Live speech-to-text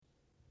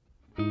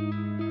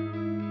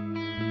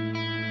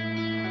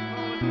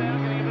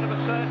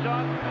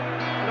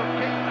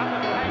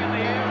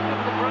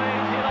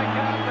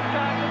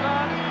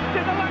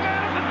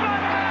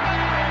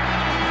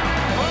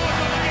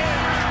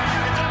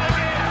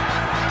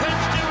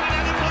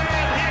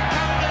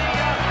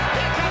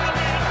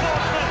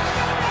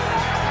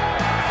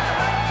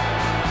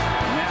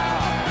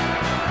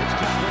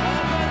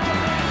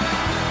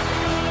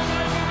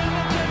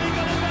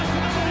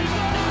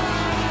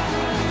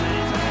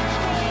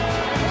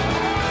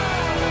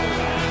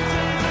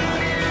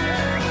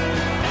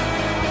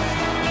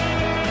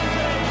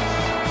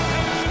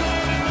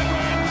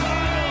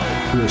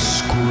the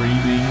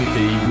Screaming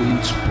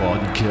Eagles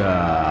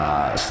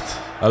podcast.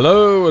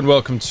 Hello and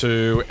welcome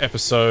to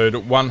episode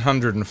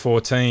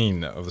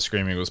 114 of the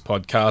Screaming Eagles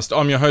podcast.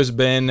 I'm your host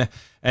Ben,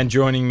 and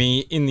joining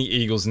me in the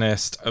Eagles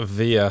nest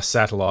via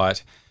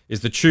satellite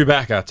is the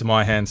Chewbacca to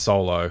my Han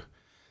Solo,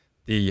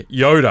 the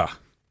Yoda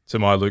to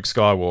my Luke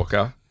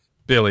Skywalker,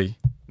 Billy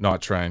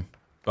Night Train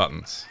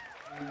Buttons.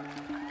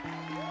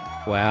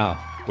 Wow.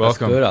 Welcome. That's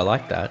good. I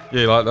like that.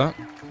 Yeah, you like that?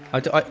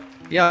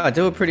 I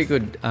do a pretty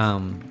good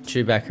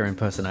Chewbacca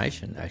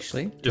impersonation,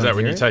 actually. Is that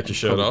when you take your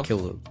shirt off?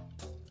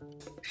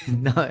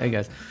 No, it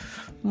goes...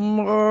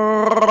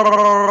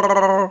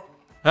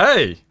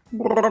 Hey!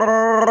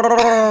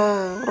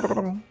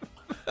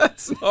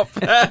 That's not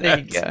bad. There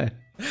you go.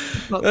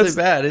 Not too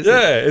bad, is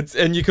it?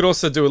 Yeah, and you could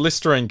also do a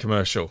Listerine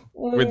commercial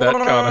with that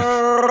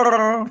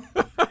kind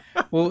of...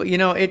 Well, you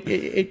know,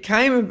 it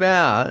came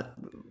about...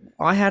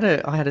 I had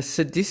a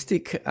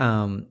sadistic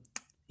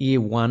year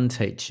one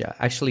teacher.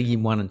 Actually, year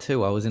 1 and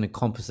 2. I was in a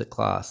composite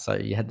class, so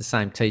you had the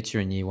same teacher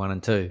in year 1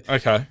 and 2.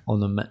 Okay. On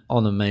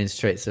the main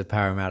streets of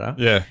Parramatta.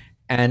 Yeah.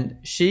 And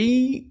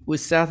she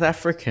was South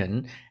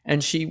African,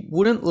 and she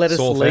wouldn't let us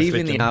leave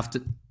in the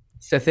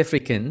South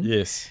African.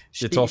 Yes.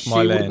 Get off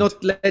my land. She would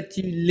not let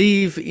you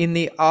leave in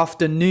the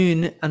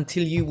afternoon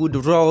until you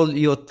would roll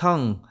your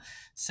tongue.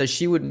 So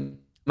she would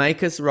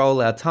make us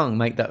roll our tongue,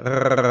 make that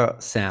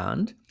rrr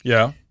sound.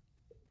 Yeah.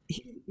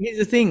 Here's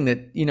the thing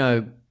that, you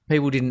know,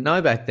 people didn't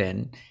know back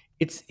then.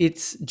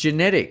 It's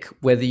genetic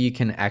whether you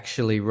can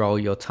actually roll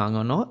your tongue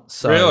or not.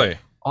 So really?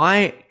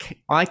 I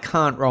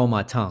can't roll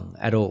my tongue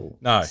at all.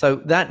 No. So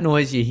that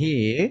noise you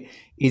hear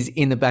is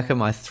in the back of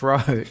my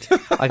throat.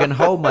 I can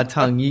hold my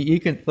tongue. You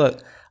can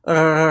look.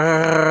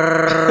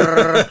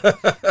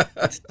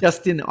 It's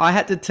just in. I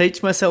had to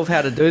teach myself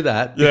how to do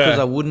that because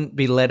I wouldn't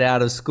be let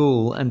out of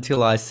school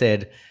until I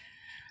said,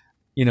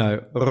 you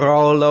know,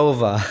 roll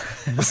over.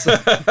 so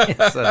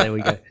there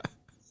we go.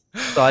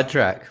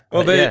 Sidetrack.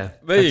 Well, there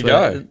you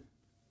go.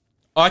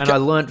 I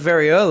learnt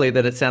very early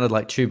that it sounded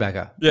like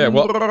Chewbacca. Yeah,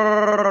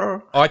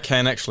 well, I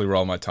can actually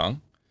roll my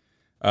tongue,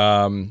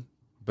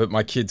 but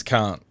my kids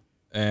can't,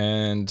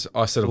 and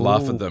I sort of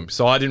laugh at them.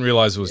 So I didn't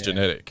realize it was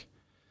genetic.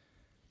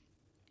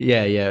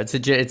 Yeah, it's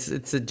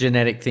a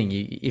genetic thing.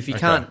 If you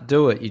can't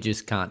do it, you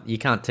just can't. You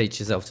can't teach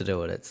yourself to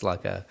do it. It's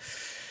like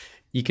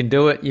you can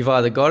do it. You've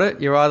either got it.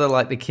 You're either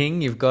like the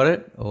king, you've got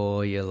it,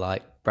 or you're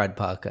like Brad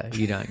Parker,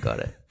 you don't got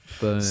it.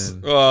 Boom.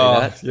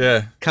 Oh,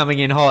 yeah. Coming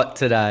in hot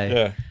today.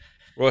 Yeah.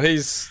 Well,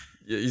 he's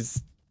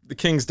the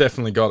king's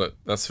definitely got it.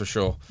 That's for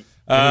sure.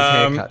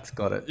 And his haircut's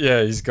got it.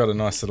 Yeah, he's got a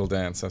nice little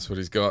dance. That's what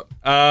he's got.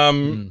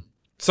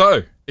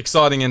 So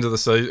exciting end of the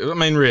season. I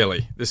mean,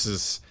 really, the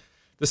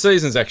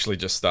season's actually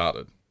just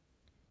started.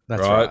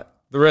 That's right.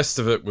 The rest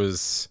of it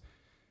was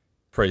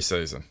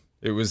pre-season.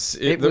 It was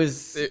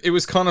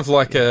kind of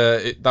like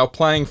they were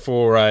playing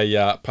for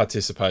a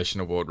participation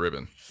award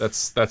ribbon.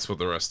 That's what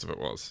the rest of it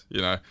was.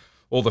 You know,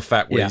 all the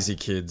fat wheezy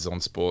kids on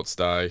sports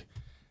day.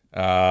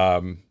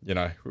 You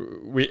know,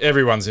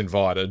 everyone's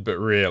invited, but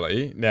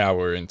really now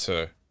we're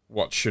into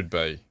what should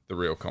be the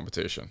real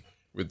competition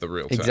with the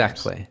real teams.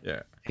 Exactly.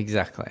 Yeah.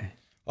 Exactly.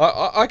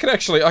 I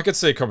could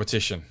see a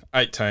competition,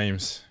 8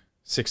 teams,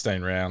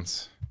 16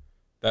 rounds.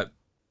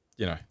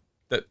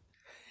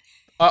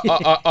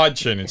 I'd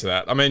tune into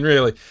that. I mean,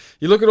 really,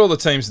 you look at all the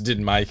teams that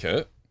didn't make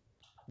it.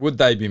 Would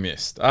they be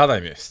missed? Are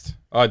they missed?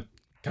 I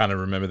can't even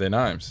remember their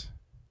names.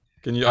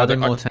 Can you? Are there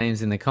more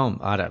teams in the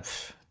comp? I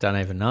don't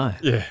even know.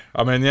 Yeah,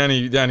 I mean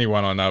the only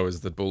one I know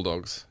is the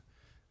Bulldogs,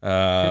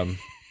 for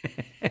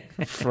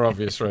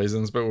obvious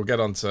reasons. But we'll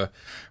get onto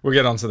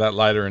that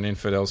later in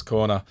Infidel's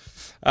Corner.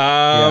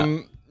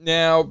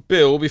 Now,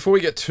 Bill, before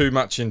we get too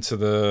much into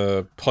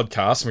the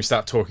podcast and we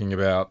start talking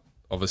about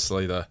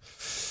obviously the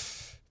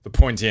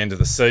pointy end of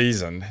the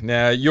season.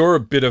 Now, you're a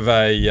bit of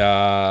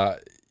a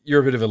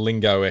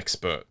lingo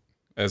expert,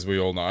 as we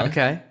all know.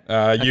 Okay.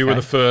 You were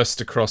the first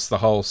to cross the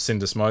whole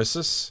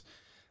syndesmosis.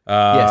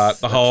 Yes,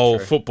 the whole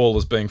true.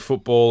 Footballers being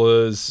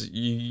footballers.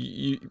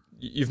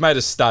 You've made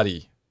a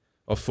study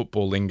of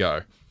football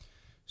lingo.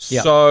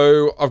 Yep.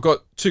 So I've got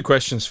 2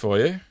 questions for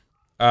you.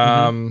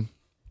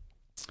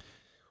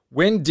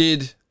 When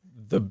did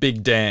the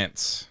big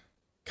dance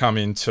come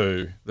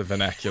into the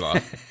vernacular?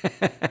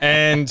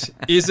 And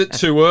is it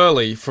too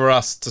early for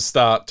us to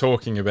start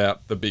talking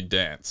about the big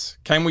dance?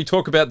 Can we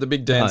talk about the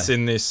big dance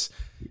in this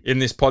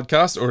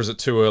podcast, or is it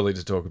too early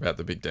to talk about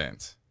the big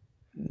dance?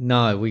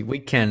 No, we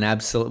can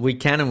absolutely. We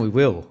can and we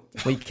will.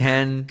 We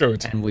can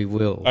and we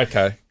will.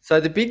 Okay. So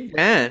the big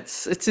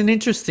dance, it's an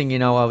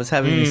interesting, I was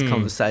having this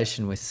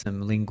conversation with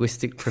some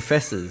linguistic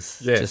professors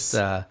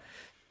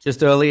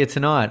just earlier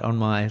tonight on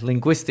my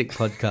linguistic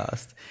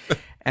podcast.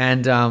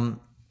 And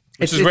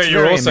which is where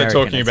you're also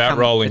American. Talking about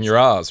rolling your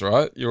R's,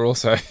 right? You're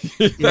also...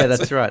 yeah,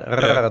 that's right.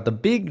 Yeah. The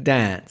big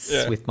dance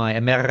with my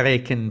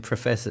American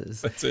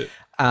professors. That's it.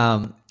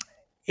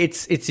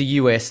 It's a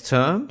US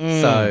term,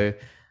 so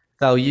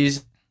they'll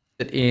use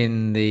it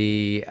in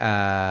the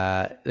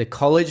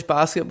college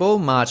basketball,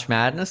 March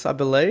Madness, I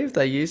believe.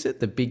 They use it,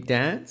 the big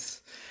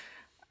dance.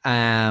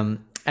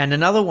 And And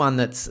another one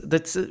that's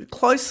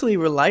closely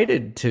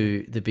related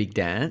to the big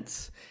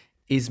dance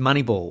is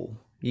Moneyball.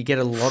 You get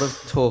a lot of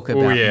talk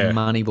about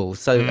Moneyball.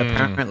 So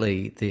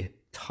apparently the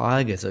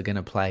Tigers are going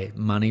to play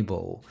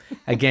Moneyball.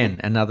 Again,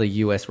 another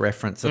US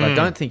reference that I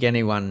don't think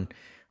anyone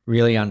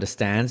really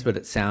understands, but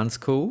it sounds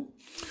cool.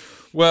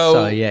 Well,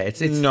 so, yeah, it's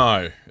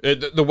no.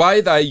 The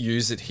way they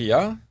use it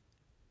here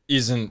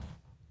isn't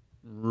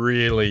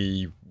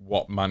really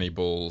what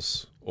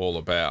Moneyball's all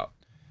about.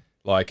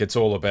 Like, it's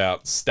all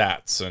about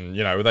stats and,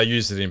 you know, they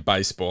use it in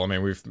baseball. I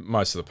mean,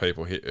 most of the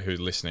people who are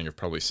listening have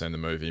probably seen the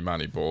movie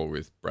Moneyball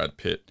with Brad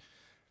Pitt.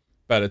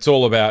 But it's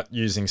all about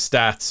using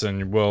stats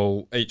and,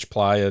 well, each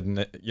player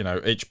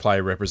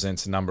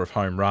represents a number of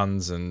home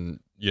runs and,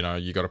 you know,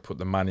 you got to put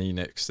the money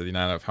next to the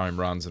amount of home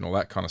runs and all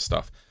that kind of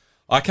stuff.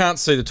 I can't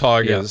see the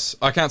Tigers.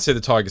 Yeah. I can't see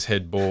the Tigers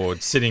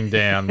headboard sitting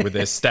down with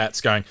their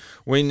stats going,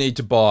 we need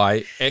to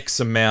buy X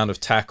amount of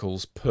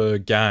tackles per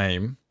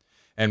game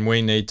and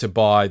we need to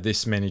buy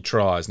this many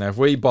tries. Now, if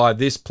we buy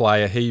this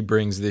player, he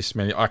brings this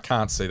many. I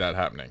can't see that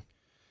happening.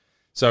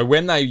 So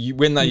when they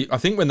use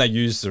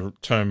the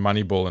term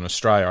Moneyball in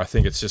Australia, I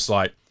think it's just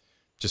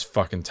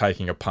fucking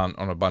taking a punt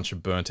on a bunch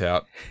of burnt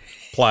out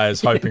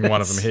players, hoping one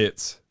of them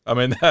hits. I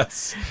mean,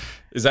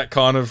 is that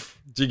kind of,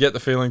 do you get the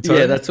feeling too?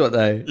 Yeah,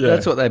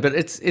 but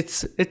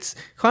it's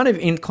kind of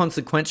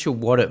inconsequential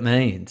what it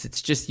means.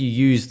 It's just you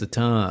use the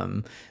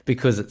term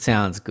because it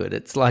sounds good.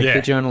 It's like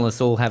the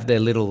journalists all have their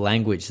little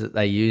language that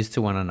they use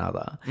to one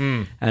another.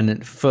 And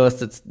at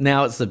first it's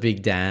the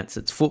big dance.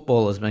 It's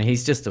footballers, man.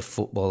 He's just a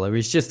footballer.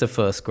 He's just a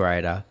first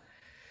grader.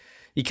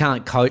 You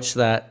can't coach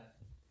that.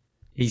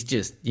 He's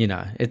just, you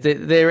know,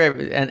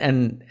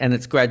 and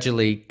it's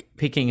gradually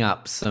picking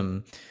up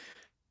some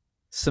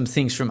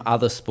things from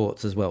other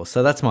sports as well.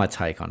 So that's my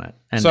take on it.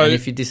 And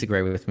if you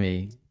disagree with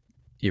me,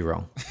 you're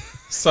wrong.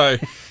 So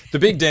the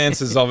big dance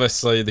is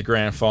obviously the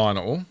grand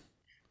final.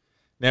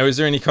 Now, is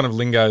there any kind of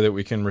lingo that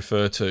we can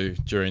refer to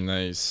during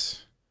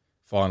these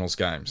finals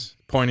games?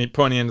 Pointy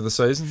end of the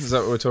season? Is that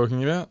what we're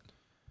talking about?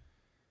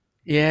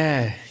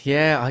 Yeah.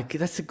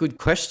 That's a good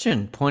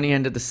question. Pointy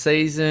end of the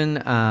season.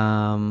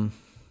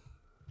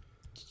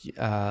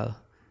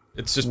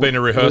 It's just been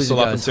a rehearsal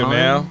up until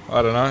now.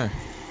 I don't know.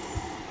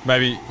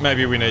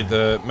 Maybe we need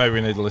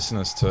the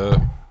listeners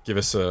to give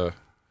us a.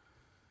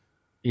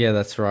 Yeah,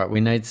 that's right. We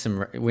need some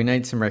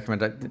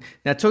recommendations.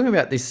 Now, talking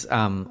about this,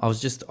 I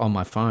was just on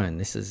my phone.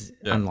 This is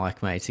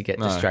unlike me to get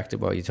distracted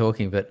while you're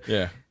talking, but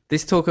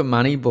this talk of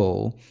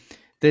Moneyball.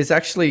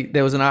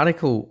 There was an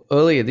article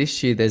earlier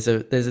this year. There's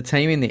a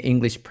team in the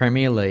English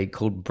Premier League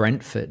called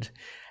Brentford,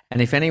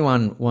 and if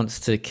anyone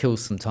wants to kill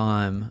some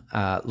time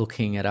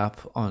looking it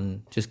up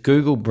on, just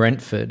Google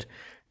Brentford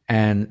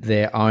and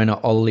their owner,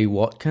 Ollie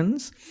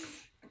Watkins.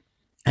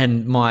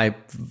 And my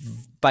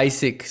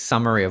basic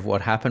summary of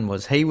what happened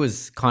was he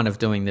was kind of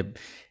doing the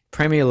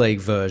Premier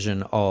League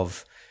version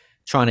of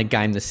trying to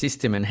game the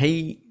system. And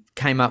he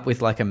came up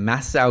with like a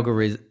maths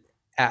algorithm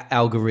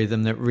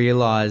that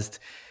realized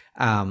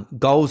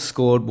goals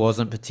scored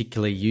wasn't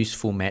particularly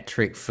useful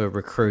metric for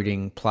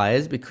recruiting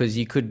players because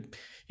you could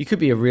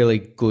be a really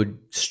good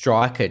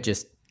striker,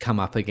 just come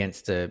up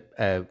against a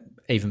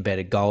even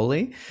better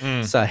goalie.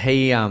 So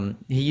he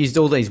used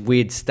all these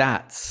weird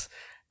stats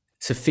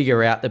to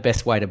figure out the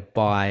best way to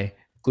buy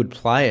good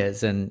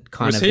players and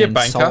kind Was of he a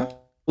banker?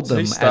 Did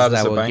he start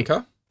as a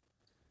banker?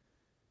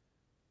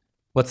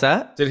 What's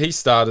that? Did he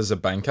start as a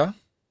banker?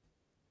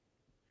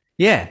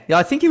 Yeah,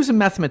 I think he was a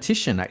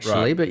mathematician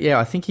actually, right. But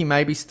I think he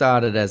maybe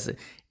started as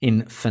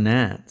in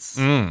finance.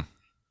 There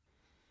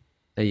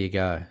you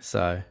go.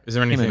 So is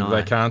there anything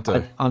they can't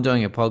do? I'm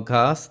doing a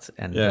podcast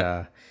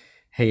and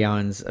he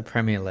owns a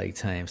Premier League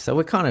team. So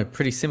we're kind of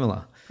pretty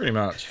similar. Pretty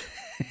much.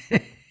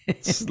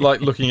 It's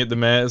like looking at the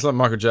man. It's like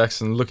Michael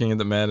Jackson looking at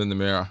the man in the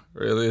mirror,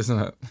 really, isn't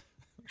it?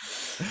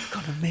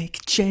 Gonna make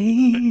a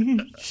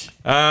change.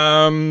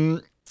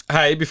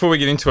 Hey, before we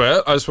get into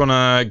it, I just want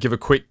to give a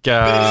quick... Shout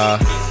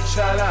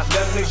out,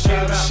 let me give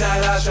a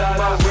shout out to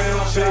my real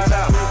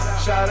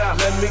bitch. Shout out,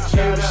 let me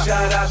give a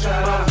shout out to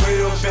my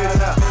real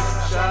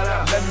bitch. Shout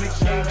out, let me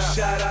give a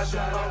shout out to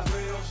my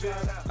real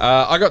bitch.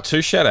 I got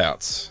two shout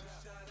outs.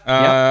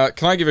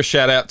 Can I give a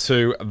shout out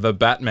to the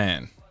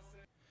Batman?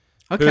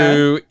 Okay.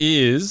 Who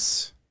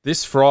is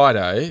this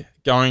Friday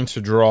going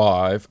to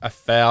drive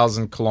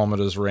 1,000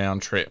 kilometres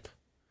round trip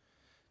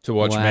to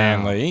watch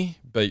Manly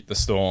beat the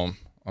Storm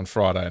on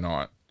Friday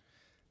night.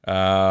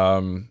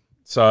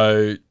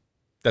 So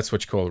that's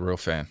what you call a real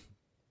fan.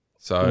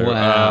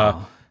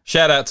 So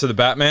shout out to the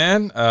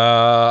Batman.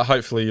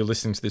 Hopefully you're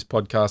listening to this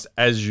podcast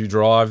as you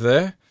drive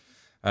there.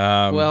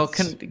 Well,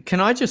 can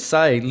I just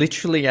say,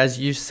 literally as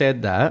you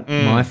said that,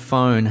 my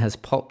phone has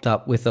popped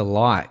up with a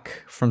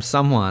like from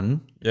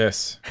someone.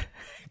 Yes.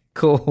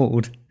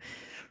 Called,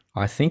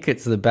 I think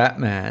it's the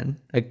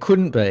Batman. It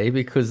couldn't be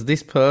because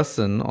this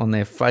person on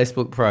their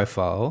Facebook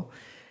profile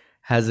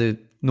has a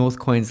North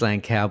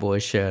Queensland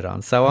Cowboys shirt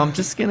on. So I'm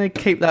just going to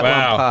keep that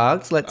one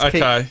parked. Let's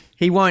keep.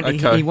 He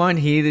won't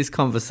hear this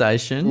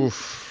conversation.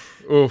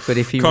 Oof. But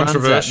if he runs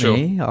at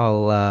me,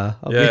 I'll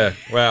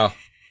wow.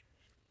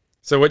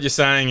 So what you're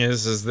saying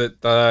is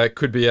that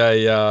could be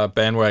a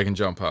bandwagon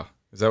jumper.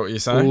 Is that what you're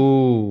saying?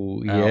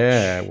 Ooh, Ouch.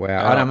 yeah.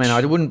 Wow. I mean,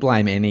 I wouldn't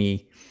blame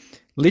any.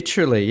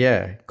 Literally,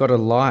 yeah. Got a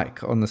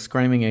like on the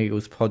Screaming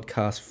Eagles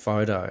podcast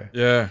photo.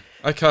 Yeah.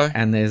 Okay.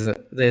 And there's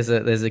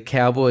a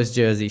Cowboys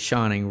jersey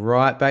shining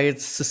right back.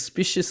 It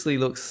suspiciously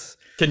looks.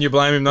 Can you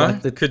blame him though?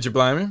 Like Could you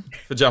blame him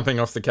for jumping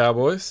off the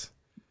Cowboys?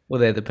 Well,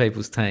 they're the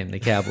people's team, the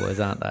Cowboys,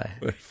 aren't they?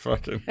 They're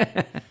fucking.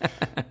 I'm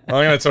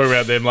going to talk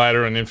about them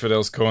later in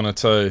Infidels Corner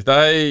too.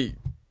 They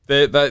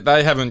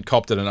haven't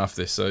copped it enough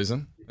this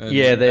season. And,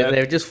 yeah,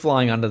 they're just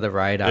flying under the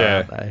radar,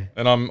 aren't they?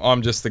 And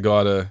I'm just the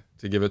guy to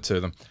give it to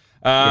them.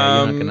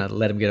 Yeah, you're not going to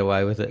let them get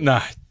away with it.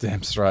 No,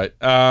 damn straight.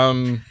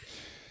 The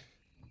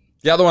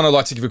other one I'd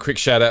like to give a quick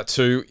shout out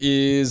to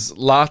is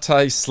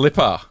Latte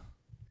Slipper.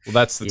 Well,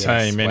 that's the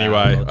team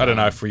anyway. Well I don't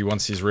know if he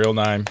wants his real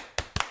name.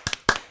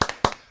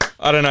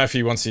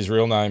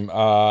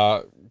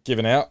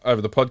 Given out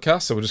over the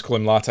podcast, so we'll just call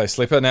him Latte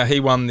Slipper. Now, he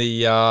won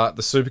the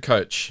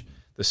Supercoach,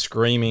 the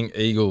Screaming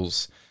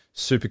Eagles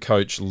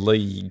Supercoach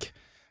League.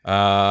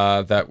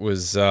 That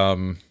was,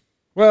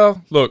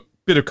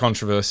 bit of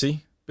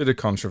controversy.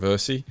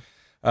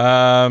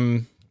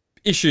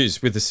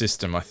 Issues with the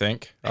system, I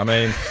think. I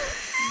mean,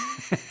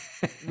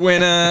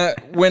 when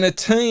a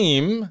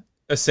team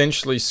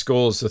essentially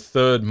scores the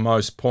third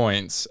most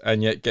points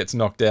and yet gets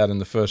knocked out in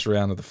the first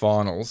round of the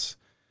finals,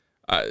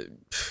 I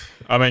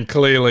mean,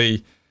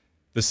 clearly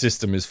the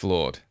system is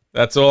flawed.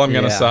 That's all I'm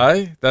going to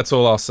say. That's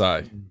all I'll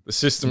say. The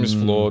system is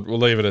flawed. We'll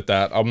leave it at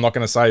that. I'm not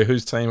going to say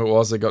whose team it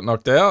was that got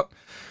knocked out.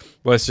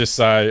 Let's just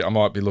say I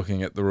might be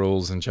looking at the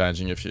rules and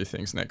changing a few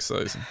things next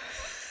season.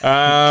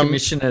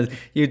 Commissioner,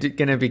 you're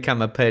going to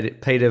become a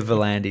Peter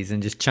Volandis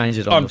and just change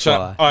it on the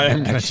fly. I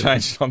am going to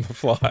change it on the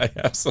fly,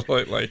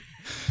 absolutely.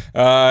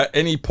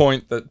 Any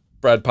point that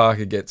Brad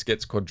Parker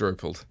gets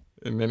quadrupled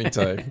in any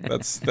team.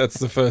 That's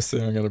the first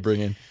thing I'm going to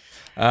bring in.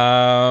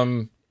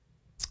 So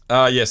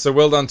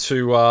well done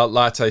to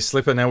Latte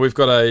Slipper. Now we've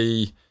got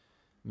a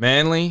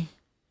Manly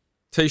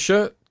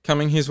t-shirt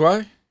coming his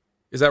way.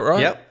 Is that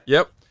right?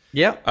 Yep.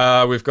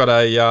 We've got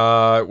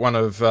a one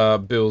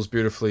of Bill's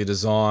beautifully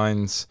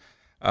designs.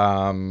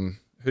 Who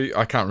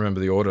I can't remember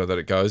the order that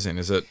it goes in.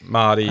 Is it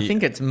Marty? I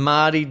think it's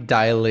Marty,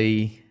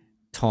 Daly,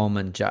 Tom,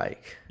 and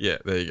Jake. Yeah,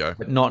 there you go.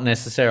 But not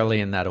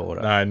necessarily in that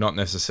order. No, not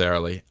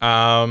necessarily.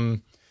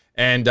 And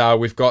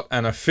we've got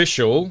an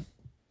official.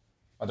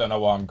 I don't know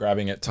why I'm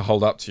grabbing it to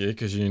hold up to you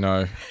because you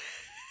know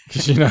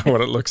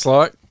what it looks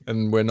like,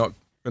 and we're not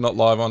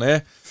live on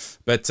air.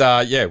 But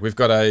we've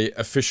got a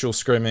official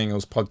Screaming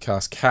Eagles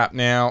podcast cap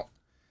now.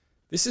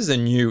 This is a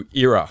new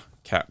era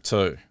cap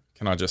too.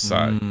 Can I just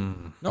say,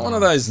 not one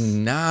of those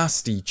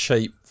nasty,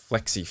 cheap,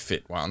 flexi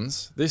fit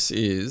ones. This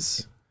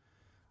is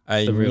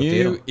a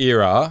new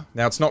era.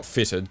 Now it's not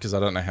fitted because I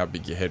don't know how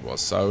big your head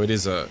was. So it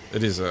is a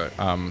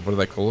what do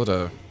they call it?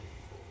 A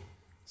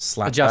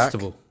slap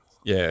adjustable. Back?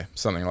 Yeah,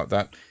 something like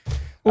that.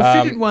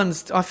 Well, fitted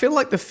ones, I feel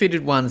like the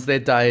fitted ones, their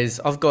days,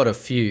 I've got a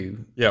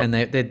few, and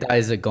their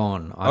days are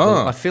gone.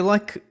 I feel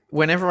like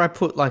whenever I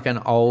put like an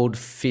old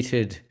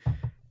fitted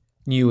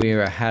new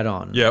era hat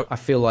on, I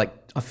feel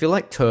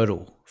like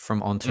Turtle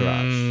from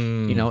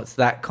Entourage. You know, it's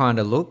that kind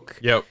of look.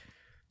 Yep.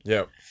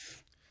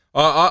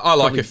 I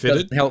like a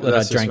fitted. Doesn't help that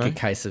I drank a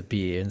case of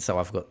beer, and so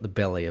I've got the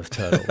belly of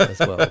Turtle as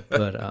well.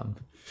 But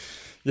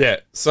yeah.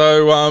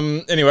 So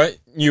anyway,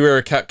 new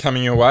era cap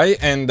coming your way,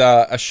 and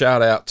a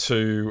shout out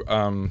to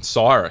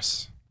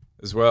Cyrus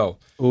as well.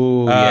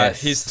 Ooh,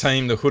 yes. His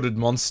team, the Hooded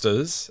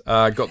Monsters,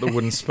 got the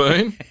wooden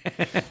spoon.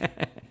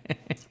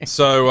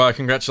 So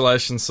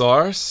congratulations,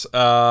 Cyrus.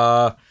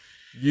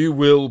 You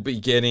will be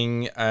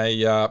getting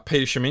a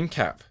Peter Shamin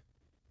cap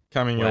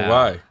coming your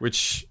way,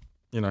 which,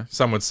 you know,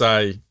 some would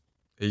say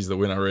he's the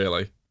winner,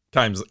 really.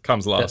 Comes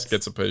last,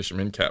 gets a Peter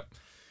Shamin cap.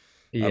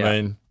 Yeah. I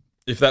mean,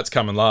 if that's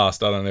coming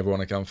last, I don't ever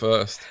want to come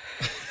first.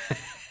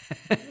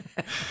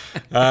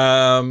 What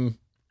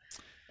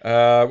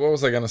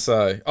was I going to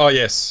say? Oh,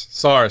 yes,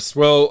 Cyrus.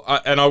 Well,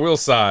 I will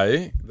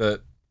say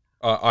that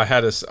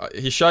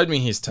he showed me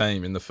his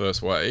team in the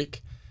first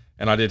week,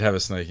 and I did have a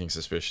sneaking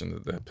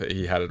suspicion that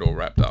he had it all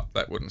wrapped up,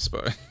 that wooden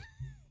spoon.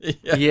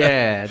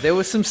 Yeah, there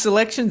were some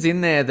selections in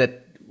there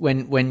that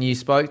when you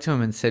spoke to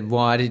him and said,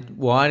 why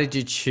did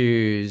you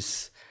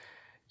choose,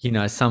 you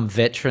know, some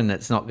veteran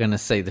that's not going to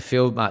see the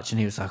field much? And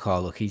he was like,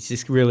 oh, look, he's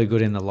just really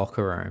good in the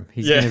locker room.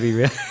 He's going to be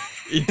really...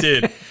 He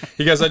did.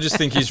 He goes, I just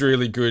think he's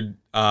really good,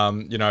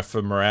 you know,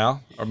 for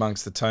morale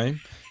amongst the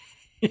team.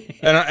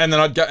 And then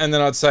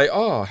I'd say,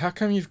 oh, how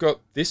come you've got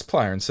this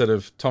player instead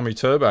of Tommy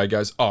Turbo? He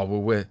goes, oh,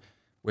 well,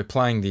 we're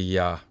playing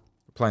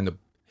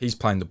he's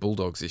playing the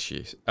Bulldogs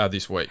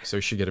this week, so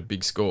he should get a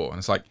big score. And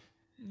it's like,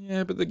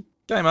 yeah, but the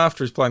game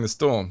after he's playing the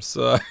Storm,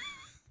 so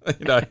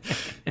you know,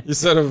 you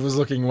sort of was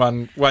looking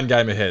one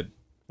game ahead.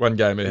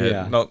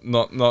 Yeah. Not.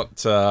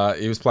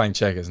 He was playing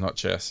checkers, not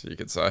chess, you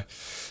could say.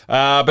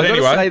 But anyway,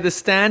 I've got to say the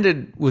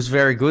standard was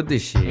very good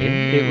this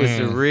year. It was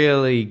a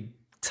really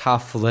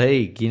tough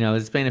league. You know,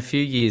 it's been a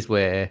few years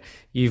where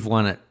you've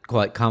won it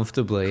quite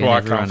comfortably, and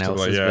everyone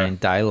else has been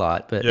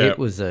daylight. But it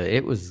was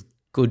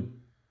good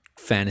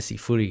fantasy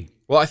footy.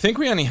 Well, I think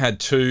we only had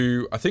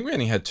two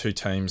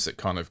teams that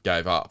kind of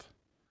gave up.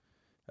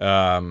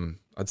 I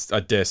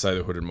dare say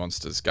the Hooded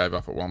Monsters gave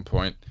up at one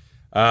point.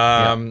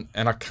 And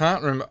I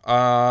can't remember.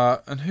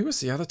 And who was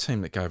the other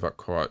team that gave up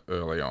quite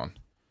early on?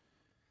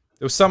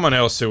 There was someone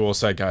else who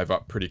also gave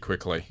up pretty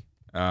quickly.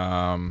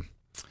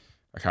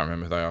 I can't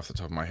remember they off the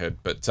top of my head.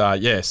 But so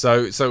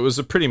it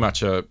was pretty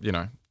much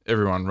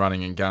everyone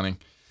running and gunning.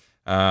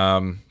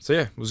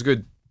 It was a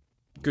good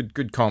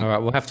comp. All right,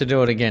 we'll have to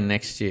do it again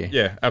next year.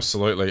 Yeah,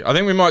 absolutely. I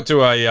think we might do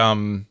we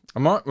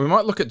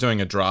might look at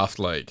doing a draft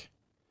league.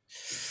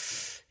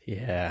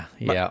 Yeah.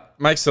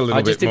 Makes it a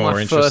little bit more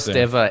interesting. I just did my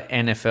first ever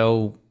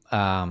NFL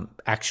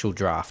actual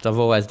draft. I've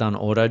always done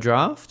auto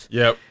draft.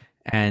 Yep.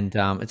 And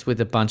it's with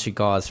a bunch of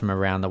guys from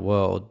around the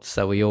world.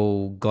 So we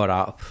all got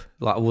up.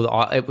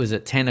 It was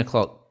at 10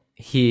 o'clock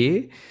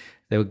here.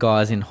 There were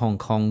guys in Hong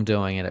Kong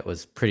doing it. It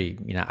was pretty,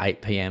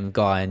 8 p.m.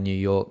 Guy in New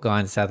York, guy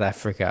in South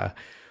Africa.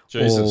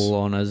 Jesus. All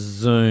on a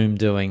Zoom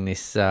doing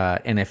this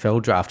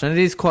NFL draft. And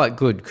it is quite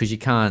good because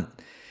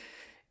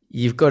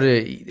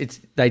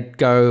they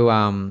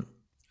go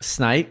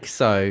snake.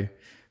 So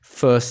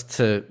first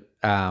to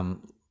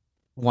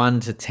 1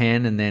 to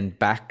 10 and then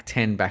back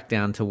 10 back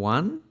down to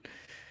 1.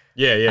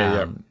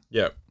 Yeah.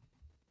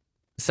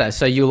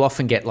 So you'll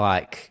often get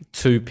like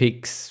 2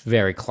 picks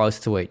very close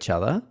to each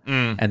other,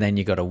 and then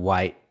you got to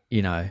wait.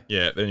 Yeah,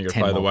 then you got to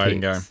play the waiting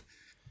game.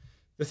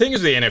 The thing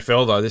is with the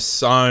NFL though, there's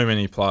so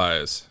many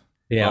players.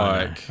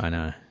 Yeah, I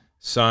know.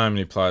 So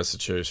many players to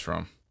choose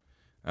from.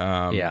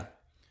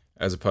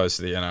 As opposed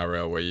to the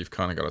NRL where you've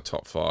kind of got a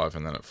top 5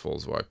 and then it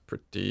falls away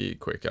pretty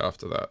quick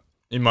after that.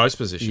 In most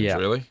positions,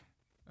 really.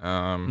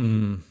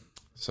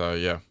 So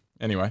yeah.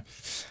 Anyway,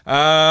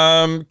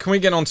 can we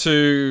get on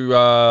to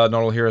Not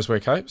All Heroes Wear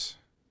Capes?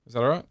 Is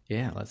that all right?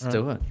 Yeah, let's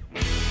do it.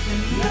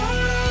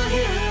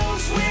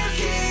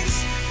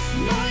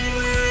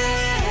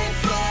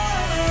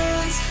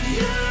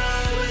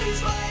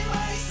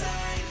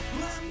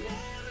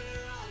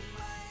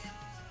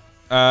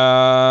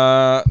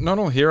 Not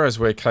All Heroes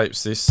Wear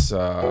Capes this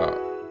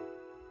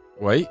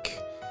week.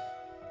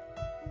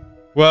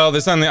 Well,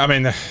 there's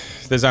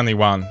only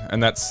one,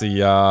 and that's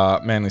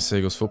the Manly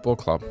Seagulls Football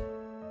Club.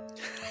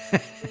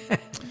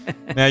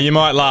 Now, you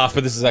might laugh,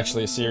 but this is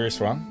actually a serious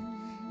one.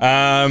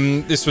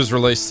 This was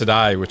released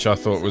today, which I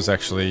thought was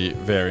actually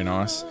very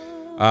nice.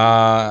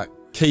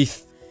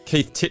 Keith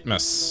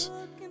Titmus,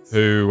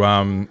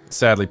 who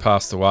sadly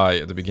passed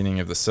away at the beginning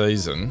of the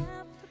season,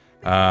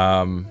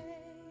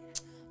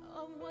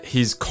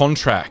 his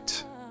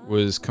contract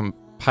was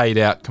paid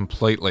out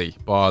completely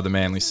by the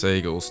Manly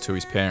Seagulls to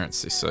his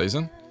parents this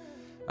season.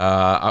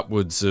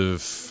 Upwards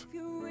of, I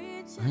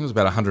think it was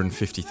about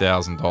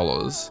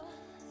 $150,000.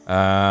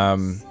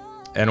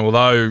 And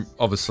although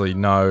obviously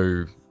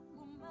there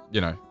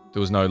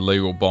was no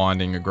legal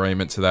binding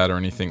agreement to that or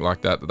anything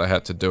like that they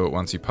had to do it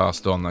once he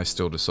passed on, they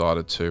still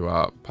decided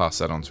to pass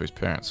that on to his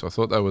parents. So I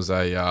thought that was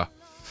a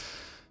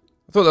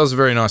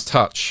very nice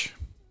touch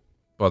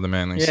by the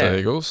Manly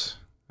Seagulls.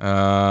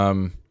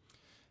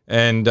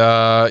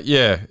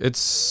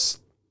 It's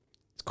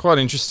quite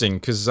interesting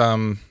because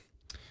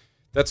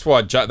that's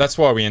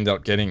why we ended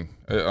up getting.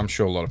 I'm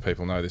sure a lot of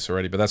people know this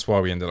already, but that's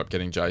why we ended up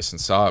getting Jason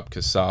Saab,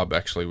 because Saab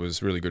actually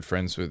was really good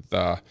friends with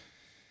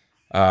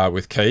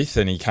Keith,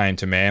 and he came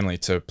to Manly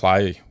to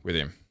play with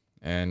him.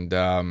 And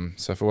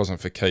so if it wasn't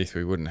for Keith,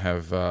 we wouldn't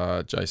have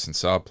Jason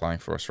Saab playing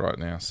for us right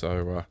now.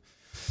 So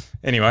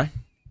anyway,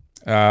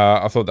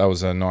 I thought that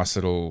was a nice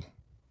little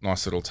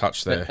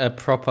touch there. A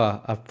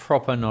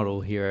proper Not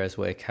All Heroes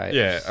Wear Capes.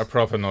 Yeah, a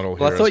proper Not All Heroes.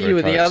 Well, I thought you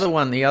were capes. the other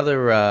one. The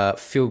other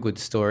feel-good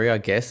story, I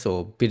guess,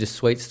 or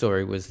bittersweet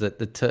story, was that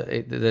the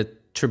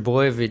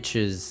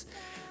Trebojevich's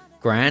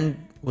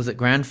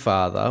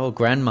grandfather or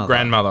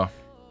grandmother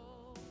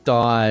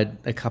died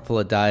a couple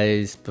of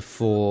days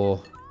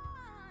before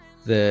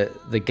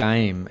the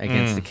game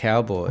against the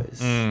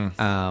Cowboys.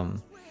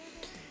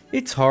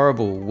 It's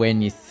horrible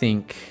when you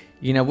think.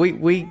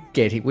 We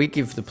get it. We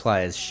give the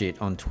players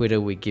shit on Twitter.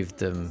 We give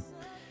them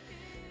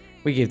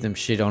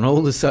shit on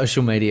all the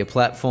social media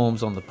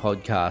platforms, on the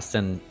podcast,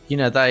 and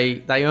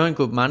they earn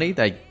good money.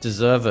 They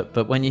deserve it.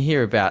 But when you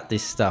hear about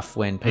this stuff,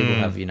 when people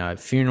have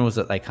funerals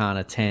that they can't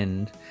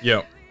attend,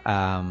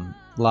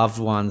 loved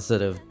ones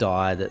that have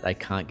died that they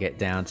can't get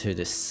down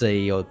to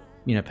see, or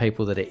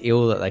people that are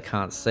ill that they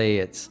can't see,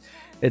 it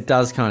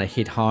does kind of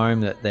hit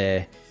home that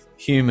they're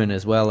human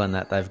as well, and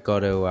that they've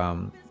got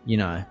to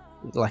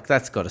like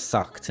that's got to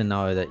suck to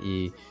know that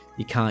you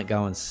can't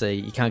go and see,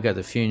 you can't go to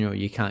the funeral,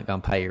 you can't go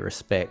and pay your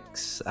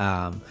respects.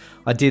 I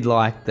did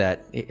like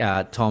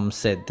that Tom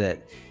said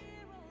that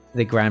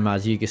the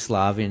grandma's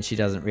Yugoslavian, she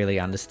doesn't really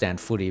understand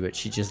footy, but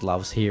she just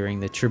loves hearing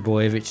the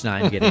Trebojevic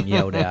name getting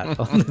yelled out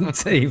on the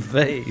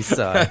TV.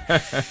 So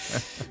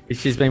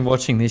if she's been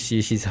watching this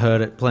year, she's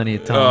heard it plenty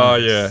of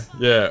times. Oh,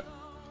 yeah.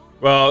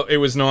 Well, it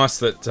was nice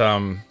that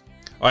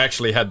I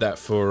actually had that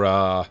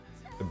for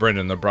the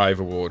Brendan the Brave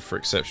Award for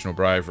exceptional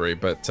bravery.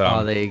 But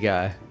there you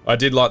go. I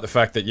did like the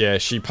fact that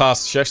she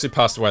actually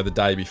passed away the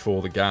day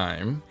before the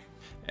game,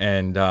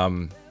 and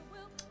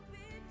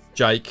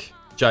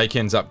Jake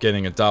ends up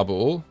getting a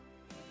double,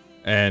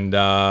 and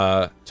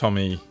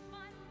Tommy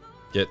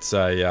gets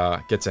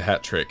a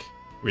hat trick,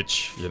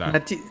 which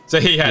so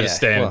he had a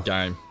standard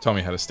game.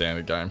 Tommy had a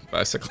standard game,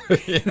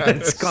 basically.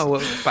 That's kind of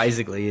what it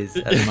basically is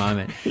at the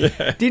moment.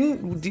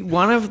 Didn't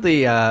one of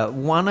the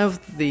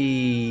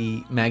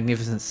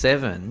Magnificent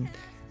Seven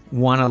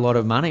won a lot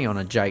of money on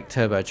a Jake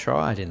Turbo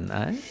try, didn't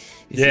they?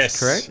 Is this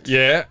correct?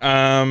 Yeah.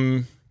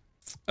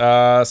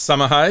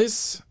 Summer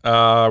Hayes,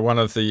 one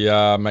of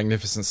the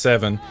Magnificent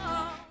Seven,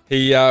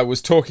 he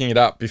was talking it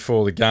up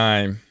before the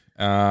game,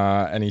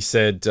 and he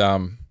said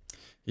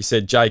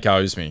Jake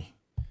owes me.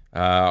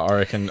 I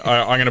reckon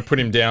I'm going to put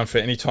him down for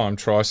any time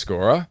try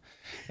scorer.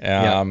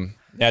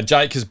 Now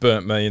Jake has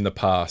burnt me in the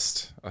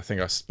past. I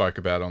think I spoke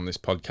about it on this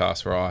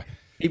podcast where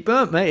he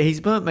burnt me. He's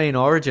burnt me in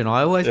Origin.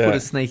 I always put a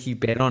sneaky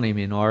bet on him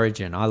in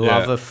Origin. I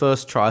love a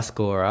first try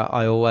scorer.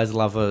 I always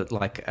love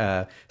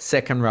a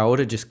second rower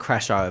to just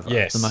crash over.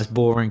 Yes. The most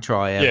boring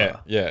try ever.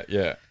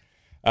 Yeah.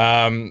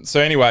 So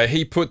anyway,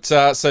 he put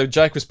so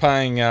Jake was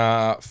paying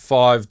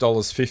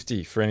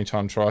 $5.50 for any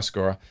time try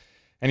scorer,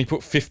 and he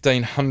put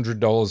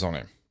 $1,500 on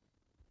him.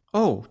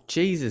 Oh,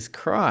 Jesus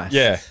Christ.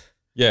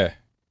 Yeah.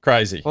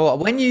 Crazy. Well,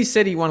 when you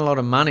said he won a lot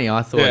of money,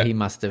 I thought he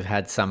must have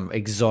had some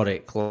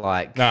exotic,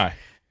 No.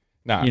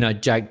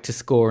 Jake to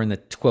score in the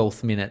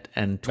 12th minute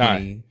and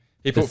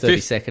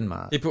 30-second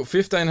mark. He put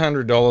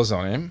 $1,500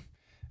 on him.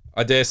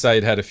 I dare say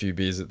he'd had a few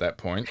beers at that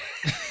point.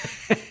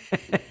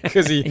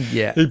 Because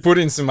he put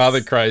in some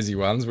other crazy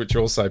ones, which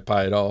also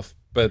paid off.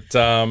 But,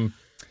 so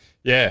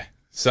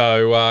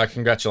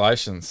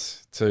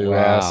congratulations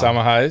to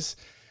Summer Hayes.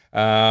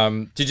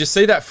 Did you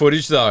see that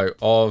footage though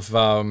of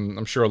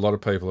I'm sure a lot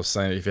of people have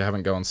seen it if you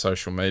haven't gone on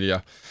social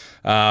media.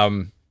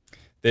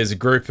 There's a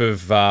group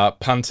of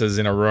punters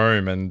in a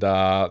room, and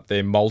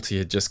their multi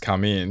had just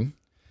come in.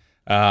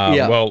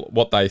 Well,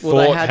 what they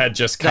thought had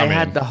just come in. They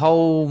had the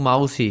whole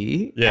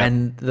multi,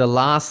 and the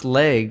last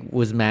leg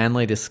was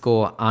Manly to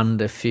score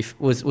under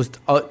 50. Was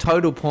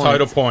total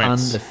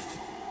points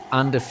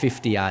under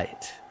 58.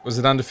 Was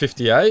it under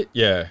 58?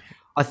 Yeah.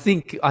 I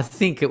think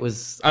it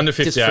was under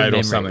 58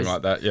 or something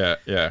like that.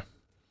 Yeah.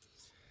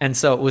 And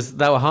so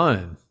they were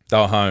home.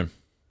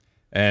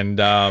 And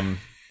and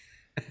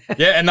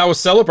they were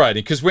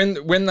celebrating because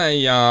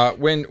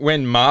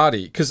when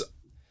Marty, because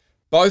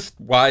both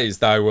ways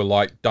they were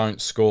like,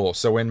 don't score.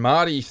 So when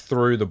Marty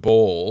threw the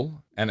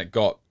ball and it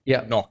got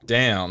knocked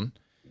down,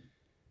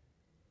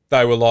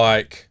 they were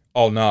like,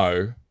 oh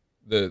no,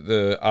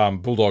 the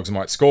Bulldogs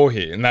might score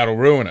here and that'll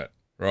ruin it,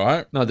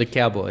 right? No, the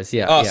Cowboys.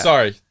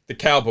 Sorry. The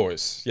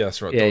Cowboys. Yeah,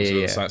 that's right. Dogs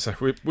were the same. So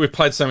we've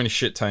played so many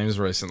shit teams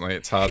recently,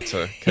 it's hard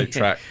to keep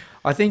track.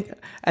 I think,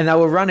 and they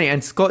were running,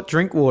 and Scott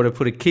Drinkwater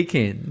put a kick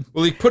in.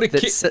 Well, he put a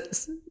kick. So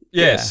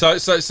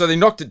they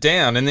knocked it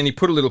down, and then he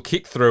put a little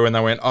kick through, and they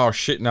went, "Oh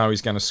shit, no,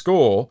 he's going to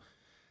score."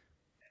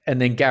 And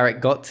then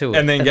Garrett got to it.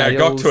 And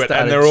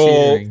they're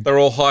all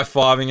high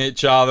fiving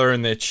each other,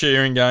 and they're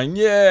cheering, going,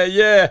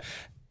 "Yeah."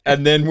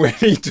 And then when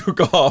he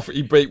took off,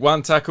 he beat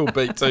one tackle,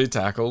 beat two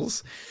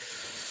tackles.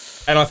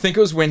 And I think it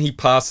was when he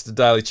passed to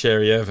Daly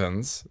Cherry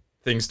Evans,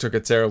 things took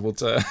a terrible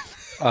turn.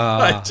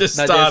 That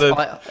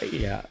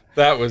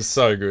was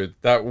so good.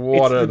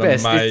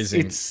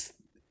 Amazing.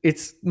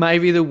 It's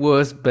maybe the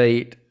worst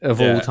beat of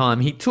all time.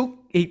 He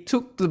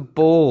took the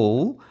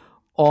ball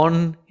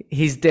on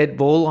his dead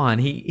ball line.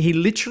 He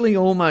literally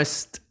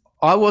almost.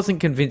 I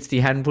wasn't convinced he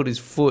hadn't put his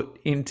foot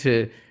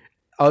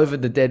over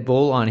the dead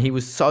ball line. He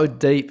was so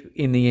deep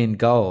in the end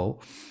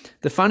goal.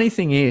 The funny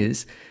thing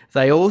is,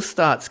 they all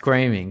start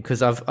screaming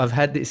because I've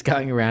had this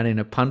going around in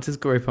a punters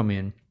group I'm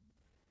in.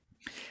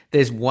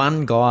 There's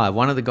one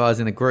of the guys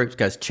in the group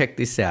goes, check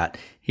this out.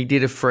 He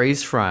did a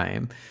freeze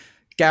frame.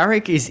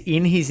 Garrick is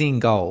in his in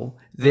goal.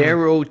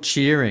 They're all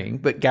cheering,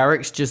 but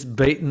Garrick's just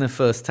beaten the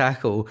first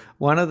tackle.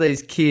 One of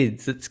these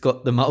kids that's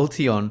got the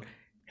multi on,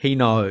 he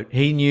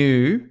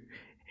knew.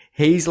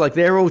 He's like,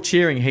 they're all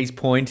cheering. He's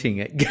pointing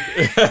at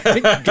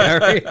Garrick,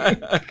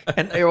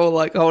 and they're all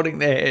like holding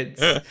their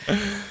heads.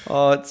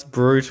 Oh, it's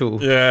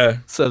brutal. Yeah.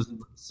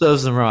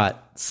 Serves them right.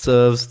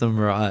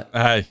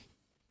 Hey,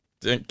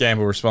 don't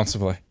gamble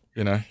responsibly,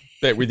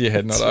 bet with your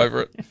head, not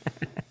over it.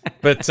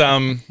 But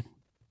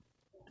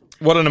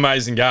what an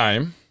amazing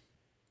game.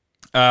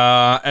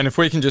 And if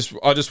we can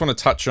I just want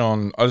to touch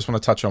on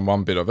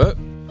one bit of it.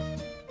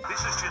 This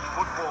is just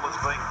footballers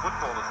being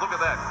footballers. Look at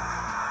that.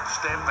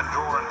 Step and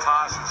draw and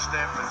pass and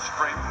step and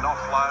sprint and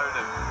offload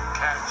and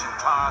catch and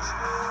pass.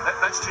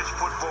 That's just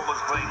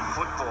footballers being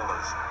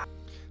footballers.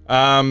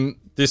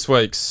 This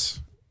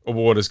week's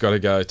award has got to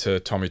go to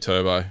Tommy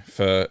Turbo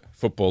for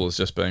footballers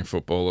just being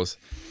footballers.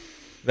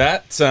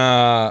 That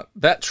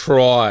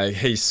try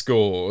he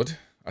scored,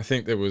 I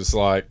think there was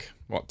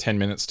 10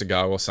 minutes to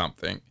go or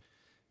something.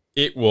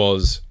 It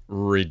was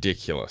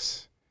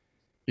ridiculous.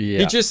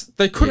 Yeah.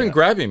 They couldn't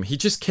grab him. He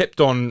just kept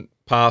on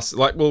pass.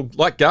 Like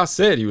Gus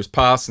said, he was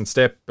pass and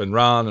step and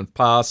run and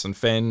pass and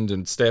fend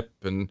and step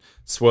and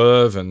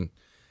swerve, and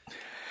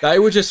they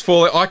were just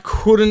falling. I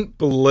couldn't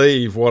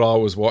believe what I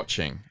was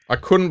watching. I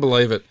couldn't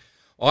believe it.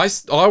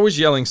 I was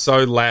yelling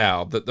so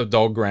loud that the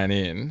dog ran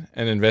in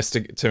and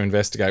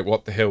investigate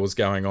what the hell was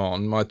going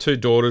on. My two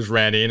daughters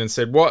ran in and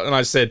said, "What?" And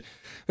I said,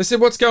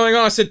 "What's going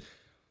on?"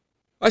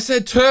 I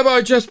said,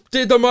 "Turbo just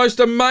did the most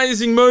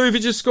amazing move. He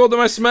just scored the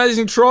most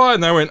amazing try."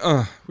 And they went,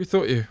 "Oh, we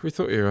thought you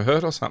were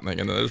hurt or something."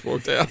 And then they just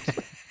walked out.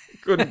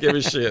 Couldn't give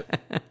a shit.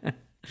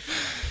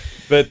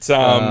 But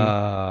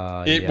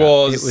it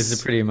was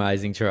a pretty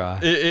amazing try.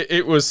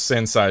 It was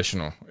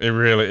sensational. It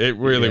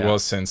really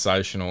was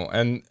sensational.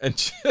 And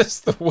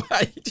just the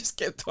way he just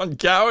kept on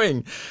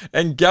going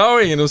and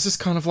going. And it was just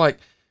kind of like,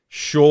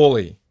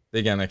 surely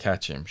they're going to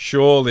catch him.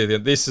 Surely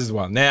this is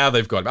one. Now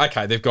they've got him.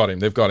 Okay, they've got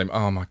him.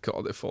 Oh my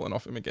God, they're falling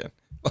off him again.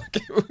 Like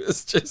it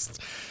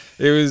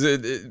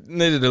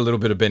needed a little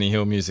bit of Benny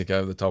Hill music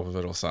over the top of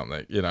it or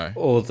something, you know.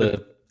 Or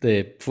the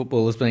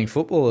footballers being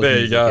footballers. There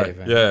you go.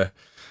 Even. Yeah.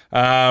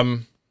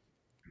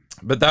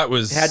 But that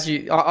was.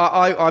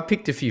 I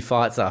picked a few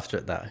fights after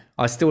it though.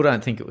 I still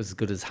don't think it was as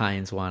good as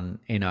Haynes one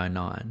in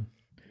 2009.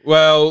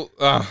 Well,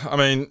 I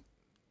mean,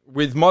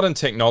 with modern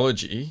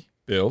technology,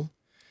 Bill,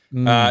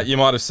 you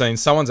might have seen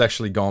someone's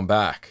actually gone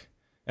back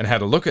and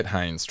had a look at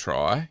Haynes'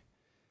 try.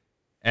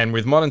 And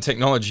with modern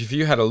technology, if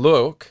you had a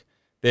look,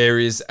 there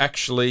is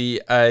actually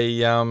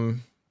a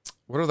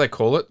what do they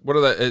call it? What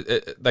are they?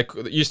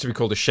 It used to be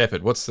called a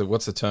shepherd. What's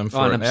the term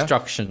for it an now?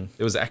 Obstruction.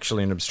 There was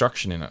actually an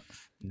obstruction in it.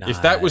 No,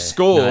 if that was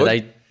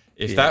scored,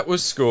 that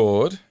was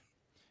scored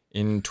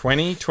in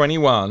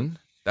 2021,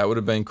 that would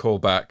have been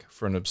called back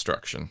for an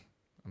obstruction.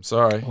 I'm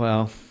sorry.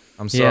 Well,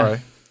 I'm sorry.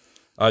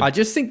 Yeah. I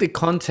just think the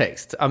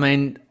context. I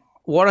mean,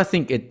 what I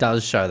think it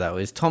does show though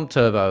is Tom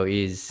Turbo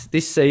is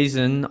this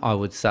season. I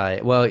would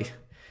say, well,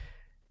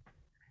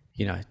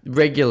 you know,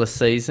 regular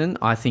season.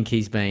 I think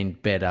he's been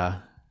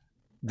better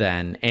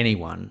than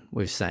anyone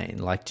we've seen.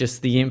 Like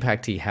just the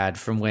impact he had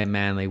from where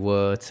Manly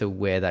were to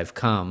where they've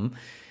come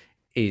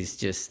is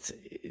just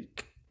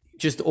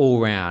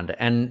all round.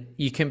 And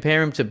you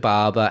compare him to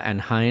Barber and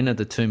Hayne are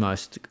the two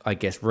most, I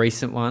guess,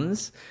 recent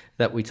ones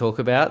that we talk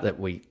about that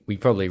we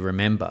probably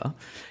remember.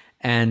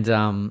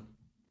 And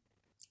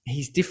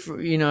he's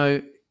different, you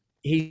know,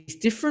 he's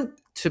different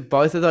to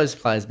both of those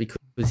players because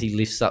he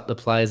lifts up the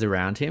players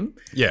around him.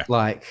 Yeah.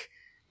 Like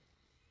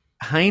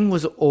Hayne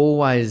was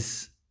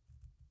always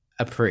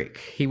a prick.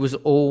 He was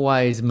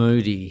always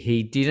moody.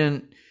 He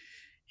didn't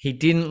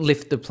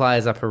lift the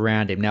players up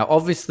around him. Now,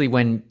 obviously,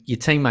 when your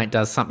teammate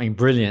does something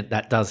brilliant,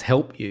 that does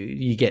help you.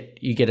 You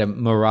get a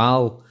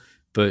morale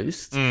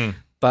boost.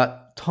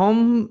 But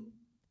Tom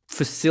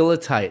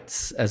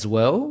facilitates as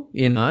well.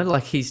 You know,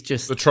 like he's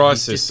just the try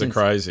assists are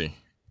crazy.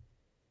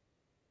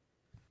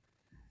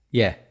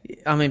 Yeah,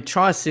 I mean,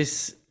 try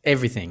assists,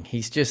 everything.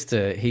 He's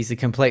a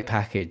complete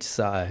package.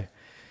 So,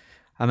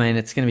 I mean,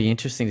 it's going to be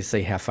interesting to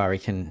see how far he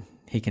can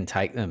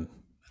take them.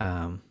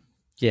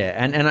 Yeah,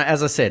 and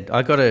as I said,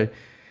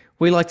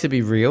 we like to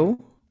be real.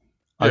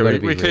 Yeah,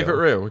 we keep it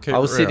real.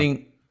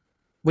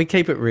 We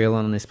keep it real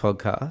on this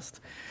podcast.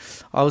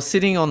 I was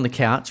sitting on the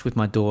couch with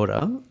my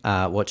daughter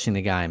watching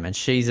the game, and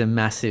she's a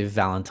massive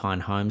Valentine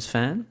Holmes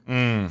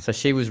fan. So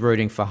she was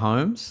rooting for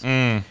Holmes.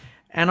 And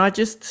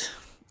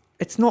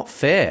it's not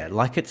fair.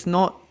 Like it's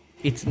not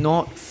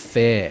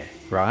fair,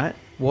 right?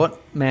 What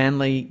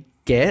Manly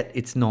get,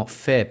 it's not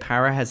fair.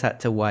 Para has had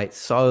to wait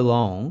so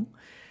long.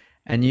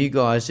 And you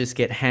guys just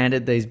get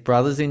handed these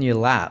brothers in your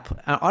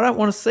lap. I don't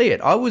want to see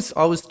it. I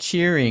was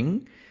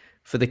cheering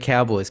for the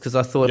Cowboys because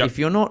I thought if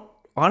you're not,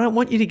 I don't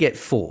want you to get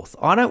fourth.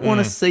 I don't want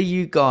to see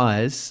you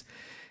guys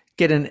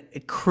get a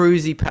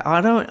cruisy.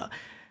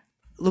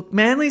 Look,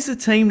 Manly's a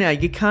team now.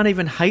 You can't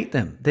even hate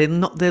them.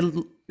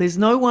 There's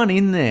no one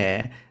in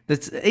there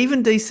that's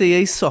even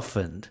DCE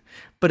softened.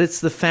 But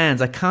it's the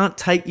fans. I can't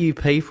take you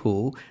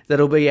people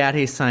that'll be out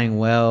here saying,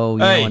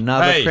 well,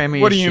 another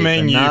premiership. What do you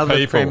mean, you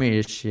people?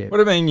 Premiership. What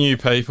do you mean, you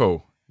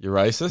people? You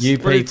racist? You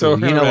people,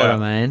 you know what I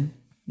mean.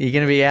 You're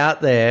going to be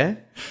out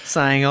there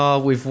saying, oh,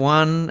 we've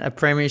won a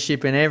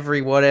premiership in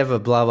every whatever,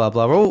 blah, blah,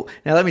 blah. Oh,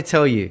 now, let me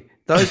tell you,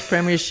 those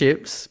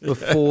premierships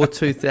before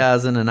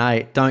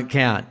 2008 don't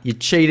count. You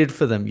cheated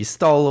for them. You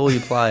stole all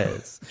your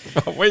players.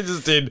 We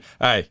just did,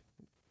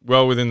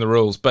 well within the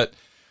rules. But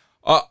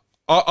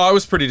I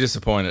was pretty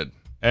disappointed.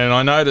 And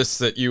I noticed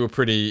that you were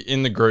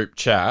in the group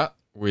chat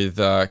with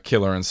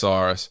Killer and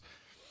Cyrus.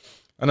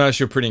 I noticed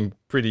you're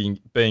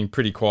being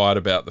pretty quiet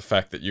about the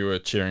fact that you were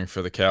cheering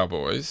for the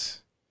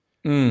Cowboys.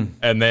 And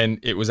then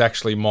it was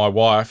actually my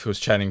wife who was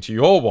chatting to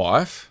your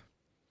wife,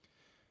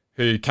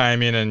 who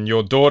came in, and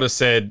your daughter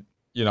said,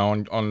 you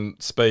know, on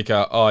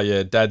speaker, "Oh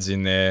yeah, Dad's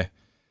in there.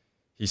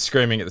 He's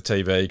screaming at the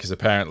TV because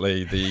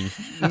apparently the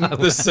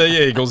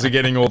Sea Eagles are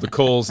getting all the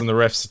calls and the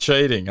refs are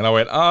cheating." And I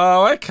went,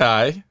 "Oh,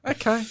 okay, I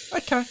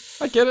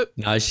get it."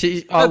 No, I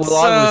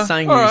was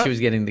saying she was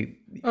getting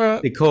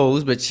the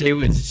calls, but she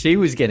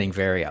was getting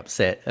very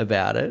upset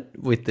about it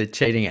with the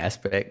cheating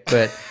aspect.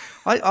 But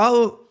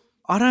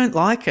I don't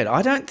like it.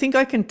 I don't think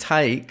I can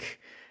take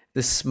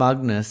the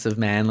smugness of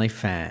Manly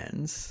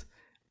fans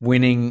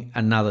winning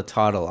another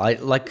title.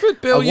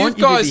 But Bill, you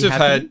guys have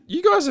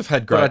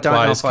had great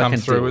players come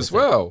through as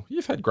well.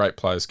 You've had great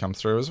players come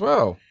through as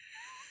well.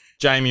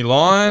 Jamie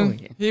Lyon,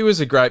 he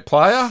was a great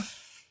player.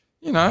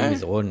 You know, He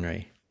was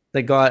ordinary.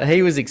 The guy,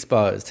 he was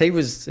exposed. He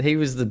was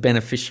the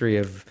beneficiary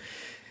of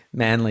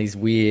Manly's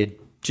weird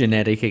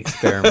genetic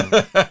experiment.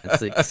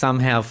 It's like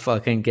somehow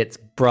fucking gets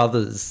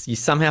brothers. You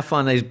somehow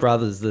find these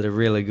brothers that are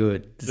really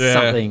good. There's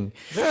something.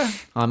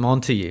 I'm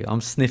onto you. I'm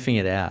sniffing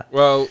it out.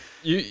 Well,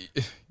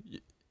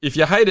 if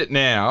you hate it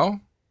now,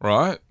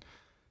 right?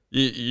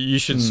 You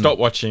should stop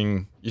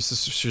watching. You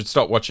should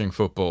stop watching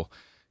football,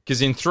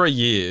 because in 3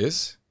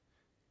 years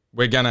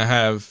we're going to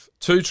have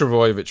 2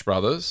 Travojevic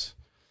brothers.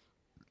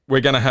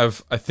 We're going to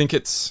have, I think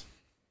it's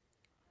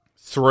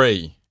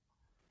 3.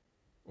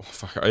 Oh,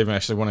 fuck, I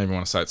won't even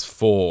want to say it's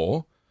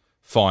 4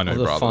 Finu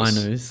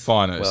brothers.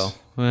 Finus.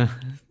 Well,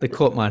 the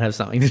court might have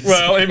something to say.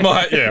 Well, it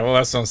might. Yeah. Well,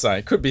 that's what I'm saying.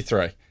 It could be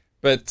 3,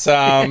 but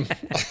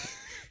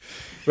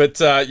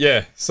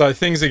yeah. So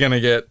things are going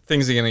to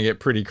get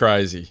pretty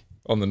crazy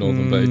on the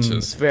northern beaches.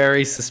 It's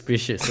very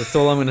suspicious. That's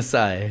all I'm going to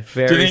say.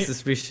 Very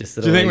suspicious.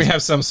 Do you think we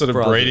have some sort of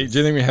breeding? Do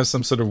you think we have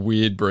some sort of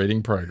weird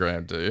breeding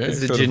program? Do you?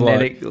 It's a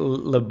genetic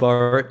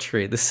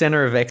laboratory. The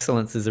center of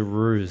excellence is a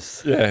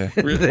ruse. Yeah,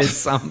 there's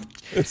some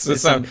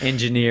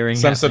engineering,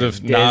 some sort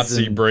of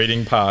Nazi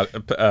breeding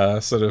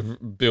sort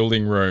of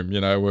building room.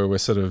 You know, where we're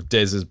sort of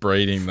Des is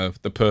breeding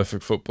the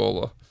perfect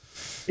footballer.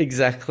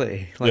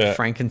 Exactly, like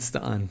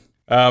Frankenstein.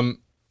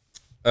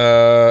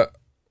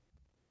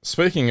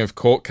 Speaking of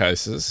court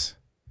cases,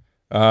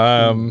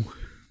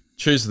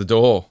 choose the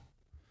door.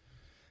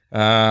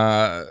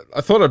 I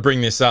thought I'd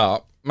bring this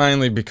up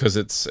mainly because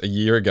it's a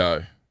year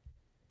ago,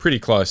 pretty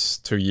close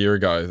to a year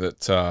ago,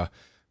 that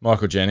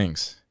Michael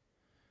Jennings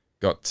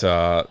got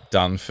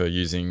done for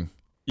using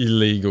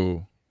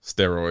illegal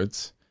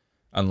steroids,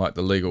 unlike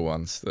the legal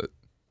ones that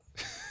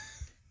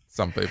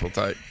some people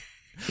take.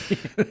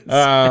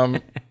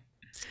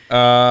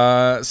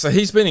 So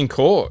he's been in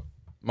court.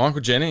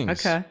 Michael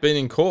Jennings been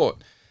in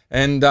court.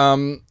 And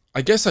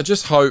I guess I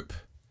just hope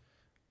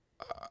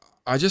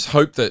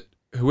that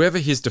whoever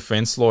his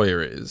defense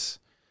lawyer is,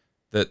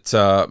 that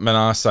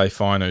Manasseh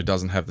Finu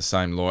doesn't have the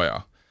same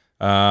lawyer.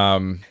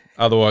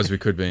 Otherwise, we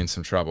could be in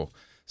some trouble.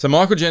 So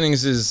Michael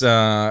Jennings is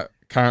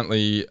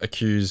currently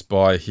accused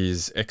by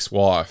his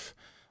ex-wife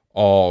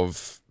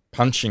of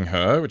punching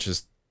her, which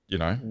is,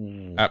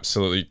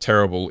 absolutely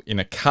terrible, in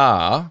a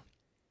car.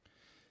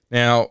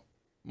 Now,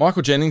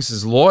 Michael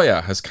Jennings'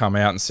 lawyer has come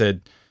out and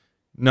said,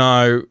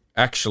 no,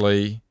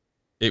 actually,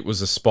 it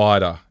was a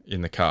spider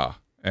in the car,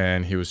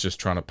 and he was just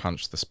trying to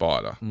punch the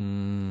spider.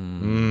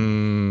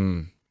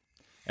 And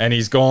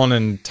he's gone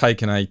and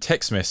taken a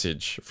text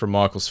message from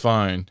Michael's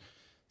phone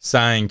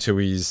saying to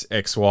his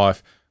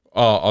ex-wife,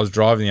 oh, I was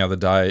driving the other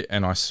day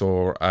and I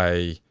saw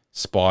a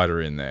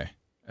spider in there.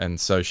 And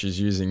so she's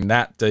using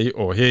that,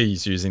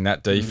 he's using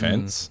that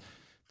defense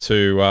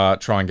to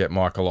try and get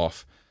Michael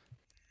off.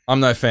 I'm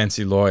no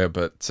fancy lawyer,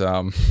 but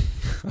I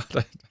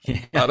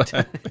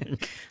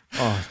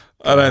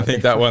don't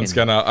think that one's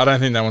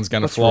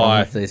gonna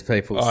fly. These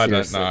people, I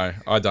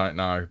don't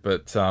know.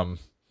 But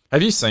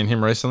have you seen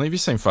him recently? Have you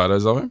seen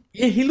photos of him?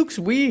 Yeah, he looks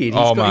weird.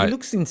 He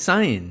looks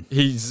insane.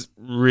 He's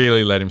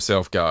really let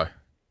himself go.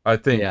 I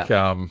think.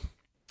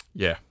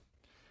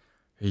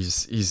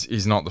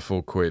 He's not the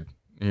full quid.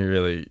 He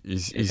really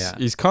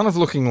he's kind of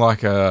looking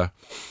like a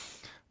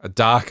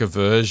darker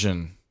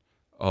version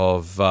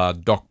of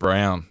Doc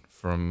Brown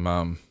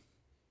from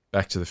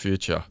Back to the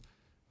Future.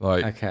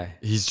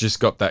 He's just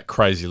got that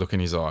crazy look in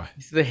his eye.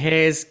 The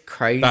hair's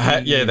crazy.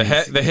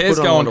 The hair's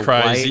going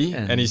crazy,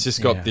 and he's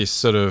just got this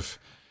sort of,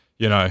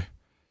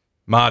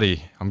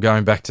 Marty, I'm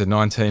going back to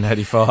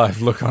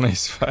 1985 look on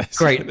his face.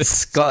 Great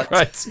Scott.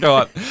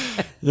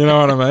 You know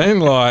what I mean?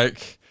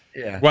 Like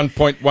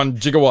 1.1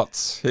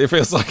 gigawatts. It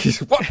feels like he's,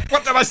 what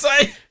did I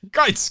say?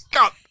 Great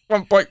Scott.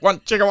 1.1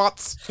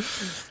 gigawatts.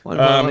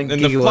 And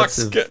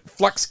the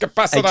flux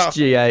capacitor.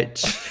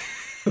 HGH.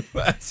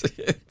 That's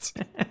it.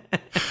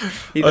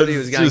 He thought he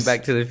was going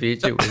back to the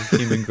future with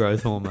human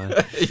growth hormone.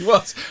 He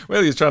was.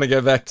 Well, he was trying to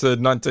go back to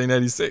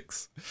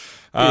 1986.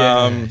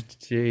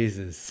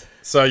 Jesus.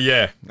 So,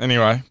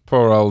 anyway,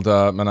 poor old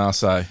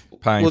Manasseh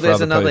paying for there's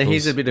other another, people's.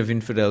 here's a bit of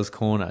Infidel's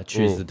Corner.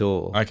 Choose the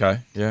door. Okay,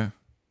 yeah.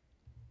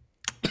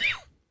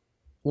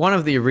 One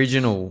of the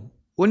original,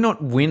 well,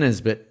 not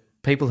winners, but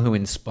people who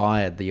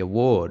inspired the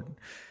award,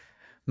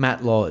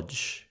 Matt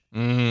Lodge.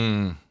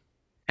 And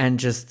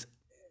just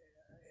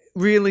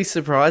really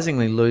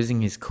surprisingly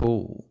losing his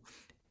cool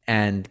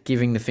and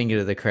giving the finger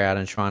to the crowd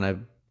and trying to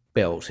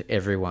belt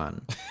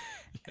everyone.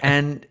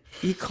 And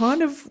you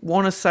kind of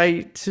want to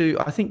say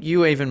I think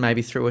you even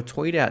maybe threw a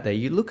tweet out there.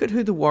 You look at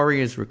who the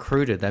Warriors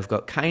recruited. They've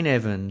got Kane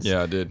Evans.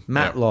 Yeah, I did.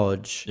 Matt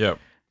Lodge. Yep.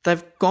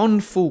 They've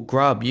gone full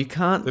grub. You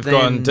can't. They've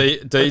gone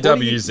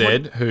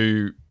DWZ,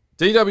 who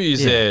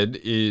DWZ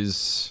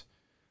is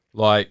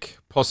like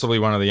possibly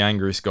one of the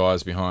angriest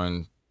guys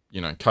behind,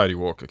 Cody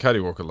Walker. Cody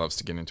Walker loves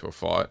to get into a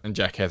fight, and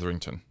Jack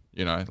Hetherington.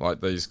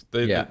 Like these,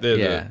 they're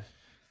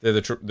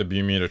the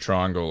Bermuda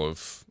Triangle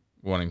of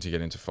wanting to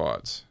get into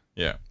fights.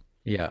 Yeah.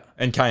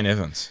 And Kane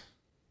Evans.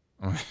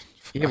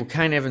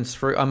 Kane Evans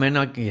through. I mean,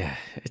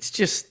 it's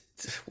just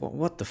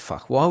what the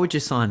fuck? Why would you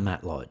sign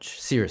Matt Lodge?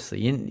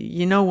 Seriously,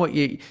 you know what,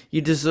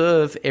 you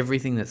deserve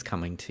everything that's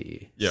coming to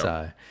you. Yeah.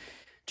 So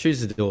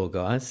choose the door,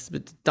 guys,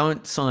 but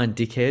don't sign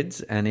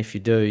dickheads. And if you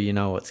do, you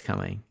know what's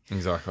coming.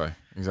 Exactly.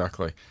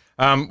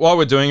 While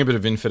we're doing a bit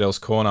of Infidels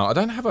Corner,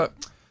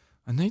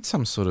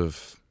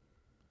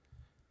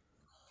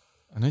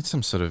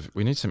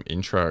 we need some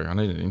intro. I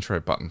need an intro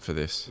button for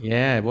this.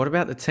 Yeah. What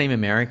about the Team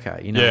America?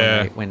 You know,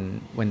 Yeah.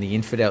 when the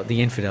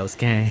infidels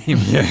came.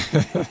 Yeah,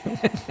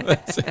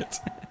 that's it.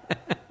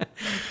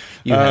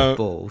 You have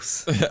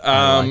balls.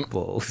 I like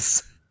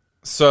balls.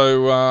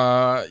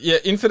 So,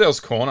 Infidels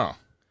Corner.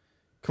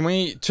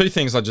 Two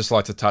things I'd just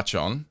like to touch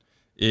on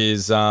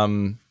is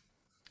a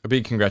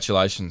big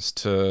congratulations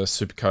to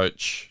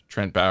Supercoach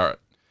Trent Barrett.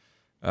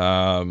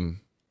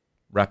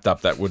 Wrapped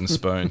up that wooden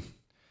spoon.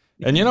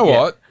 And you know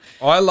what?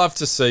 I love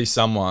to see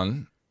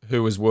someone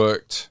who has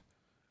worked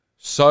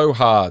so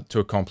hard to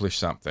accomplish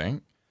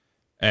something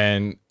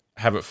and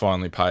have it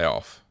finally pay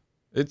off.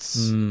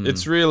 It's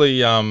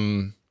really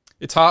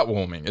it's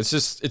heartwarming. It's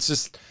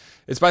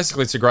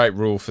basically a great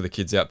rule for the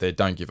kids out there.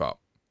 Don't give up,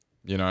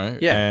 you know?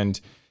 Yeah.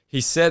 And he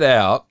set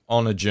out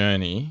on a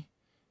journey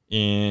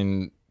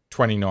in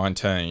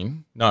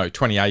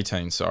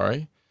 2018,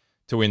 sorry,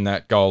 to win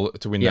that goal,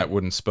 to win that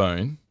wooden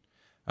spoon.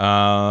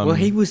 Well,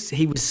 he was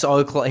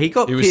so close. He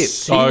got pipped.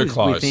 So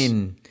close.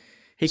 Within,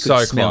 he could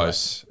So smell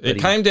close. It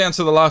Came down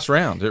to the last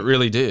round. It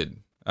really did.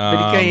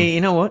 But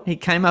you know what? He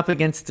came up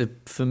against a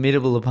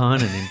formidable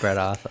opponent in Brad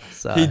Arthur.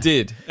 So. He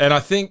did. And I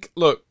think,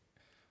 look,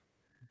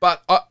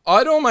 but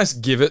I'd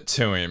almost give it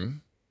to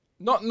him.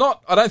 Not.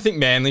 I don't think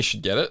Manly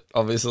should get it,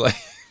 obviously.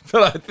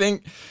 But I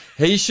think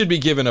he should be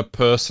given a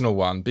personal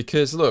one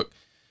because, look,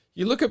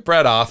 you look at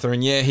Brad Arthur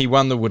and, he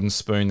won the wooden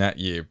spoon that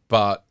year.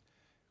 But,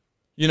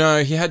 you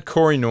know, he had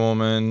Corey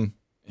Norman.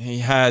 He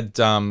had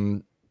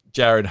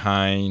Jared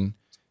Hayne.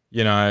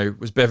 You know,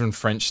 was Bevan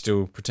French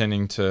still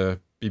pretending to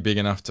be big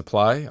enough to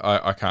play?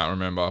 I can't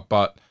remember.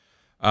 But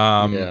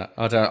I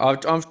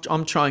don't.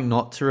 I'm trying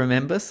not to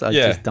remember, so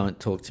just don't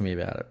talk to me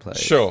about it, please.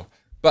 Sure.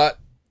 But,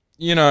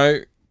 you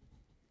know,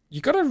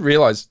 you got to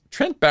realise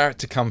Trent Barrett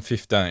to come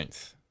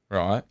 15th,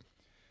 right,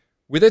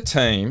 with a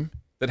team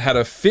that had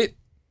a fit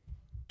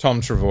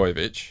Tom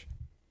Trbojevic.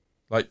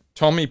 Like,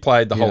 Tommy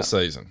played the whole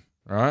season,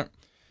 right?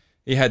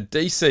 He had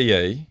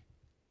DCE.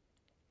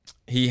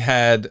 He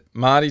had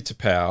Marty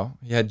Tapau.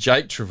 He had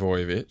Jake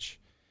Trbojevic.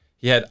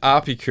 He had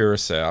Arpi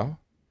Curacao.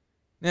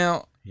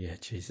 Now... Yeah,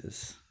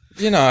 Jesus.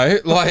 You know,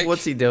 like...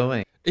 What's he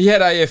doing? He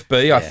had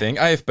AFB, I think.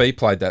 AFB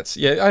played that.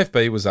 Yeah,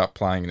 AFB was up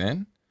playing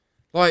then.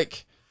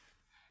 Like,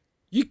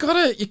 you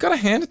gotta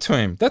hand it to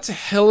him. That's a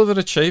hell of an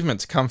achievement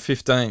to come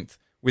 15th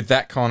with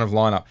that kind of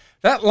lineup.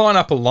 That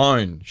lineup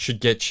alone should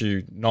get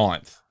you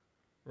 9th,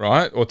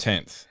 right? Or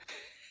 10th.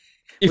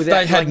 If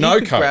they had no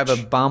coach. Grab a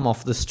bum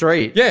off the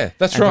street. Yeah,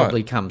 that's right.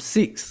 Probably come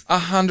 6th.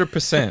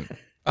 100%.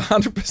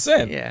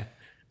 100%. Yeah.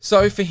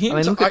 So for him,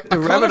 look at the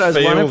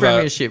Rabbitohs won a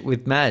premiership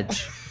with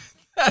Madge.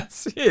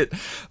 That's it.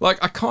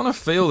 Like, I kind of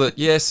feel that,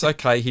 yes,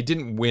 okay, he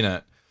didn't win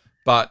it,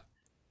 but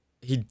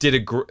he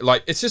did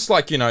it's just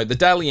like, you know, the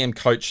Daily M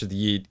Coach of the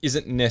Year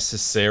isn't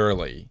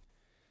necessarily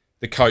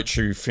the coach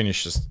who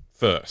finishes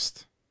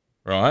first,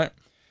 right?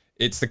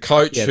 It's the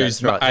coach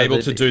who's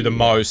able to do the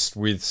most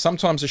with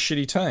sometimes a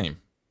shitty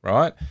team,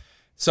 right?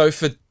 So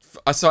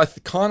I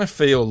kind of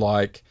feel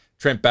like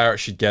Trent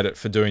Barrett should get it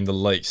for doing the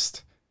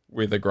least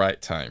with a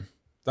great team.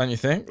 Don't you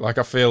think? Like,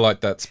 I feel like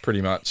that's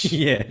pretty much.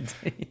 Yeah.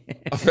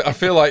 I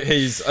feel like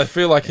he's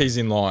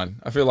in line.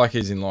 I feel like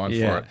he's in line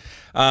for it.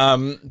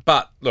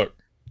 But look,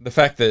 the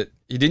fact that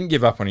he didn't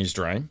give up on his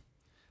dream,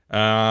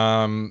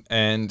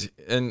 and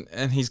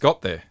he's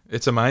got there.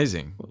 It's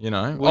amazing. You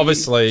know,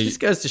 obviously, it just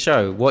goes to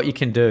show what you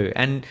can do.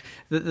 And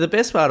the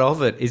best part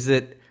of it is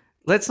that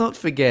let's not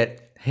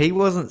forget he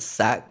wasn't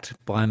sacked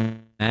by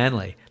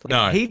Manly.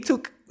 No, he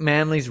took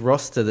Manly's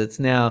roster that's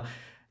now,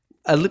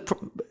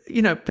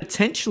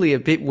 potentially a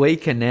bit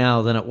weaker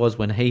now than it was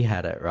when he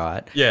had it,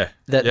 right? Yeah.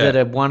 That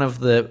are one of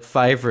the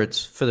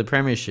favourites for the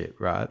premiership,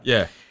 right?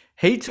 Yeah.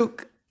 He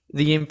took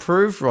the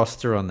improved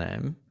roster on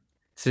them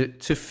to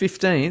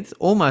 15th,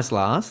 almost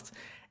last,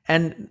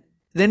 and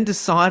then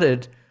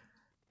decided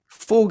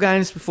 4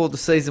 games before the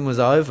season was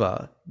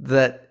over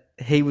that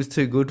he was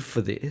too good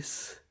for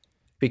this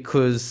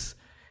because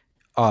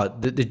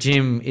the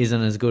gym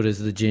isn't as good as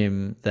the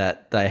gym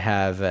that they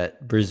have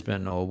at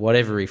Brisbane or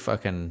whatever he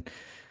thought.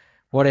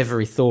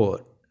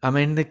 I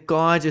mean, the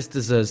guy just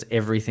deserves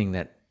everything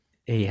that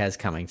he has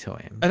coming to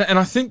him. And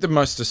I think the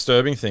most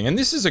disturbing thing, and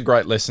this is a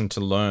great lesson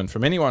to learn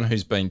from anyone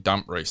who's been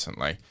dumped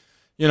recently,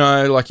 you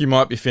know, like you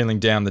might be feeling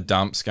down the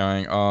dumps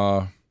going,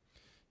 oh,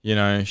 you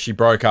know, she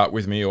broke up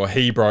with me or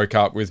he broke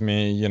up with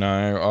me, you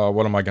know, oh,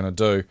 what am I going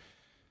to do?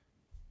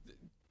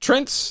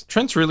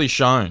 Trent's really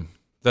shown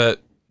that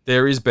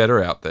there is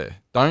better out there.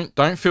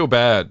 Don't feel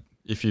bad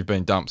if you've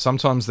been dumped.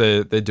 Sometimes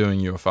they're doing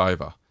you a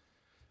favour.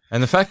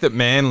 And the fact that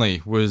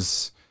Manly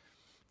was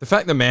the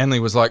fact that Manly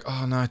was like,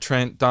 oh no,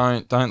 Trent,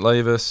 don't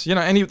leave us, you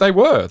know, and they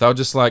were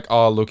just like,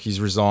 oh look,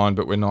 he's resigned,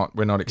 but we're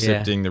not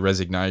accepting the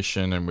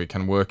resignation, and we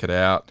can work it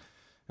out.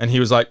 And he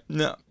was like,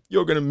 no,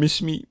 you're gonna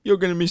miss me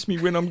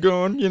when I'm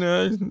gone, you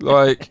know,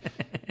 like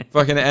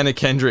fucking Anna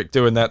Kendrick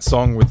doing that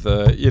song with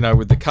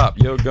the cup,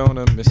 you're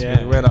gonna miss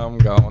me when I'm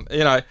gone,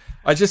 you know.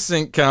 I just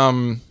think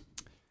I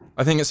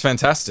think it's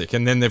fantastic.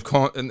 And then they've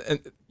and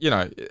you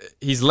know,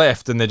 he's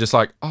left, and they're just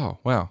like, oh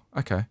wow,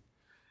 okay.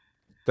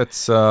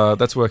 That's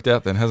worked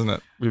out then, hasn't it?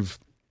 We've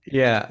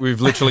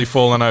literally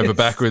fallen over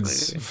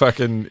backwards,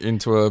 fucking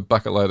into a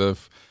bucket load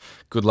of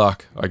good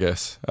luck, I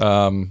guess.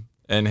 And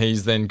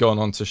he's then gone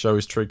on to show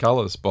his true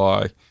colours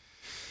by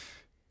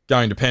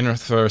going to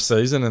Penrith for a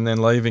season and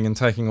then leaving and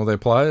taking all their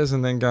players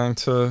and then going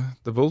to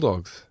the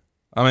Bulldogs.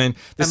 I mean,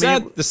 the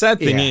sad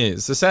thing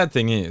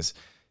is,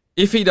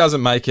 if he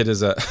doesn't make it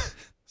as a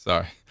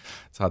sorry.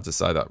 It's hard to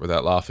say that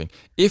without laughing.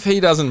 If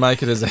he doesn't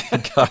make it as a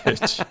head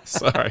coach,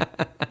 sorry.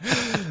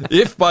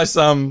 If by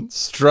some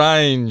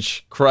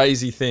strange,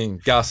 crazy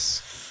thing, Gus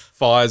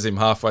fires him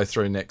halfway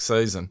through next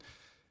season,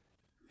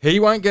 he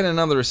won't get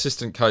another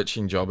assistant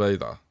coaching job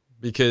either,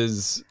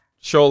 because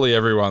surely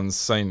everyone's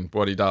seen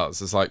what he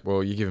does. It's like,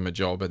 well, you give him a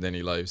job and then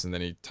he leaves and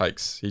then he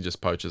just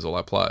poaches all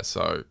our players.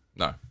 So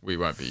no, we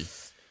won't be.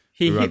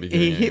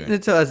 He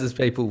hypnotizes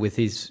people with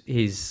his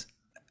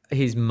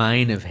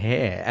mane of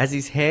hair. As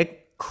his hair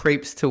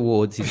creeps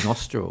towards his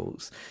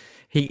nostrils,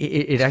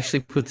 it actually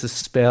puts a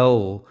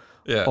spell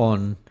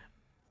on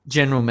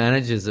general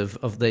managers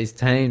of these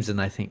teams, and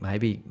they think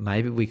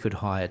maybe we could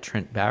hire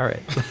Trent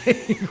Barrett.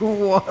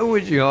 Why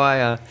would you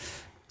hire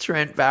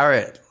Trent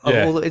Barrett?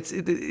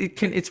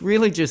 It's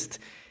really just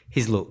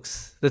his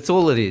looks. That's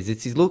all it is.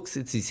 It's his looks.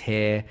 It's his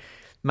hair.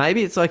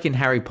 Maybe it's like in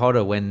Harry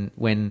Potter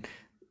when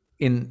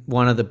in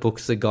one of the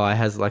books the guy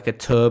has like a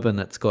turban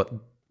that's got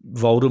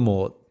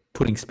Voldemort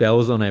putting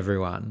spells on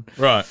everyone.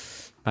 Right.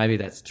 Maybe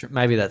that's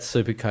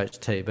Supercoach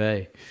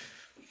TB.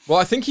 Well,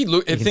 I think he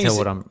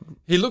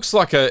looks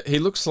like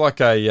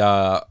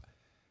a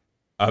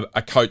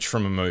coach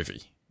from a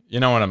movie. You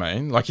know what I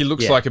mean? Like he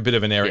looks like a bit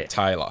of an Eric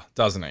Taylor,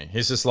 doesn't he?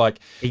 He's just like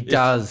he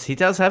does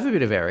have a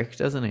bit of Eric,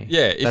 doesn't he?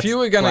 Yeah. If you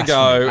were going to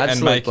go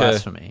and make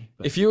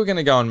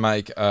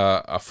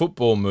a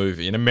football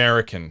movie, an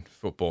American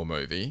football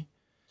movie,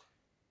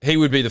 he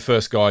would be the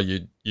first guy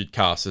you'd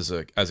cast as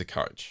a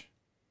coach,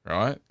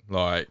 right?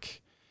 Like.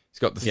 He's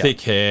got the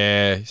thick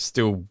hair,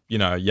 still, you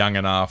know, young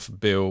enough,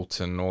 built,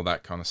 and all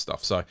that kind of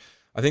stuff. So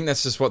I think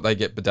that's just what they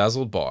get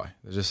bedazzled by.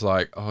 They're just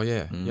like, oh,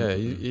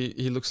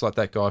 he looks like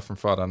that guy from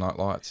Friday Night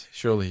Lights.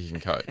 Surely he can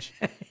coach.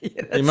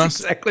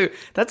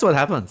 That's what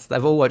happens.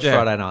 They've all watched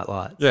Friday Night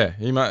Lights. Yeah,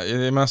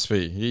 it must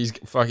be. He's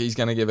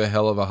going to give a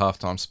hell of a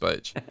halftime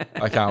speech.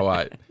 I can't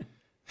wait.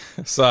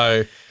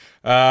 So,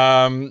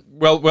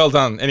 well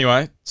done.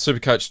 Anyway,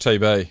 Supercoach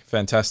TB,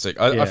 fantastic.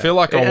 I feel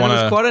like it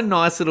was quite a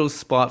nice little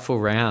spiteful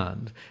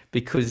round,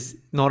 because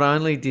not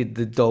only did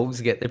the Dogs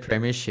get the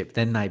premiership,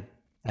 then they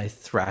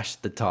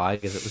thrashed the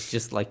Tigers. It was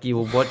just like you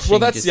were watching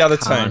that's the other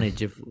carnage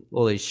team. Of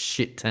all these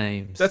shit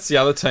teams. That's the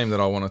other team that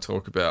I want to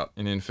talk about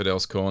in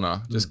Infidel's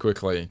Corner, just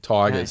quickly,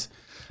 Tigers.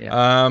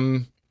 Yeah.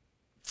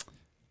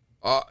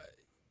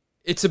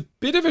 It's a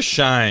bit of a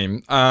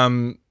shame. I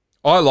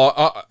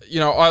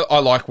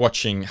like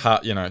watching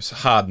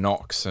Hard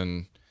Knocks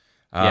and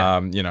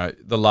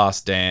The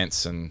Last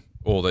Dance and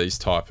all these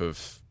type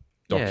of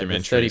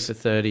documentaries. 30 for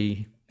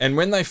 30. And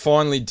when they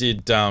finally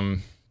did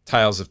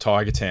Tales of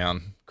Tiger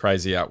Town,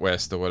 Crazy Out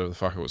West, or whatever the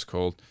fuck it was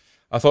called,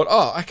 I thought,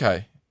 oh,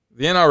 okay,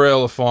 the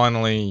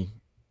NRL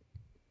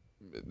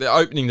they're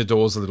opening the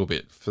doors a little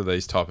bit for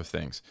these type of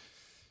things.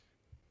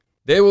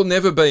 There will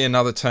never be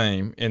another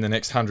team in the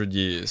next 100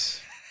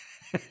 years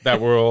that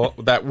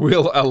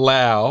will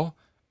allow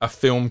a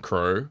film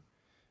crew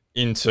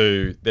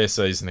into their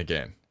season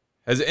again.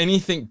 Has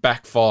anything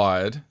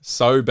backfired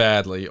so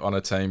badly on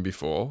a team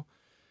before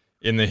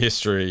in the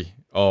history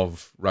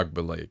of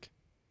rugby league?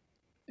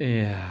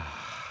 Yeah.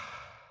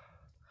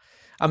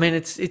 I mean,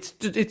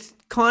 it's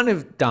kind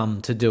of dumb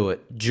to do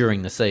it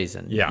during the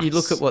season. Yes. You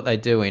look at what they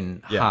do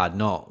in Hard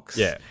Knocks.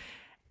 Yeah.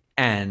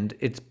 And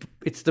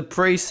it's the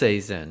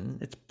pre-season.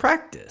 It's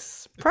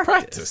practice.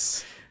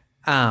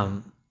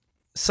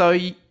 So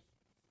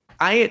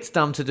it's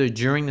dumb to do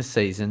during the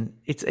season.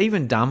 It's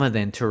even dumber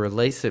then to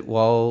release it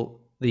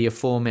while the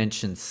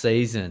aforementioned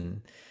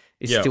season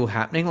is still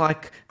happening.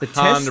 Like the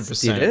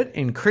Tests did it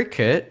in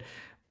cricket,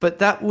 but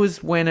that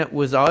was when it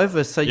was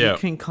over. So you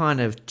can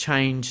kind of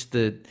change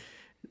the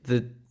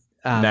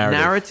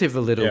narrative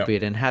a little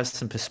bit and have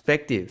some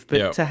perspective.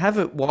 But to have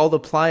it while the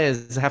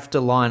players have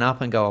to line up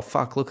and go, oh,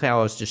 fuck, look how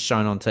I was just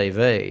shown on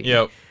TV.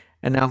 Yep.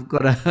 And now I've got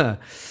to...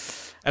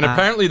 And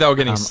apparently they were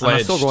getting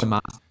sledged.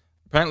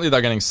 Apparently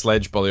they're getting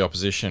sledged by the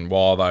opposition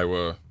while they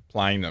were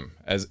playing them,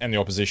 and the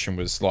opposition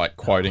was like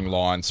quoting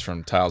lines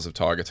from Tales of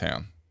Tiger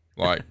Town,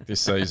 like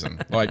this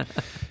season. Like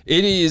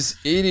it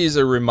is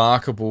a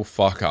remarkable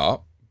fuck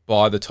up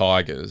by the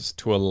Tigers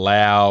to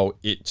allow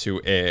it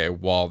to air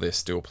while they're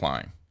still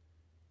playing.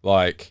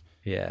 Like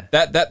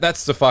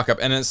that's the fuck up,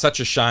 and it's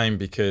such a shame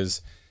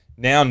because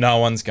Now no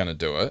one's going to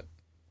do it.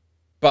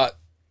 But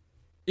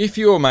if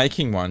you were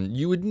making one,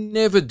 you would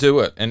never do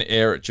it and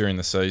air it during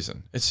the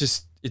season. It's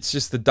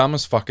just the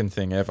dumbest fucking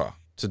thing ever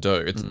to do.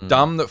 It's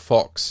dumb that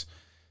Fox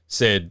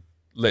said,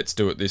 let's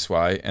do it this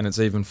way. And it's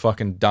even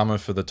fucking dumber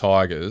for the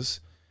Tigers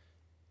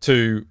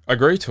to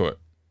agree to it.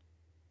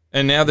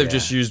 And now they've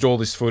just used all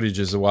this footage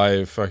as a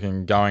way of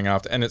fucking going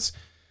after, and it's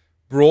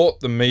brought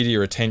the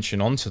media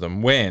attention onto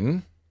them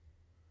when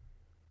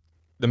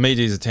the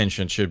media's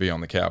attention should be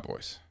on the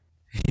Cowboys.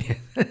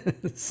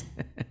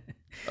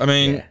 I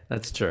mean,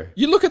 that's true.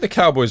 You look at the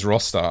Cowboys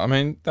roster.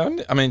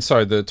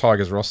 The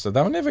Tigers roster.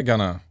 They were never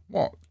gonna.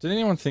 What? Did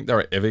anyone think they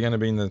were ever gonna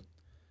be in the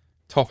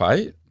top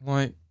 8?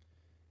 Like,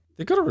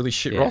 they've got a really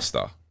shit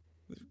roster.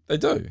 They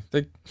do.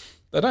 They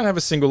don't have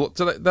a single.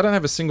 They don't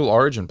have a single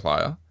Origin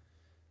player.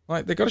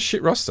 Like, they got a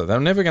shit roster.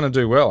 They're never going to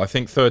do well. I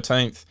think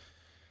 13th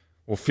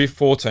or 5th,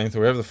 14th,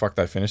 or wherever the fuck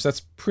they finish, that's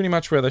pretty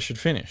much where they should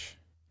finish.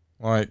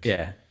 Like,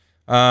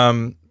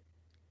 now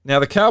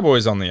the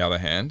Cowboys, on the other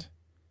hand,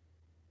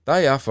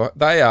 they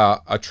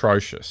are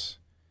atrocious,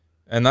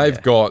 and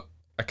they've got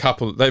a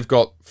couple. They've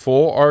got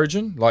 4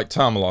 Origin. Like,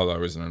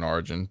 Tamalolo isn't an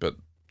Origin, but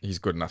he's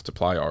good enough to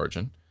play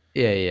Origin.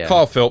 Yeah.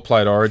 Kyle Felt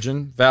played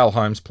Origin. Val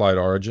Holmes played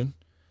Origin.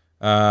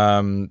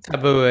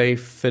 Tabusai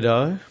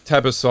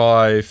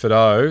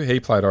Fido, he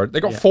played Origin. They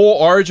got 4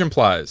 Origin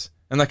players,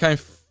 and they came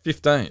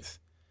 15th.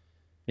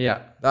 Yeah.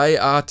 They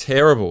are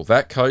terrible.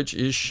 That coach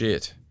is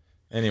shit.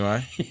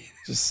 Anyway,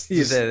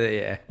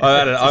 I've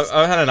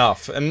had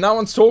enough, and no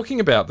one's talking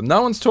about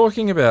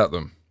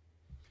them.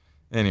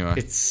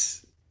 Anyway,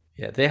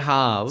 their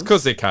halves.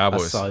 Because they're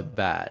Cowboys. Are so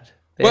bad.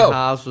 Their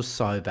halves were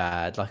so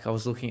bad. Like, I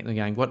was looking at them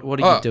going,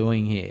 what are you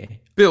doing here?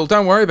 Bill,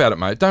 don't worry about it,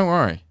 mate. Don't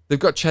worry. They've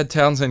got Chad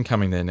Townsend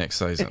coming there next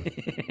season.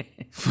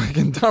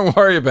 Fucking don't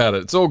worry about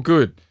it. It's all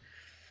good.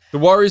 The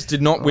Warriors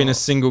did not win a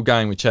single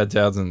game with Chad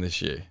Townsend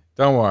this year.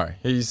 Don't worry.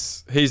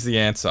 He's the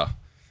answer.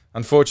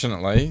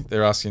 Unfortunately,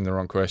 they're asking the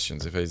wrong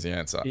questions if he's the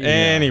answer. Yeah.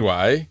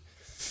 Anyway,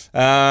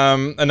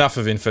 enough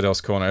of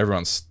Infidels Corner.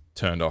 Everyone's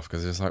turned off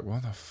because it's like, why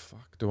the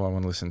fuck do I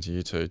want to listen to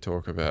you two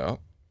talk about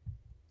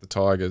the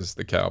Tigers,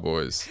 the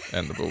Cowboys,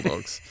 and the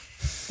Bulldogs?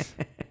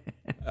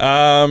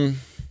 All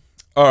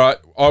right.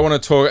 I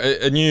want to talk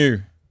a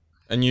new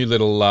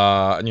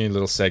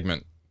little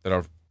segment that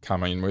I've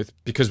come in with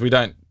because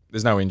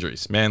there's no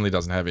injuries. Manly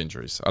doesn't have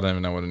injuries. I don't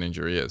even know what an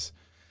injury is.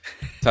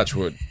 Touch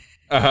wood.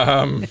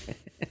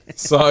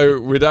 So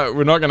we're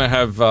not going to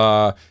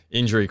have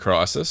injury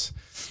crisis.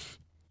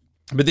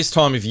 But this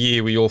time of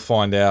year, we all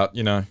find out,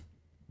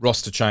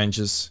 roster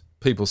changes,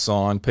 people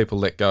sign, people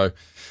let go.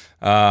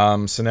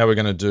 So now we're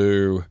going to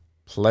do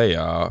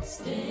player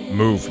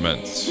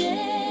movement.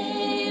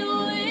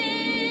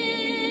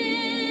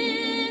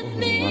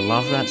 I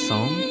love that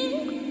song.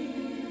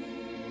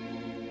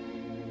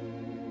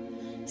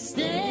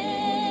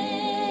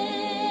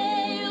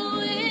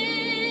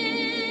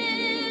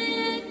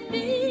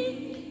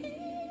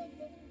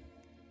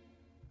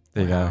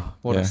 There you go.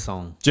 What a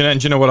song! Do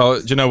you know what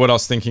I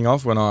was thinking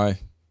of when I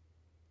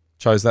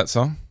chose that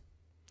song?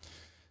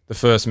 The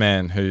first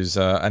man who's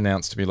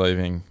announced to be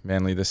leaving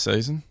Manly this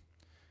season,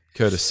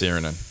 Curtis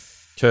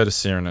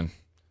Sirenin,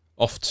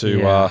 off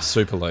to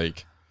Super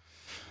League.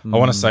 I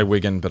want to say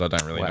Wigan, but I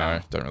don't really know.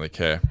 Don't really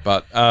care.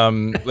 But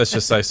let's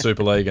just say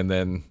Super League, and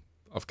then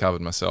I've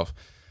covered myself.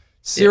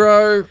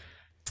 Ciro,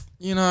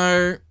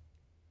 I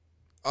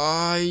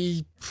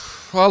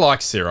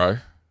like Ciro.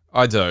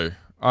 I do.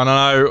 I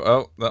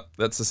know. Oh,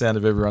 that's the sound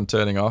of everyone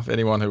turning off.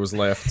 Anyone who was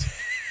left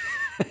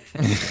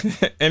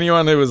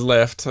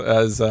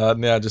has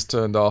now just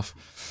turned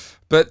off.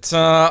 But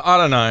I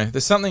don't know.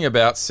 There's something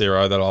about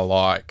Ciro that I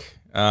like.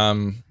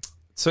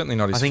 Certainly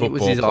not his football. I think it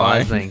was his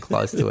eyes being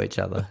close to each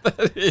other.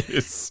 That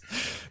is.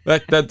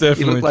 That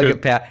definitely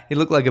he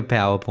looked like a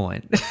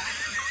PowerPoint.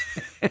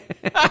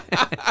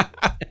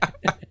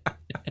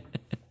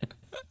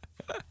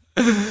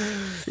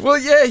 Well,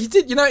 yeah, he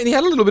did. And he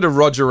had a little bit of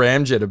Roger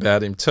Ramjet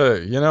about him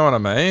too. You know what I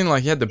mean?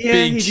 Like, he had the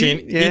big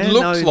chin. He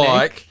looked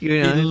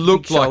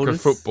like a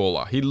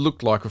footballer. He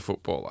looked like a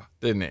footballer,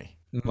 didn't he?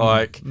 He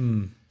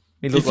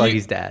looked like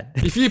his dad.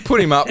 If you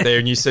put him up there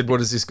and you said, "What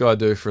does this guy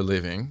do for a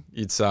living?"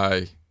 You'd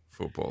say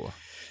footballer.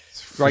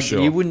 Sure.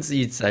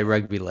 You'd say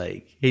rugby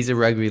league. He's a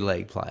rugby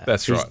league player.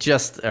 That's right. He's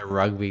just a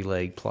rugby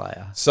league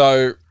player.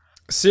 So,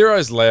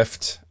 Ciro's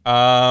left.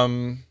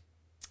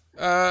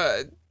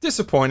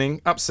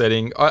 Disappointing,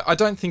 upsetting. I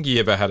don't think he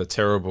ever had a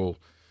terrible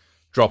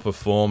drop of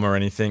form or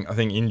anything. I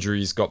think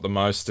injuries got the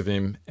most of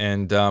him,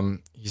 and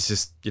he's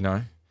just,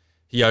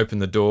 he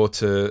opened the door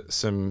to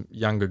some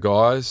younger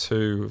guys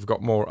who have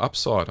got more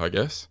upside, I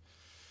guess.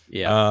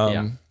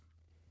 Yeah.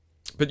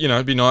 But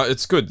it'd be nice.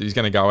 It's good that he's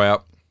going to go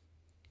out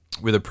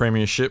with a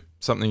premiership,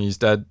 something his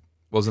dad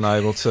wasn't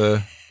able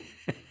to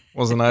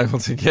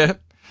get.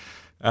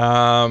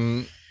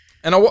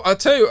 And I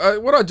tell you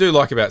what I do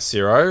like about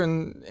Ciro,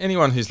 and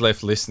anyone who's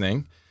left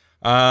listening,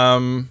 you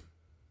know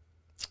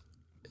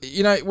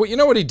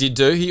what he did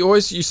do? He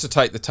always used to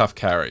take the tough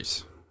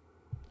carries,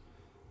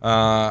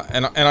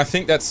 and I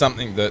think that's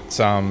something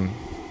that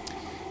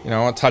I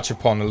want to touch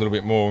upon a little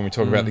bit more when we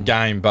talk about the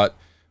game, but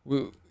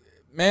we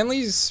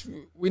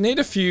need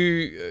a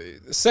few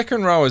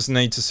second rowers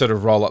need to sort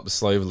of roll up the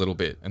sleeve a little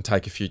bit and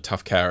take a few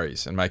tough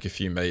carries and make a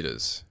few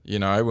meters,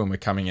 when we're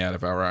coming out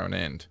of our own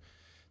end.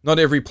 Not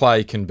every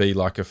play can be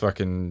like a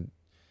fucking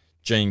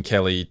Gene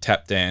Kelly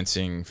tap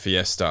dancing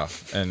fiesta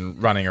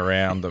and running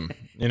around them.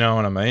 You know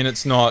what I mean?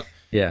 It's not,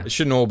 it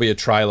shouldn't all be a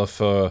trailer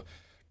for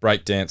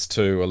Breakdance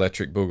 2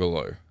 Electric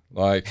Boogaloo.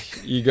 Like,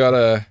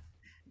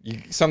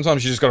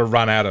 sometimes you just got to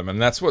run at him,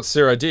 and that's what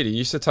Ciro did. He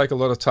used to take a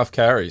lot of tough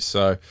carries,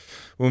 so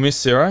we'll miss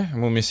Ciro,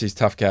 and we'll miss his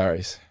tough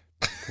carries.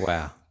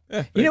 Wow.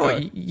 Yeah, you know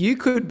what? You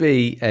could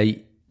be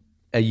a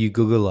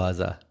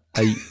Googleizer,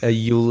 a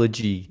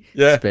eulogy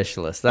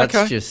specialist.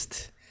 That's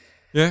just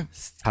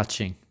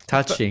touching.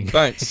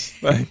 Thanks.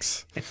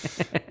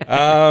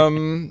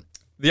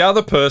 The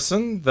other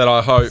person that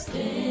I hope...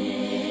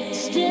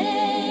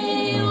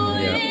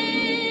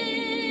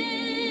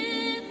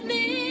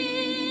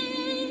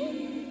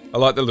 I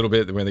like the little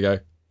bit when they go...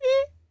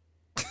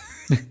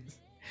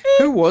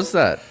 Who was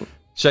that?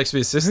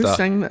 Shakespeare's sister. Who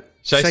sang that?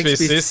 Shakespeare's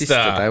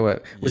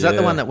sister. Was that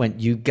the one that went,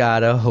 you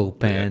gotta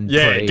hope and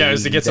pray it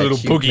goes, it gets a that little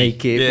you boogie.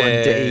 make it one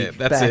day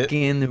that's back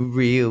in the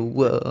real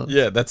world.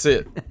 Yeah, that's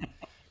it.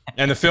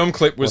 And the film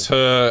clip was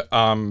her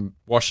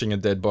washing a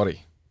dead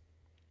body.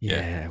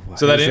 Yeah. Wow.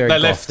 So they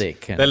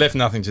left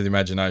nothing to the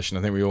imagination.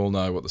 I think we all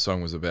know what the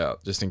song was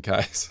about, just in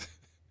case.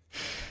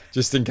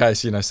 Just in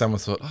case, someone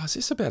thought, is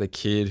this about a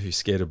kid who's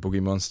scared of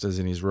boogie monsters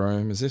in his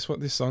room? Is this what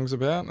this song's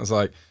about? And I was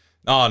like,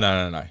 oh,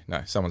 no.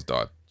 Someone's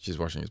died. She's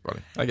washing his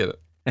body. I get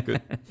it.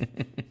 Good.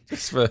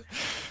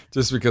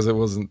 just because it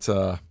wasn't,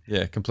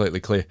 completely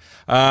clear.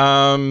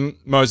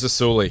 Moses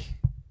Sully.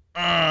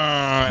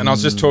 And I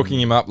was just talking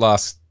him up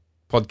last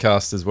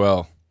podcast as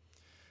well.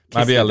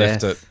 Maybe I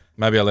left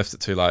it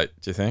too late.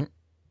 Do you think?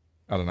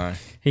 I don't know.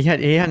 He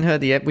hadn't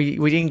heard the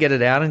we didn't get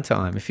it out in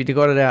time. If he'd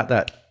got it out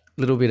that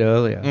little bit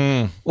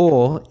earlier,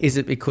 or is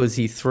it because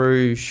he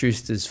threw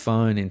Schuster's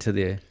phone into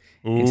the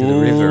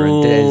river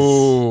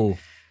and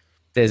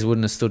Des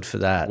wouldn't have stood for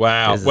that?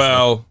 Wow.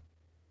 Well,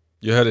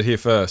 you heard it here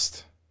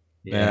first.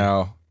 Yeah.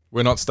 Now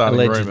we're not starting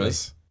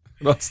rumors.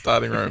 We're not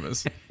starting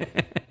rumors.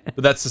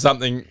 But that's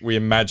something we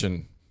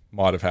imagine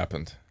might have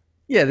happened.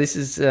 Yeah, this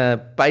is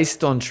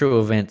based on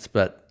true events,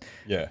 but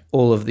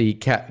all of the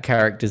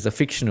characters are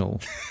fictional.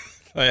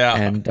 They are.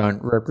 And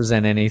don't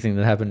represent anything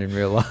that happened in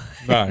real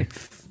life.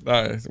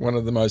 No, it's one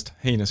of the most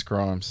heinous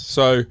crimes.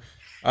 So,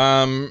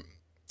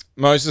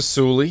 Moses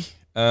Sully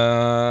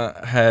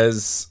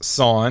has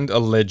signed,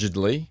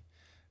 allegedly,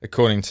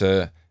 according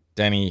to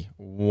Danny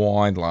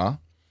Weidler,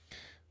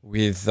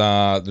 with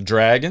the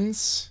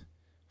Dragons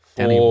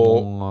for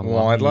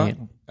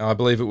Weidler. I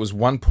believe it was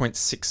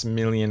 1.6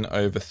 million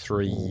over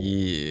 3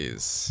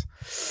 years.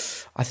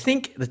 I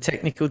think the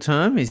technical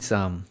term is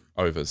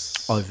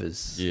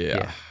overs.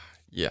 Yeah.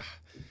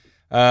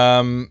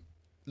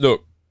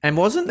 Look, and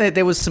wasn't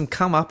there was some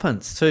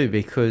comeuppance too,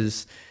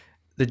 because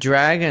the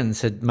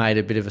Dragons had made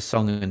a bit of a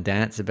song and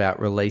dance about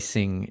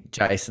releasing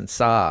Jason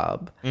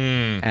Saab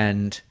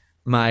and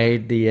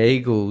made the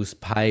Eagles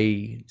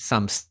pay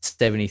some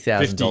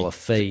 $70,000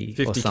 fee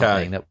or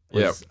something that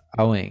was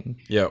owing.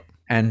 Yep.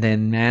 And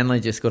then Manly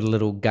just got a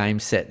little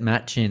game set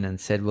match in and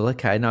said, "Well,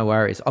 okay, no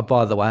worries. Oh,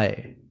 by the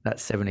way,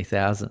 that's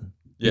 $70,000.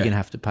 You're gonna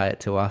have to pay it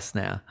to us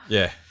now."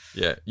 Yeah.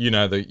 You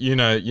know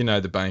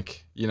the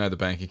bank. You know the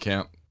bank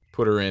account.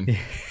 Put her in.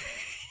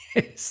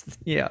 Yes.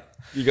 Yeah.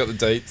 You got the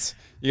dates.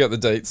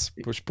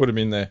 Put them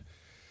in there.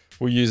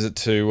 We'll use it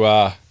to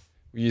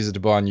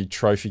buy a new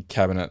trophy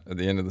cabinet at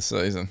the end of the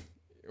season.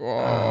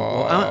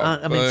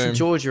 I mean, St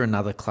George are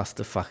another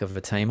clusterfuck of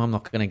a team. I'm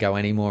not going to go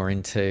any more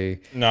into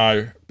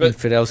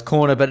Infidel's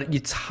corner, but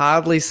it's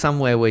hardly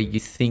somewhere where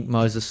you think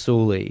Moses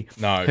Sully,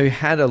 who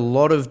had a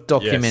lot of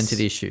documented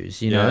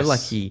issues, like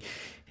he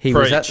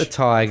was at the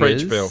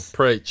Tigers. Preach, Bill.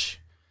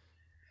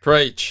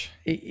 Preach.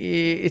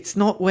 It's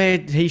not where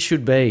he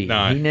should be.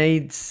 No.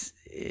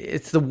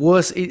 It's the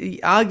worst,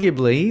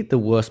 arguably the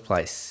worst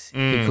place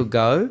he could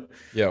go.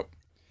 Yep.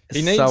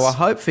 So I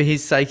hope for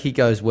his sake he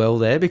goes well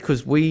there,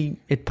 because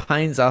it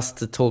pains us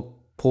to talk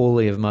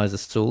poorly of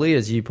Moses Sully,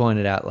 as you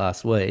pointed out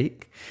last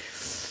week.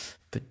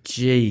 But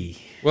he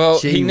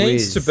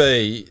needs to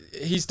be.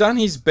 He's done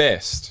his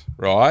best,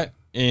 right,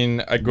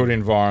 in a good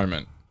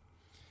environment,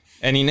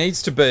 and he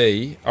needs to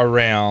be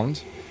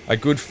around a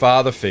good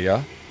father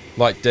figure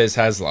like Des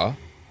Hasler,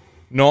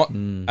 not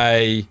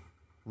a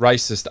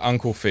racist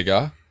uncle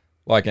figure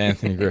like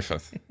Anthony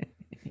Griffith.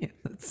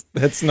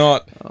 That's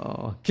not.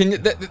 Oh,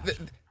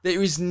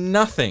 there is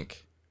nothing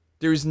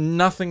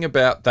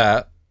about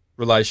that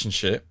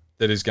relationship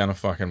that is going to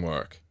fucking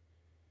work.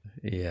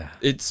 Yeah.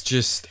 It's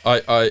just,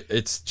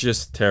 it's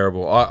just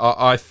terrible.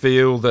 I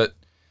feel that,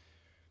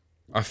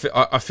 I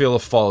feel a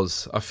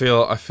Foz. I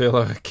feel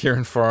a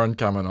Kieran Foran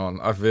coming on.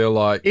 I feel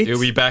like he'll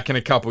be back in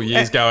a couple of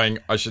years going,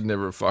 I should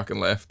never have fucking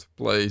left,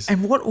 please.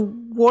 And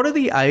what are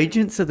the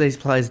agents of these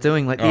players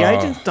doing? Like, the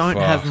agents don't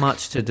have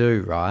much to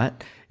do, right?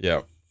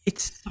 Yeah.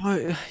 It's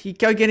so, you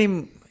go get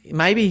him.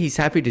 Maybe he's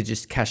happy to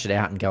just cash it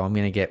out and go, I'm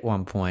going to get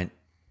 1.2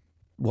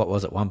 what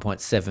was it,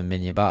 $1.7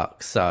 million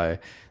bucks. So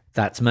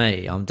that's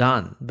me. I'm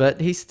done.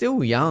 But he's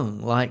still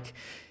young. Like,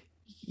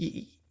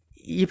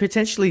 you're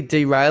potentially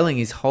derailing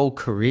his whole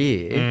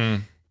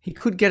career. He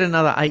could get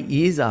another 8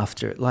 years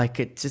after it. Like,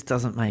 it just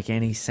doesn't make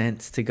any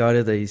sense to go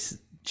to these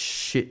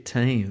shit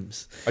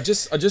teams. I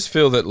just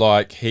feel that,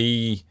 like,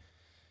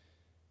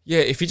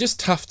 if he just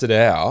toughed it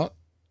out,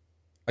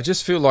 I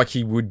just feel like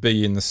he would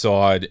be in the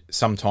side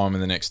sometime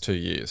in the next 2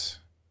 years.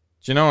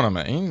 Do you know what I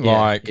mean?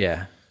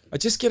 Yeah. I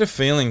just get a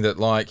feeling that,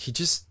 like, he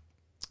just,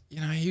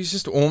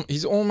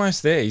 he's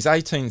almost there. He's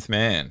 18th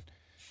man.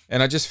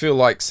 And I just feel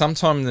like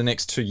sometime in the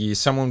next 2 years,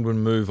 someone would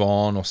move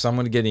on, or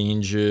someone would get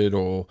injured,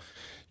 or,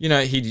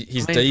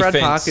 his defense. Brad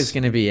Parker's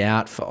going to be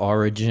out for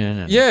Origin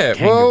and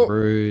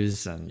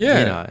Kangaroos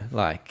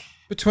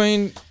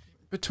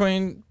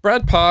between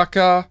Brad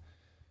Parker,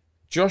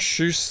 Josh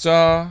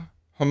Schuster,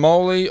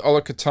 Hamoli,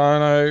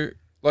 Olakatono,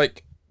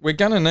 like, we're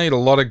going to need a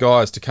lot of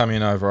guys to come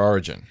in over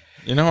Origin.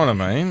 You know what I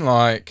mean?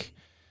 Like,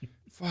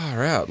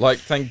 far out. Like,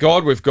 thank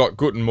God we've got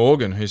Guten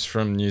Morgan, who's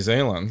from New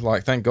Zealand.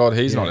 Like, thank God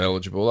he's not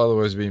eligible.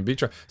 Otherwise, we'd be in big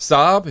trouble.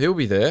 Saab, he'll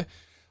be there.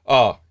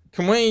 Oh,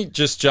 can we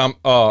just jump?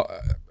 Oh,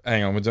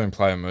 hang on. We're doing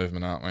player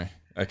movement, aren't we?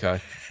 Okay.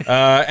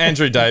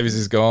 Andrew Davies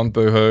is gone.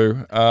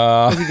 Boo-hoo.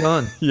 Where's he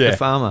gone? Yeah. The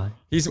farmer.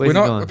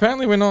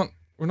 Apparently, we're not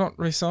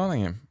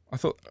re-signing him. I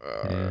thought,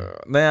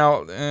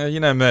 now, you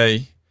know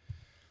me.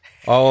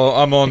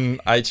 I'm on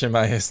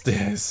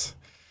HMASDS.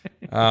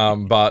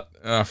 But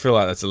I feel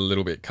like that's a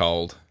little bit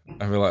cold.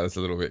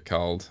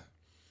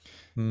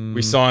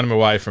 We sign him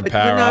away from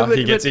Para.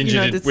 He gets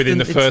injured within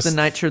the first. It's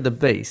the nature of the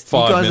beast.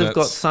 5 You guys minutes. have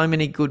got so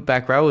many good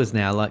back rowers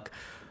now, like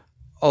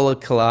Ola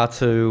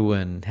Kalatu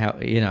and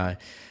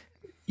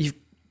you've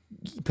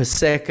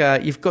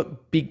Paseka. You've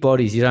got big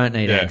bodies. You don't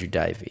need Andrew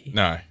Davey.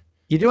 No.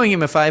 You're doing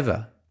him a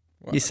favour.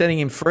 You're setting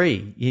him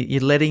free.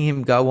 You're letting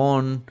him go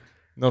on.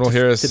 Not all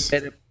heroes. To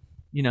better,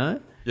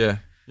 Yeah.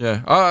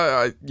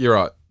 You're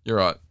right.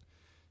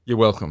 You're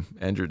welcome,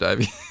 Andrew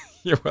Davey.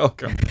 You're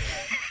welcome.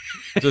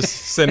 Just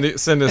send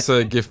us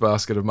a gift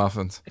basket of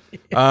muffins.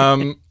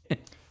 Now,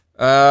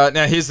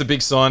 here's the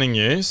big signing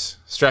news.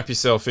 Strap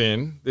yourself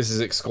in. This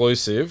is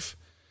exclusive.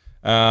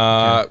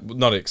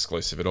 Not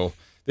exclusive at all.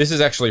 This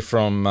is actually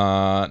from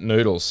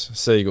Noodles,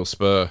 Seagull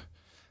Spur.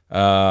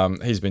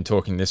 He's been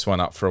talking this one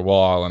up for a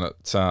while, and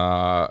it,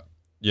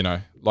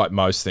 like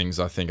most things,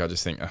 I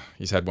just think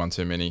he's had one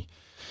too many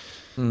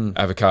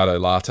avocado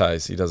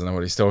lattes. He doesn't know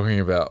what he's talking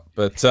about.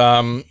 But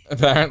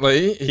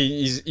apparently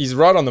he's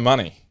right on the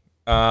money.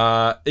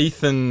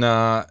 Ethan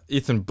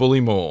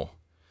Bullymore,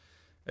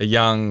 a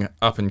young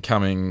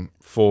up-and-coming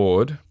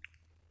forward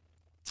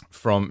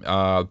from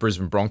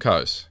Brisbane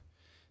Broncos.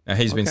 Now,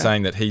 he's been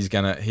saying that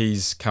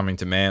he's coming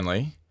to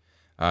Manly.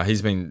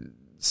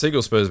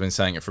 Seagull Spurs have been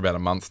saying it for about a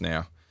month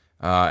now.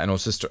 And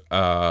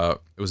it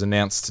was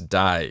announced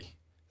today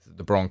that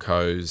the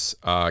Broncos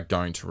are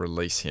going to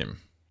release him.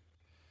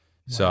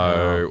 Wow.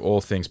 So all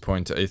things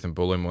point to Ethan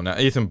Bullimore. Now,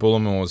 Ethan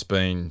Bullimore has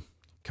been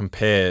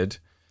compared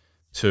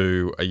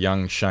to a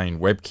young Shane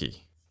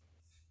Webke.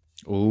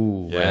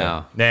 Ooh,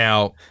 wow.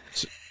 Now,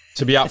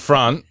 to be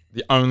upfront,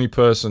 the only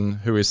person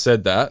who has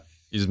said that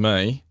is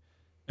me,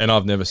 and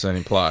I've never seen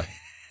him play.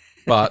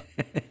 But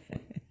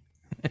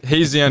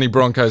he's the only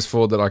Broncos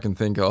forward that I can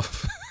think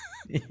of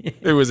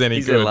who was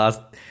any good.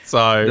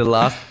 The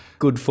last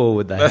good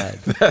forward they had.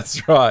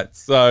 That's right.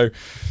 So,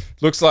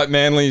 looks like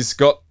Manly's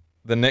got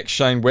the next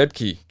Shane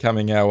Webke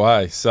coming our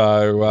way.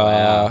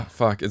 So,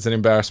 it's an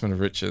embarrassment of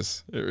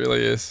riches. It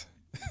really is.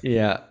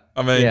 Yeah.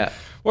 I mean,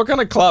 what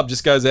kind of club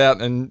just goes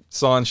out and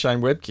signs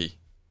Shane Webke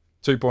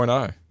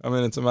 2.0? I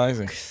mean, it's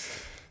amazing.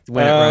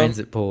 When it rains,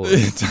 it pours.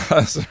 It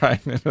does rain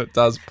and it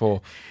does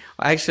pour.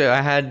 Actually,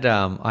 I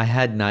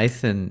had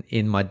Nathan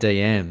in my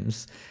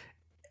DMs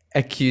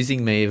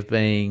accusing me of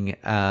being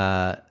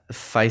a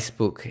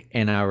Facebook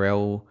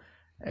NRL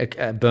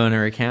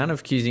burner account,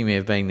 accusing me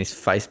of being this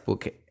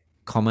Facebook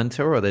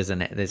commenter, or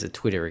there's a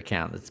Twitter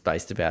account that's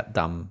based about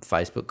dumb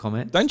Facebook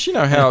comments. Don't you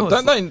know how?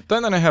 Don't they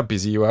know how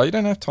busy you are? You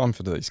don't have time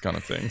for these kind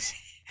of things.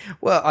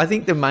 Well, I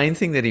think the main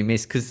thing that he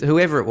missed, because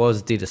whoever it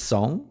was did a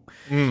song,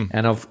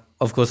 and of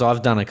course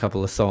I've done a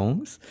couple of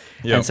songs,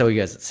 and so he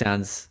goes,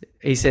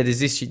 he said,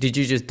 did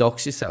you just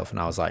dox yourself? And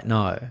I was like,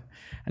 no.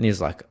 And he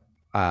was like,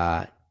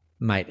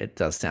 mate, it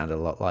does sound a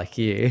lot like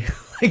you.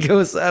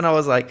 And I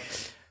was like,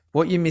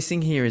 what you're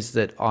missing here is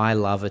that I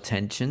love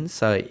attention.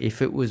 So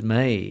if it was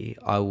me,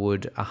 I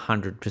would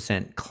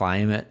 100%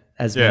 claim it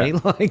as me.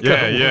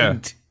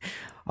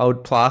 I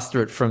would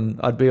plaster it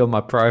I'd be on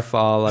my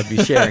profile. I'd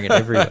be sharing it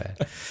everywhere.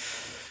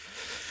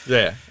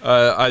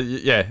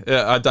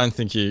 I don't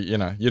think you're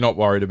not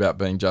worried about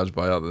being judged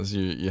by others.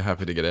 You're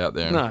happy to get out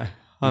there. No,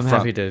 I'm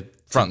happy to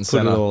front and put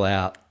center. it all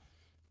out.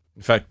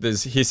 In fact,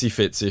 there's hissy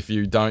fits if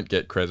you don't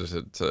get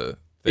credited to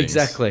things.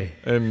 Exactly.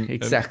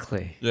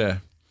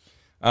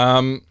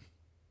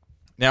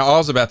 Now, I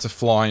was about to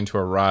fly into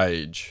a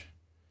rage.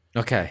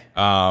 Okay.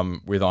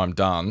 With I'm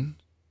done.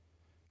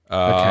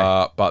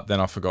 But then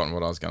I've forgotten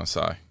what I was going to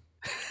say.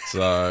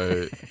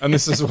 So, and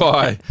this is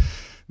why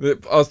I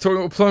was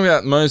talking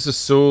about Moses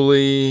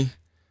Sully,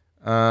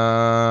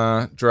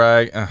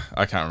 drag.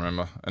 I can't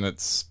remember, and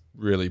it's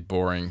really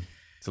boring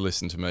to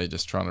listen to me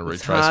just trying to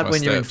retrace my steps. It's hard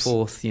when you're in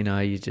fourth. You know,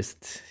 you're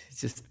just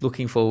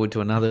looking forward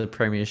to another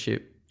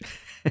premiership.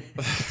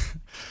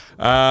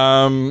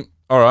 All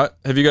right.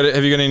 Have you got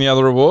any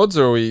other awards,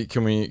 or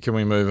can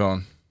we move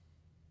on?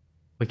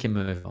 We can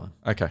move on.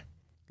 Okay.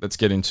 Let's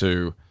get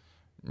into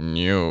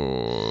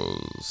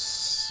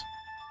news.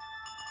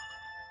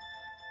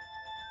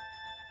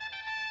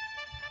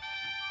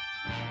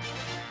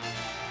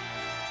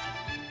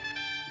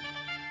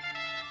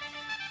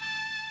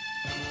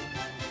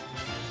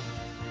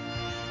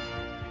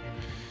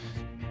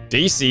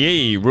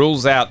 DCE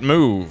rules out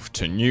move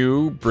to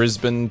new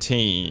Brisbane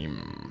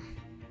team.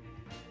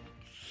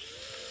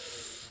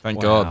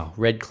 Thank God.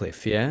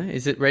 Redcliffe, yeah?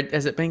 Is it red?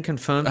 Has it been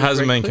confirmed? It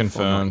hasn't been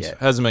confirmed.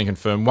 Hasn't been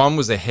confirmed. One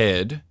was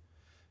ahead,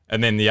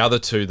 and then the other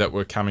two that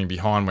were coming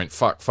behind went,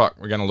 fuck,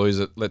 we're going to lose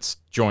it. Let's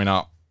join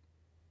up.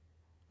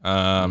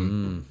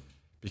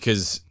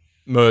 Because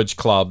merged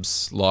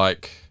clubs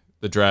like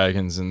the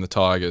Dragons and the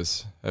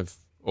Tigers have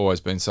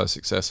always been so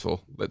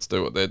successful. Let's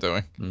do what they're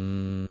doing.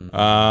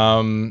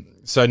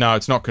 So no,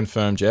 it's not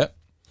confirmed yet.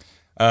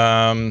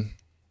 But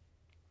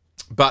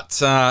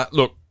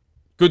look,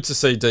 good to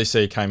see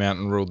DC came out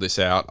and ruled this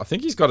out. I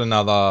think he's got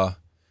another.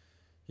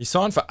 He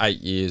signed for 8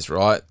 years,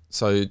 right?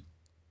 So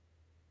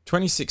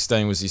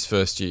 2016 was his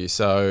first year.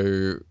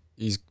 So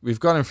we've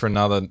got him for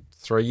another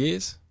 3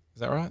 years.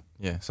 Is that right?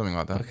 Yeah, something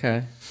like that.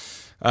 Okay.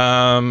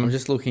 I'm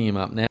just looking him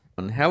up now.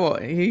 How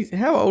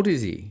old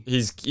is he?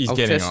 He's I'll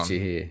getting test on. you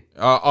here.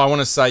 I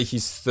want to say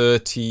he's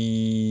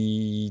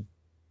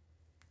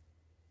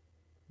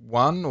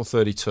 31 or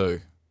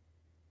 32.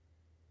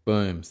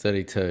 Boom,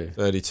 32.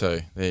 32.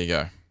 There you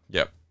go.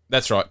 Yep.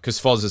 That's right, because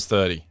Foz is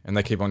 30, and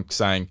they keep on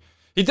saying,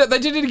 they did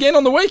it again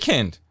on the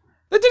weekend.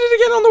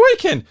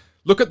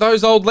 Look at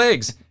those old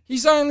legs.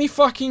 He's only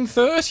fucking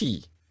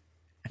 30.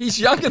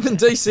 He's younger than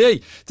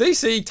DCE.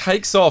 DCE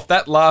takes off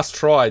that last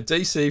try.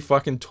 DCE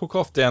fucking took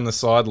off down the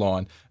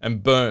sideline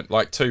and burnt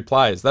like 2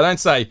 players. They don't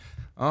say,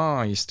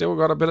 oh, you still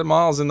got a bit of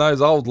miles in those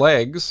old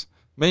legs.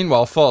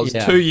 Meanwhile, Foz,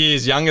 2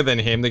 years younger than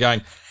him, they're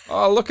going,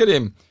 oh, look at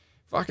him.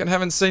 Fucking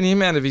haven't seen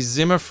him out of his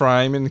Zimmer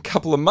frame in a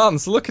couple of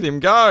months. Look at him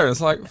go. It's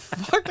like,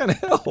 fucking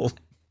hell,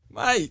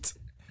 mate.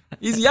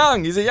 He's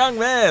young. He's a young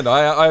man.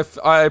 I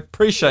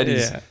appreciate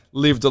he's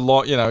lived a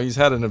lot. You know, he's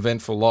had an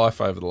eventful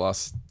life over the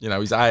last,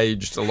 he's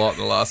aged a lot in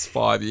the last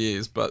 5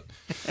 years, but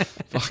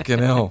fucking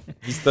hell,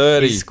 he's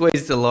 30. He's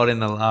squeezed a lot in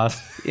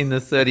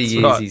the 30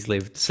 years right. He's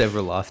lived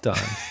several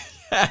lifetimes.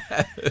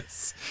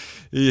 Yes,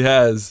 he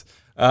has.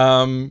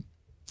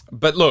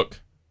 But look,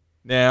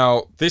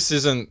 now this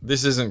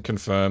isn't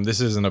confirmed.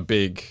 This isn't a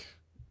big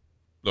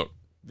look.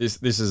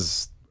 This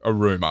is a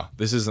rumor.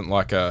 This isn't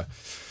like a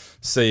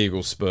Sea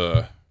Eagle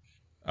Spur.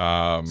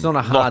 It's not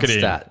a hard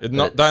stat.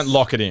 Don't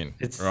lock it in,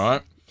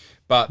 right?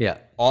 But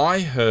I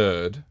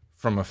heard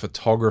from a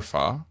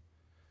photographer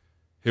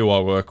who I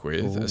work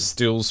with, a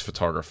stills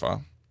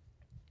photographer,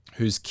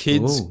 whose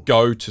kids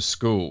go to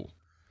school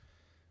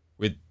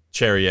with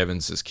Cherry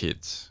Evans's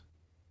kids,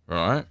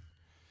 right?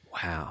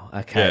 Wow.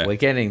 Okay, we're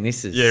getting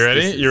this. You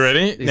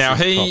ready? Now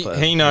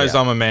he knows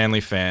I'm a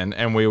Manly fan,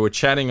 and we were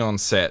chatting on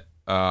set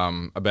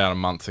about a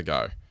month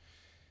ago.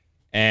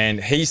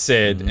 And he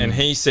said,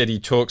 he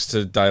talks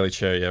to Daly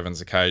Cherry Evans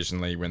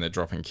occasionally when they're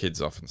dropping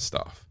kids off and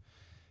stuff.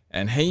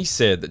 And he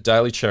said that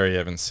Daly Cherry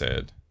Evans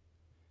said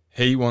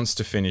he wants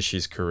to finish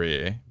his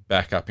career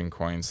back up in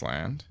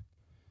Queensland,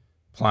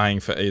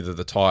 playing for either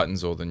the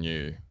Titans or the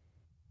new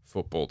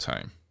football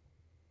team.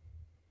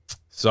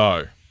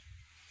 So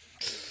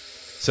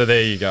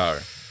there you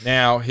go.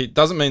 Now, it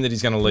doesn't mean that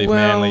he's going to leave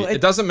Manly.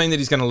 It doesn't mean that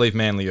he's going to leave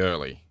Manly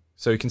early.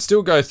 So he can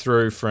still go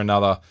through for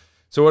another.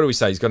 So what do we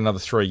say? He's got another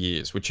 3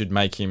 years, which would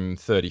make him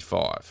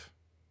 35,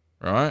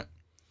 right?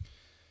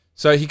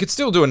 So he could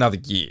still do another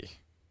year,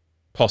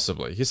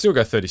 possibly. He could still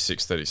go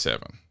 36,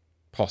 37,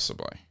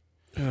 possibly.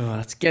 Oh,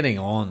 that's getting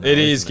on. It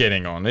is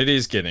getting on.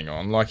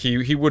 Like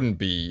he wouldn't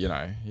be,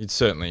 he'd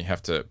certainly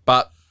have to.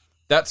 But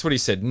that's what he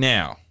said.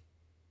 Now,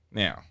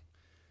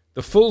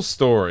 the full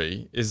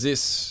story is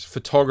this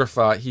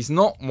photographer. He's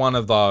not one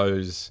of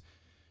those.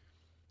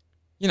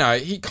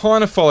 He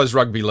kind of follows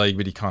rugby league,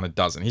 but he kind of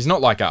doesn't. He's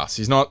not like us.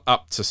 He's not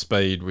up to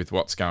speed with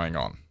what's going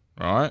on,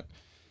 right?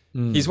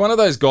 He's one of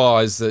those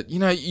guys that,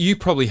 you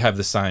probably have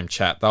the same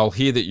chat. They'll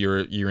hear that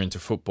you're into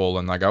football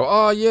and they go,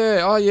 oh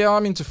yeah,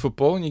 I'm into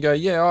football. And you go,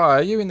 yeah,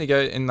 are you? And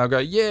they'll go,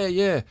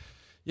 yeah.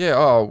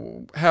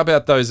 Oh, how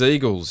about those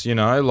Eagles?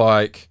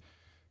 Boy,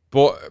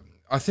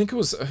 I think it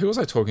was, who was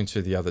I talking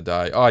to the other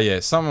day? Oh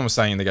yeah, someone was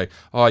saying, they go,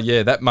 oh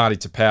yeah, that Marty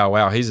Tapau,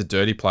 wow, he's a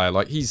dirty player.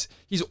 Like he's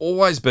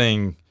always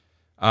being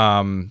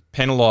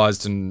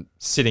penalised and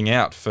sitting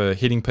out for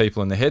hitting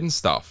people in the head and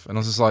stuff. And I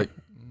was just like,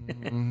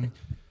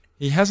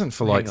 he hasn't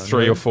for like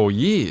 3 or 4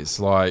 years.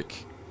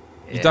 Like,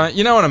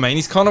 you know what I mean?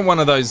 He's kind of one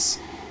of those.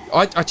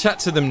 I chat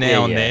to them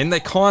now and then. They're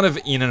kind of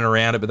in and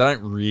around it, but they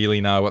don't really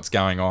know what's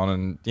going on.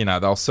 And,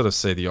 they'll sort of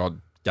see the odd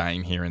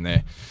game here and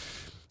there.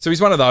 So he's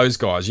one of those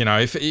guys, you know,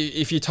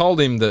 if you told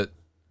him that,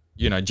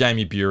 you know,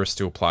 Jamie Buhrer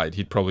still played,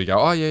 he'd probably go,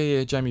 oh,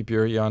 yeah, Jamie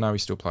Buhrer, yeah, I know he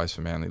still plays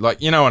for Manly.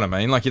 Like, you know what I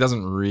mean? Like, he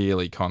doesn't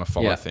really kind of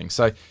follow things.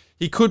 So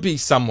he could be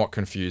somewhat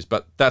confused,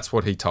 but that's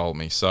what he told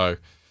me. So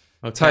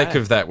take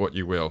of that what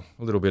you will.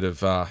 A little bit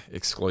of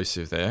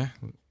exclusive there.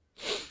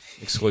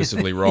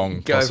 Exclusively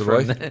wrong,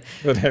 possibly.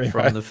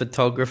 From the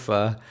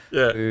photographer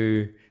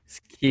whose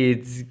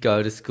kids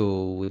go to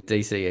school with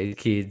DCE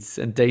kids,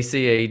 and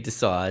DCE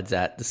decides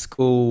at the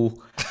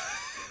school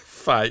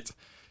fate,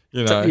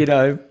 you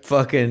know,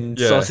 fucking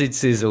sausage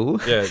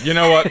sizzle. Yeah, you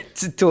know what?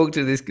 To talk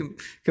to this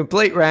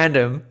complete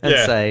random and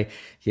say,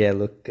 yeah,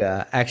 look,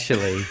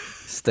 actually,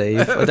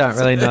 Steve, I don't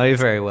really know you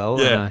very well.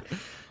 Yeah.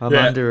 I'm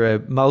under a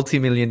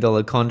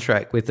multi-million-dollar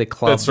contract with a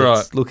club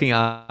that's looking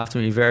after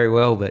me very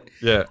well, but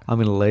I'm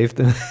going to leave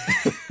them.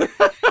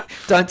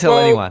 Don't tell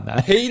anyone, though.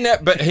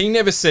 But he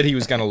never said he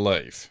was going to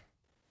leave.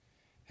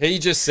 He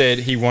just said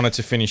he wanted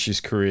to finish his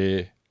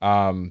career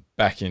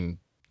back in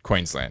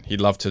Queensland.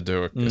 He'd love to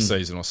do a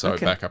season or so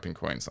back up in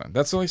Queensland.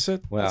 That's all he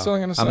said. Wow. That's all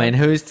I'm going to say. I mean,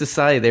 who's to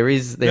say? There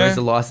is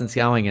a license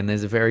going, and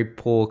there's a very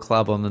poor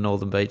club on the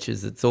Northern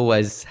Beaches that's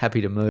always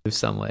happy to move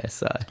somewhere,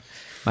 so...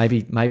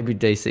 Maybe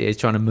DC is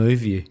trying to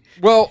move you.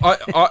 Well,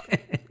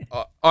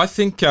 I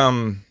think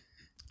our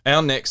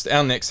next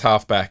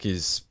halfback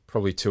is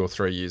probably 2 or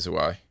 3 years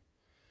away.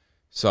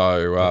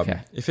 So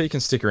if he can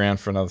stick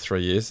around for another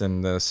 3 years,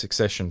 then the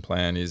succession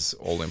plan is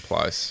all in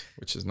place,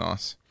 which is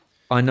nice.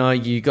 I know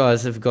you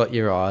guys have got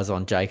your eyes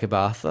on Jacob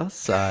Arthur,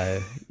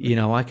 so you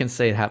know I can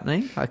see it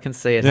happening.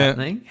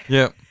 Happening.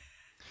 Yeah,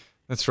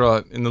 that's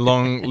right. In the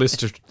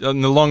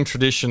long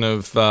tradition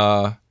of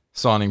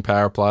signing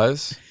power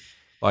players.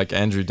 Like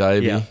Andrew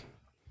Davey,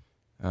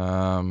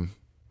 Lussick.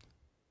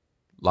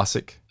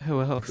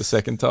 Who else? The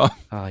second time.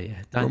 Oh,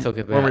 yeah. Don't talk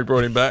about... When we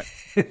brought him back.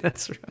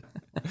 That's right.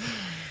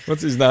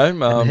 What's his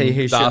name? He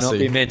who should not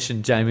be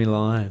mentioned, Jamie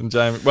Lyon.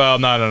 Well,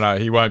 no.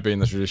 He won't be in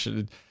the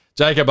tradition.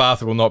 Jacob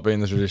Arthur will not be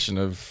in the tradition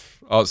of...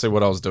 Oh, see,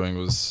 what I was doing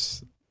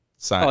was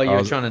saying... Oh, you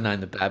were trying to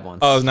name the bad ones.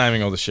 I was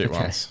naming all the shit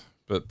ones.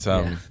 But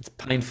it's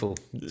painful.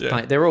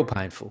 They're all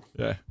painful.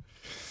 Yeah.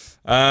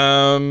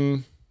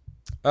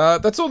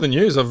 That's all the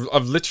news.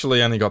 I've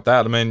literally only got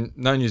that. I mean,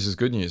 no news is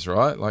good news,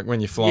 right? Like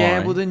when you're flying. Yeah,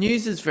 well, the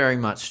news is very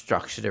much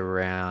structured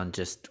around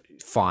just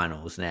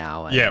finals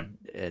now.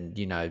 And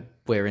you know,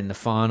 we're in the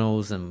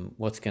finals and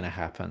what's going to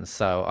happen.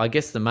 So I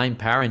guess the main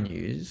para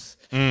news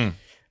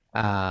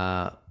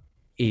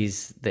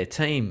is their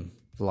team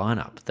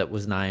lineup that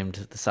was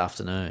named this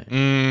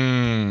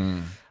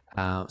afternoon.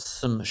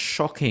 Some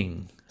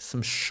shocking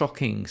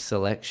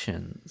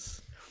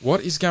selections.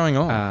 What is going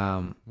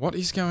on? What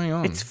is going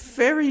on? It's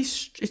very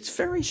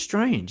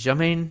strange. I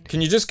mean,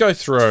 can you just go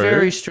through? It's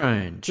very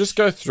strange. Just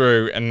go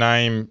through and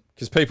name,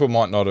 because people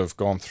might not have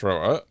gone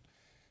through it.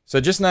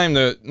 So just name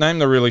the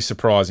really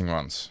surprising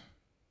ones.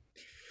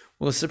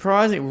 Well,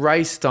 surprising,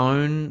 Ray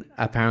Stone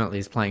apparently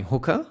is playing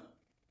hooker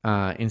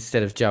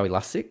instead of Joey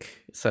Lussick.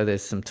 So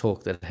there's some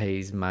talk that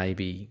he's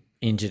maybe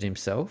injured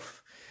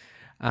himself.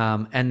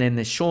 And then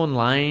the Sean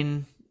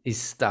Lane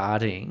is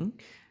starting.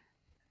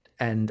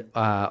 And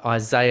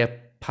Isaiah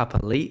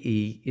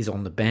Papali'i is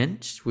on the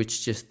bench,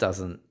 which just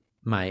doesn't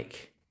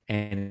make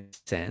any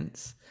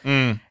sense.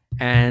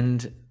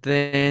 And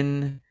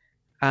then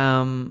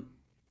Ryan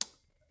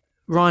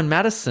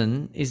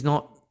Madison is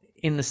not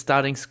in the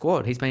starting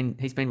squad. He's been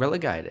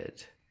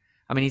relegated.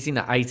 I mean, he's in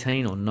the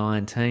 18 or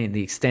 19,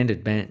 the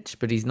extended bench,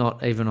 but he's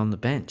not even on the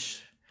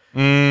bench.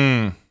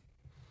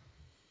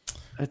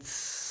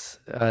 It's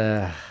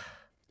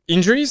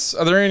injuries?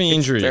 Are there any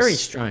injuries? Very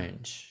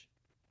strange.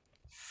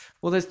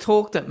 Well, there's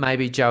talk that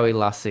maybe Joey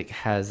Lussick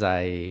has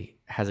a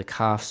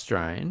calf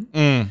strain.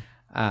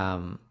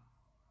 But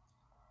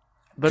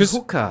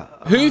hooker,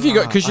 who have you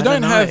got? Because you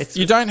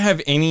don't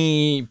have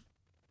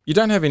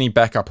any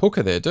backup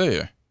hooker there, do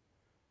you?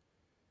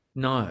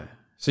 No.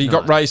 So you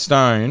got Ray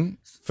Stone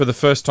for the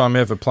first time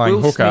ever playing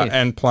Will hooker Smith.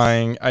 and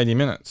playing 80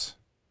 minutes.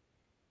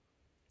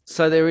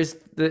 So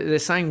they're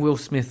saying Will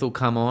Smith will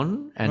come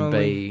on and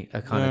be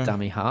a kind of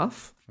dummy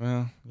half.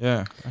 Well,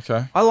 yeah,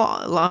 okay.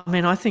 I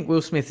mean, I think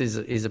Will Smith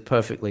is a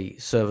perfectly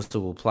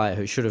serviceable player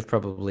who should have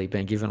probably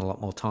been given a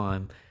lot more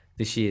time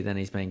this year than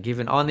he's been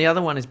given. Oh, and the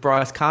other one is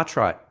Bryce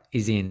Cartwright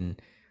is in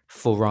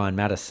for Ryan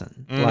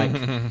Madison. Like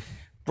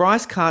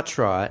Bryce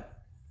Cartwright,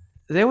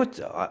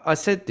 I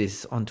said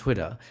this on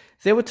Twitter.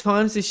 There were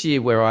times this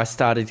year where I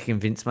started to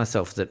convince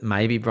myself that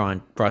maybe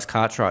Bryce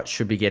Cartwright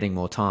should be getting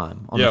more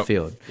time on the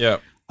field. Yeah.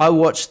 I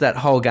watched that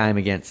whole game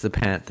against the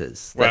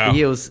Panthers. Wow. The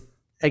Eels,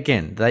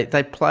 again,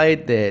 they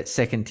played their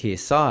second tier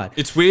side.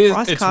 It's weird.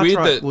 Bryce It's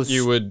Cartwright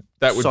weird that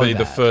that would so be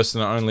the bad. first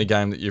and only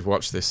game that you've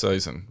watched this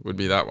season. Would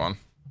be that one.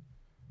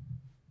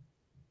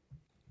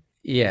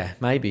 Yeah,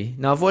 maybe.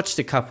 No, I've watched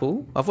a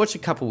couple. I've watched a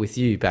couple with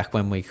you back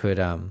when we could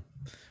when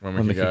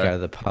we could go to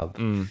the pub.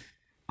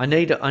 I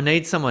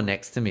need someone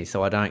next to me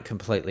so I don't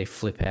completely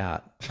flip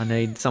out. I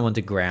need someone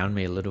to ground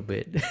me a little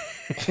bit.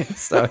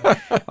 So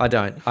I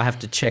have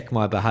to check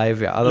my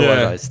behaviour.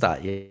 Otherwise I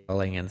start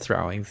yelling and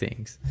throwing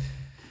things.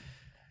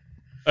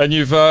 And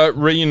you've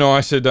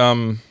reunited.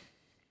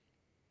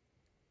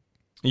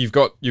 You've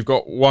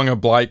got Wonga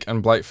Blake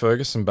and Blake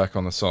Ferguson back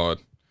on the side.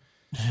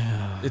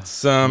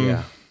 It's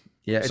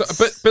Yeah.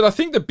 So, but I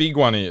think the big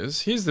one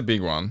is, here's the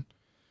big one.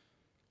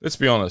 Let's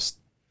be honest.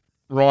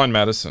 Ryan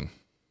Maddison.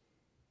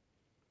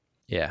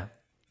 Yeah.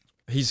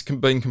 He's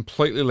been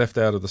completely left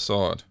out of the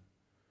side.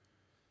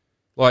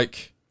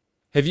 Like,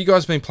 have you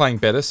guys been playing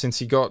better since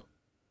he got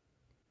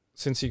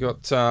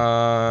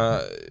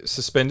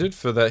suspended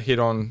for that hit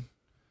on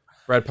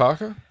Brad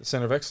Parker, the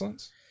centre of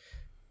excellence?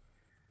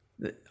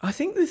 I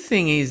think the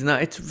thing is, no,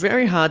 it's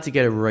very hard to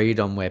get a read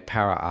on where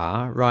Para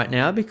are right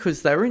now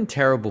because they were in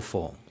terrible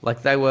form.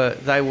 Like they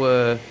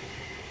were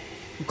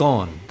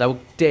gone. They were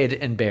dead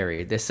and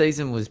buried. Their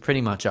season was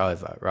pretty much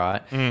over,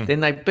 right?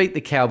 Then they beat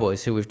the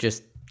Cowboys, who we've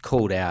just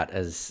called out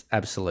as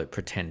absolute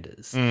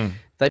pretenders.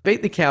 They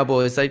beat the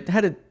Cowboys. They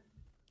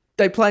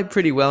played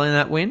pretty well in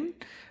that win.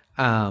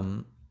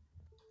 And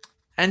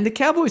the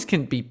Cowboys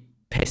can be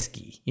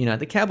pesky. You know,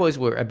 the Cowboys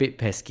were a bit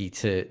pesky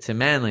to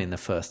Manly in the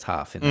first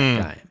half in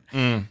that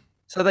game.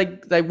 So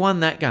they won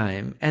that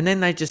game, and then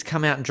they just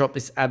come out and drop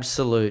this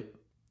absolute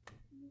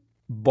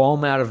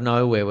bomb out of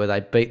nowhere where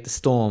they beat the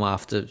Storm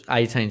after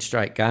 18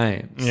 straight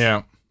games.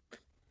 Yeah.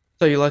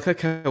 So you're like,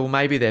 okay, well,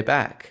 maybe they're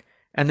back.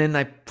 And then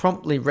they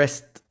promptly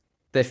rest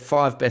their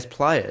 5 best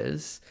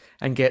players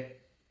and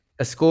get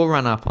a score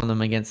run up on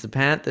them against the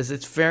Panthers.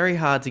 It's very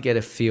hard to get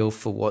a feel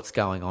for what's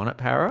going on at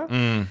Para.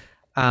 And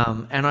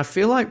I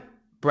feel like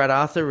Brad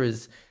Arthur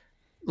is...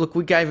 Look,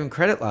 we gave him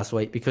credit last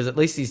week because at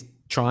least he's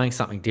trying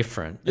something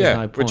different. There's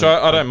no point. Which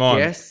I don't mind.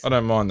 Yes. I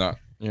don't mind that,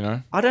 you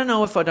know? I don't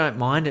know if I don't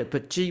mind it,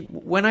 but gee,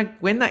 when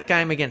that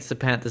game against the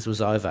Panthers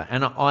was over,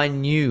 and I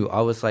knew,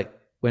 I was like,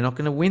 we're not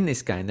going to win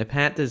this game. The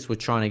Panthers were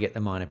trying to get the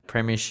minor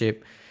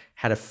premiership,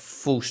 had a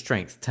full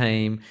strength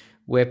team.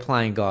 We're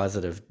playing guys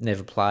that have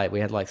never played.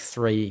 We had like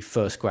 3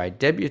 first grade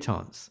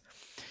debutants.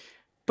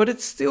 But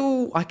it's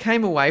still, I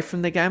came away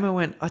from the game and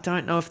went, I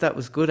don't know if that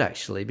was good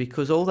actually,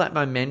 because all that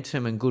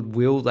momentum and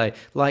goodwill,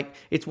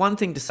 it's one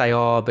thing to say,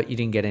 oh, but you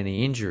didn't get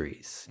any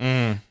injuries.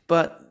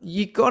 But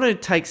you got to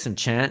take some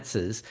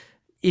chances.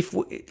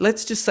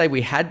 Let's just say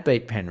we had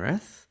beat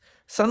Penrith,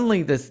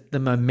 suddenly the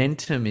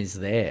momentum is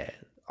there.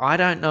 I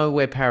don't know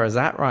where Para's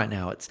at right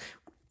now.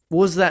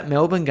 Was that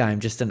Melbourne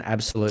game just an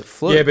absolute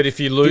fluke? Yeah, but if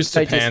you lose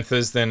to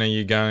Panthers, then are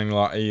you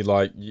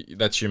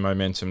that's your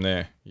momentum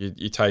there?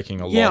 You're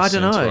taking a loss. Yeah, I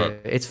don't into know.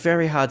 it. It's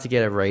very hard to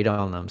get a read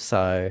on them.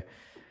 So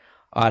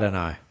I don't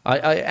know.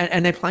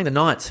 And they're playing the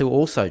Knights, who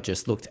also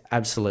just looked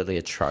absolutely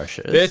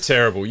atrocious. They're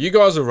terrible. You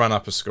guys will run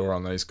up a score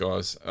on these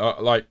guys.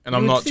 And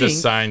I'm not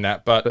just saying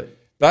that, but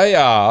they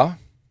are.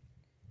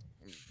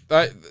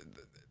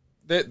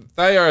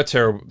 They are a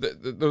terrible.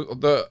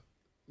 The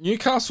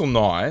Newcastle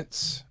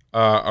Knights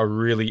are a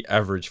really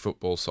average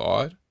football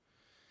side,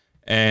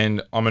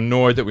 and I'm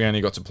annoyed that we only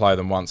got to play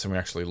them once and we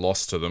actually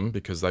lost to them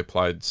because they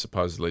played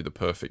supposedly the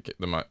perfect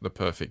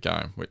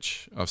game,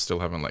 which I still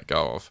haven't let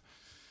go of.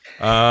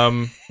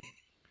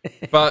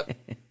 But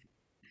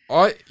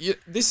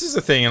this is the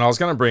thing, and I was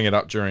going to bring it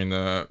up during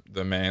the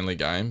Manly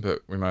game,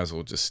 but we may as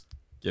well just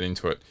get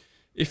into it.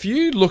 If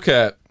you look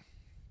at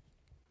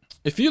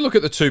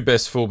the 2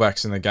 best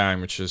fullbacks in the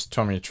game, which is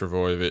Tommy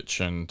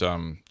Trbojevic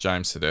and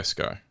James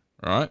Tedesco,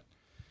 right?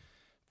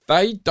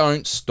 They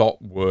don't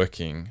stop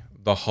working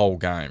the whole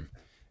game.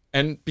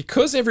 And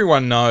because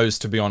everyone knows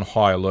to be on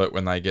high alert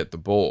when they get the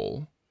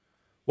ball,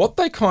 what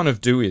they kind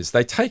of do is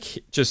they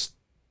take just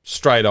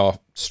straight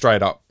up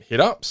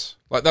hit-ups.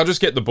 Like, they'll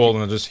just get the ball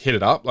and they'll just hit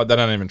it up. Like, they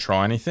don't even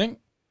try anything.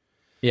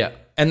 Yeah.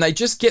 And they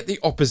just get the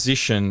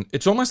opposition.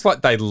 It's almost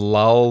like they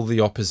lull the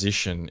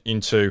opposition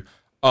into,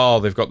 oh,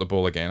 they've got the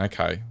ball again.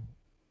 Okay.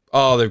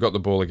 Oh, they've got the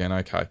ball again.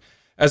 Okay.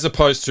 As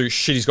opposed to,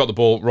 shit, he's got the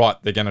ball. Right,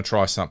 they're going to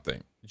try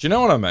something. Do you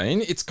know what I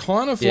mean? It's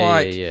kind of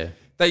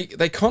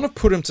they kind of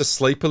put him to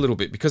sleep a little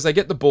bit because they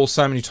get the ball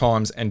so many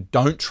times and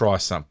don't try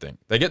something.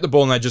 They get the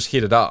ball and they just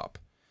hit it up.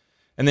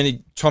 And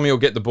then Tommy will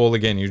get the ball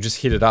again. He'll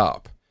just hit it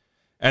up.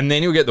 And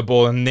then he'll get the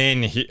ball and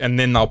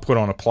then they'll put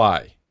on a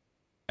play.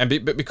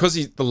 But because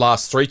the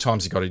last 3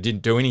 times he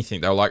didn't do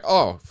anything. They were like,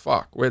 oh,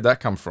 fuck, where'd that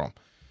come from?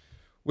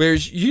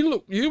 Whereas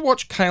you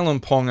watch Kalen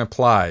Ponga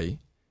play,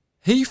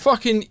 he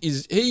fucking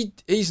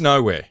he's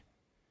nowhere.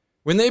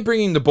 When they're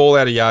bringing the ball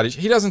out of yardage,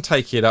 he doesn't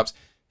take hit-ups.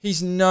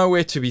 He's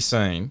nowhere to be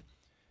seen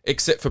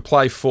except for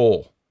play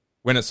 4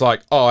 when it's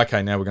like, oh,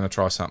 okay, now we're going to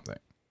try something.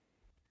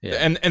 Yeah.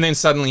 And then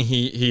suddenly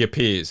he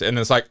appears and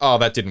it's like, oh,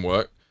 that didn't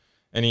work.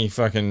 And he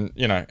fucking,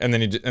 and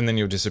then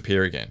he'll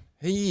disappear again.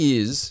 He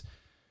is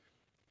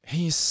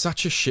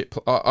such a shit.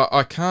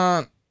 I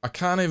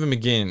can't even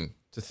begin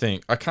to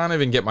think. I can't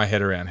even get my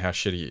head around how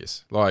shit he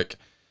is. Like,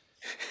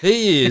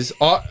 he is.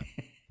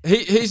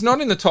 He's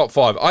not in the top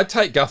 5. I'd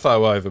take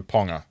Gutho over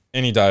Ponga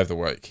any day of the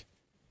week.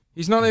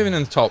 He's not even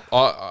in the top.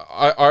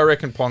 I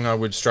reckon Ponga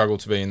would struggle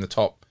to be in the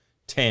top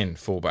 10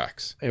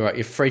 fullbacks. You're right,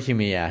 you're freaking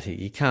me out here.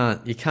 You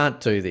can't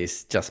do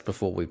this just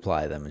before we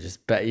play them.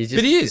 But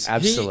he is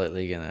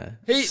absolutely gonna.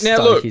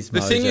 Now look,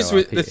 the thing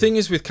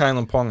is with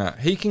Kalen Ponga,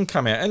 he can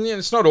come out, and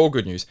it's not all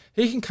good news.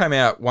 He can come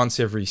out once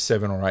every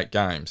 7 or 8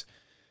 games,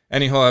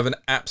 and he'll have an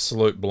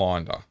absolute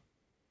blinder,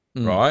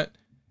 right?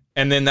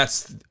 And then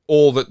that's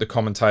all that the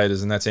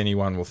commentators and that's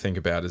anyone will think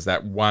about is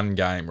that one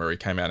game where he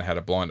came out and had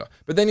a blinder.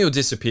 But then he'll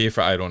disappear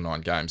for 8 or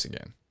 9 games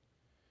again.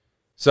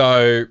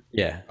 So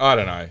yeah, I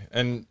don't know,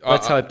 and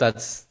let's hope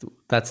that's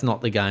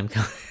not the game.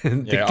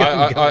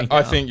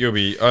 I think you'll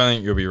be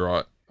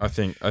right. I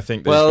think these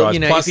guys.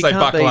 Plus, they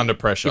buckle under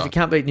pressure. If you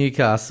can't beat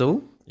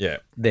Newcastle,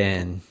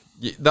 then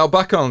they'll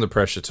buckle under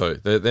pressure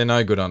too. They're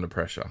no good under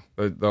pressure.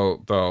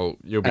 You'll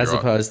be as right.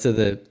 opposed to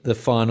the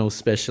final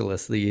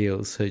specialists, the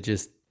Eels, who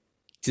just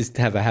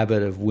have a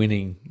habit of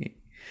winning.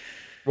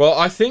 Well,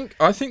 I think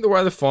the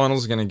way the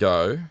finals are going to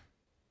go.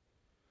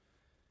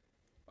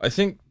 I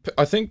think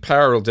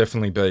Para will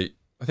definitely beat.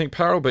 I think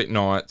Para will beat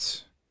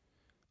Knights.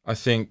 I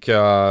think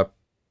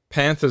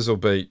Panthers will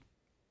beat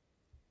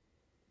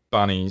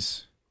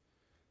Bunnies.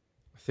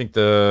 I think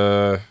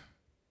the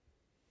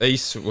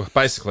East, well,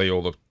 basically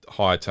all the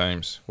high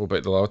teams will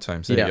beat the lower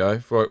teams. There you go.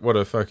 What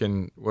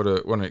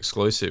an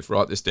exclusive.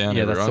 Write this down.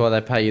 Yeah, everyone. That's why they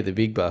pay you the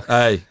big bucks.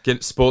 Hey,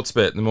 get sports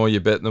bet. The more you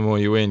bet, the more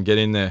you win. Get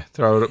in there.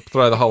 Throw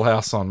the whole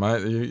house on,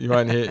 mate. You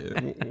won't hear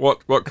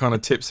what kind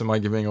of tips am I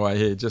giving away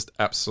here? Just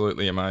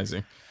absolutely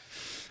amazing.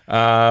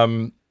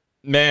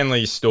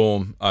 Manly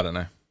Storm. I don't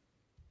know.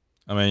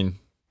 I mean,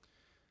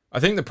 I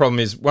think the problem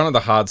is one of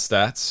the hard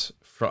stats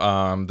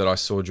that I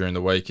saw during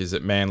the week is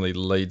that Manly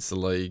leads the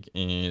league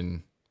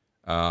in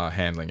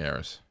handling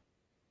errors.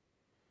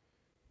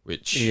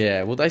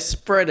 Well, they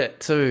spread it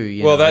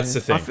too. That's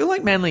the thing. I feel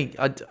like Manly.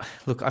 I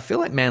feel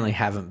like Manly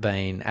haven't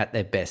been at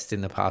their best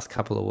in the past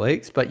couple of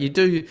weeks. But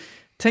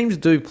teams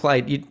do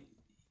play.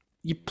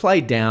 You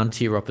play down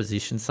to your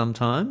opposition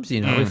sometimes.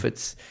 If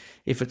it's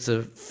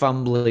a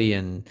fumbly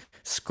and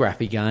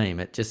scrappy game,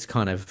 it just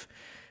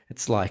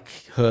it's like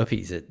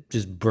herpes. It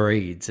just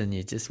breeds, and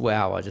you just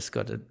I've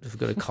got a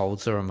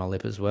cold sore on my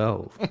lip as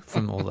well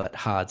from all that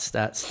hard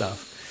stat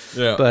stuff.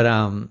 Yeah, but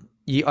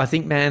I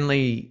think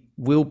Manly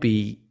will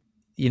be.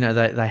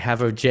 They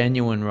have a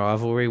genuine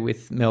rivalry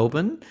with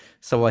Melbourne,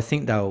 so I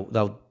think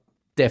they'll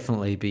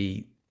definitely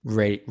be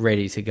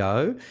ready to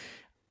go.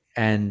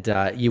 And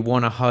you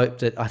want to hope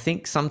that I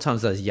think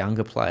sometimes those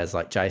younger players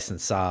like Jason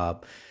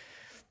Saab,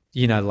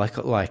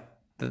 like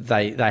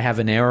they have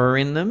an error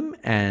in them,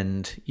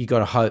 and you got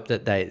to hope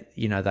that they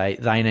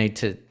need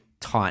to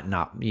tighten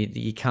up.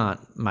 You can't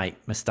make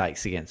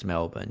mistakes against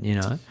Melbourne.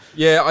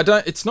 Yeah, I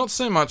don't. It's not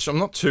so much. I'm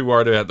not too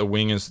worried about the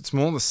wingers. It's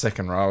more the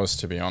second rowers,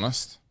 to be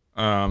honest.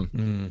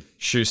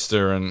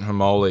 Schuster and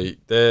Hamoli,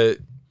 they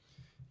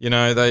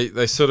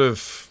sort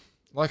of,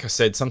 like I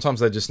said, sometimes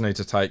they just need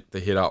to take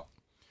the hit up.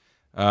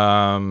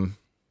 We'll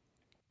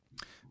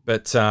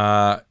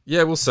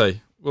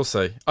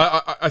see.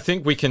 I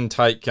think we can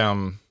take.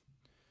 I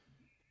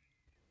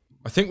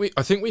think we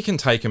can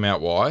take them out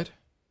wide.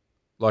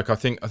 Like I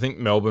think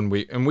Melbourne.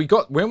 We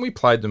got when we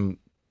played them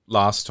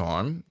last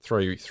time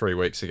 3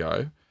 weeks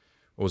ago,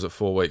 or was it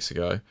 4 weeks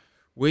ago?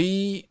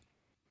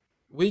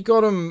 We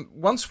got them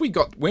when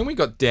we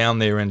got down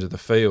their end of the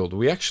field.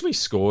 We actually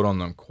scored on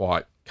them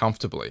quite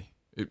comfortably,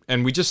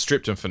 and we just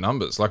stripped them for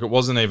numbers. Like it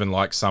wasn't even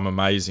like some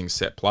amazing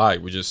set play.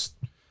 We just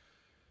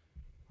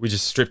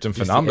stripped them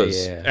for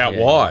numbers out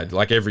wide,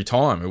 like every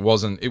time. It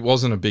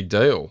wasn't a big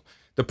deal.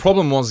 The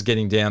problem was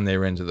getting down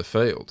their end of the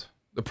field.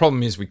 The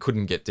problem is we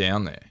couldn't get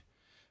down there,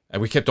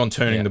 and we kept on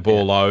turning the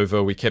ball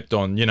over. We kept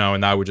on,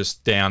 and they were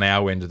just down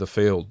our end of the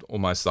field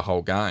almost the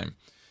whole game.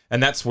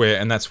 And that's where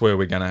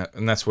we're gonna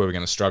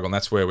struggle. And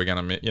that's where we're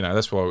gonna,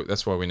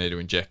 that's why we need to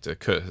inject a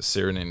Curtis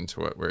Sirenin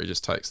into it, where he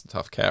just takes the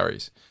tough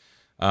carries,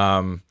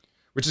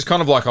 which is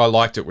kind of like I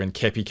liked it when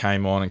Kepi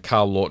came on and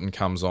Carl Lawton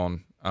comes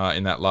on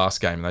in that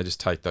last game, and they just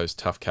take those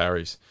tough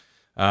carries.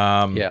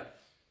 But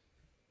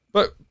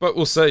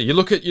we'll see. You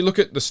look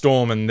at the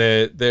Storm, and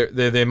their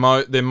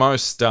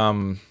most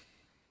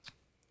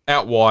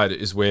out wide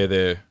is where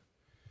they're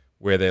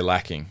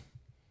lacking.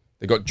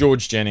 They got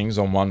George Jennings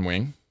on one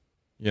wing,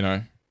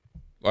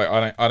 Like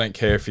I don't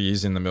care if he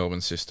is in the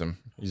Melbourne system.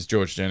 He's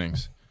George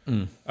Jennings.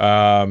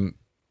 And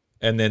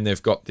then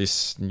they've got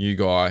this new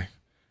guy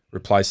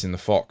replacing the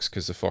Fox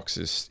because the Fox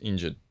is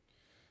injured.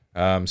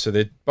 So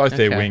their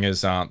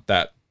wingers aren't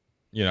that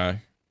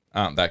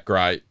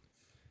great.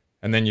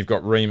 And then you've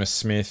got Remus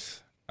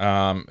Smith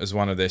as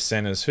one of their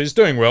centres, who's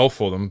doing well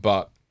for them,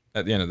 but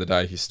at the end of the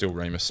day, he's still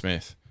Remus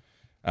Smith.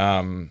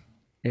 And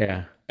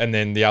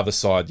then the other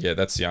side,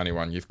 that's the only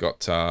one. You've got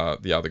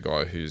the other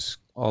guy who's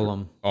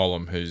Olam,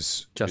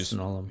 who's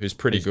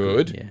pretty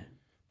good,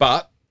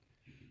 but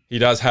he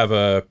does have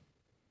a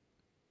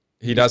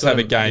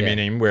game in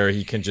him where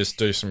he can just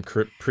do some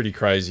pretty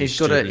crazy. He's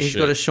got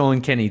a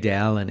Sean Kenny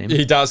Dow in him.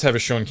 He does have a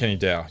Sean Kenny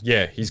Dow.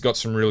 Yeah, he's got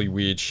some really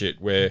weird shit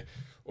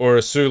or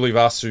a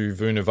Sulivasu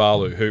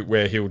Vunivalu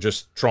where he'll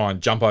just try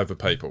and jump over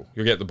people.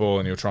 He'll get the ball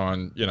and he'll try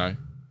and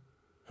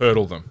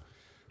hurdle them.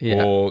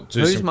 Yeah. or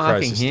do Who's some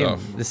marking crazy him?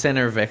 stuff. The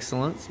centre of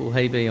excellence? Will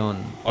he be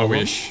on? I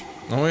wish.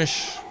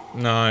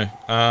 No.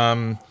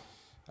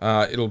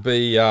 It'll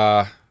be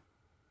who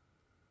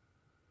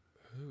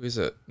is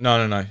it?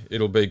 No.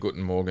 It'll be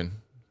Guten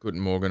Morgen. Guten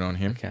Morgen on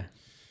him. Okay.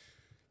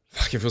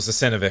 Fuck, if it was the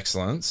centre of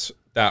excellence,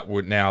 that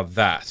would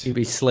He'd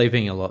be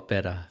sleeping a lot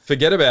better.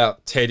 forget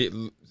about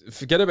Teddy.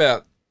 Forget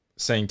about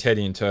seeing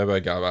Teddy and Turbo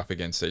go up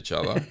against each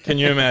other. Can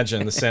you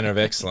imagine the centre of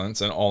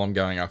excellence and Olam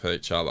going up at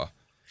each other?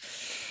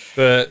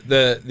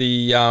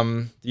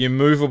 The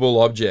immovable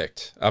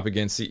object up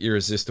against the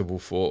irresistible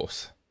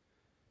force.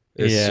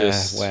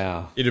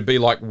 Wow. It'd be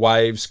like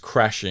waves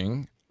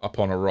crashing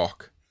upon a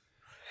rock.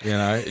 You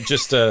know,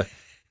 just a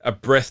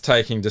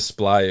breathtaking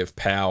display of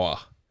power.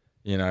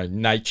 You know,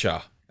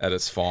 nature at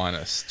its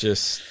finest.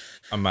 Just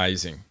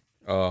amazing.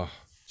 Oh,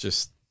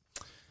 just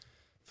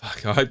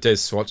fuck. I hope Des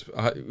Swatch.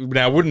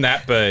 Now, wouldn't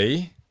that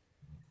be?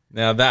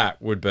 Now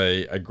that would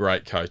be a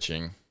great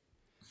coaching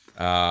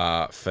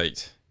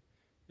feat.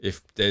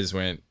 If Des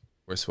went,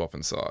 we're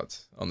swapping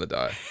sides on the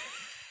day,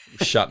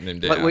 shutting him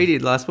down. Like we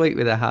did last week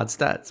with our hard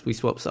stats. We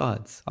swapped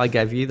sides. I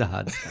gave you the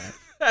hard stat.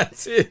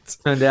 That's it.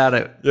 Turned out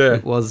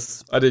it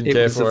was. I didn't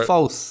care for it.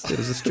 It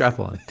was a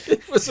strap on.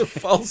 It was a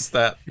false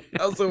stat.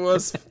 That was the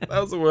worst. That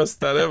was the worst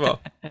stat ever.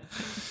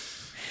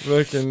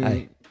 Looking,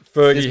 Hey,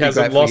 Fergie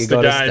hasn't lost a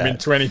got a game stat. in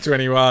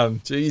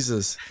 2021.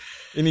 Jesus,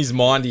 in his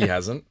mind he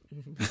hasn't,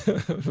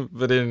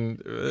 but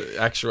in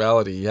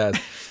actuality he has.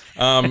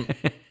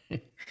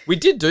 We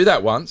did do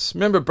that once.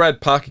 Remember, Brad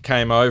Parker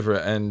came over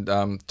and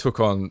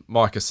took on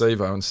Mike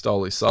Acevo and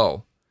stole his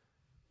soul.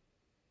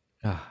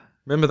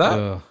 Remember that?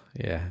 Oh,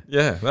 yeah.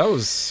 Yeah, that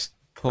was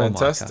Poor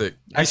fantastic.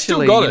 Micah. He's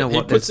still Actually, got you it. know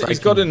what? He's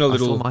got it in a I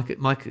saw little.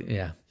 Micah,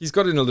 yeah. He's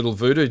got it in a little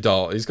voodoo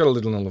doll. He's got a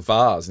little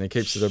vase, and he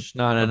keeps it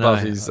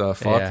above his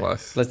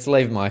fireplace. Let's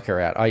leave Micah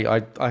out.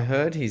 I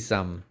heard his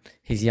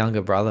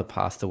younger brother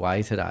passed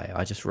away today.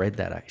 I just read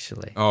that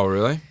actually. Oh,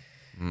 really?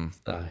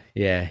 So,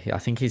 yeah, I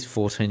think his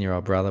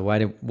 14-year-old brother. Way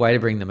to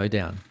bring the mood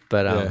down.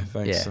 But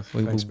thanks.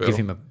 we'll Thanks, give Bill. give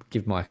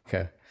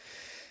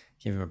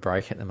him a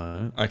break at the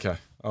moment. Okay,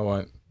 I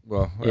won't.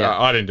 Well, Yeah.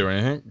 I didn't do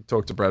anything.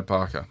 Talk to Brad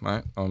Parker,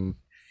 mate. I'm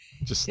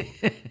just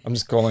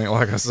calling it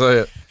like I see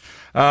it.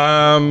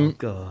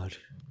 God.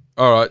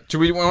 All right. Do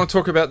we want to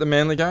talk about the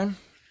Manly game?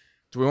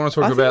 Do we want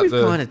to talk about we've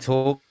kind of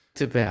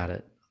talked about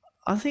it.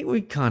 I think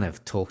we kind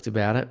of talked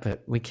about it,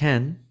 but we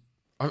can.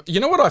 You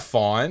know what I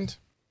find?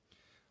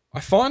 I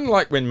find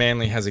like when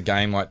Manly has a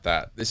game like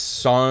that, there's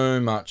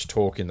so much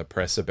talk in the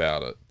press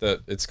about it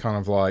that it's kind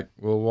of like,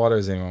 well, why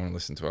does anyone want to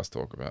listen to us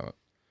talk about it?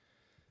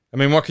 I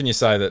mean, what can you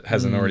say that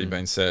hasn't already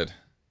been said?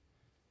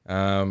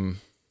 You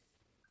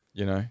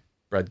know,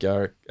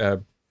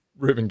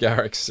 Ruben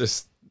Garrick's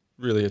just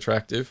really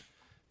attractive.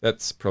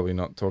 That's probably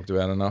not talked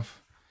about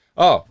enough.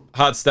 Oh,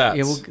 hard stats.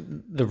 Yeah, well,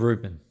 the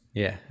Ruben.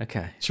 Yeah,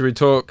 okay. Should we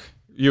talk?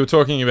 You were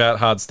talking about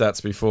hard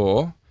stats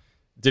before.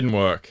 Didn't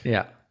work.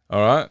 Yeah.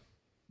 All right.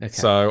 Okay.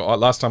 So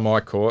last time I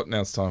caught, now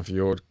it's time for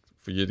you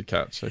to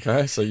catch.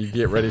 Okay, so you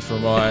get ready for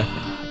my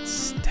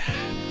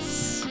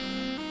stats.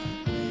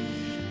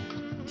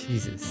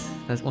 Jesus,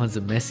 that one's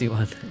a messy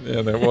one.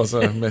 Yeah, that was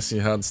a messy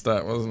hard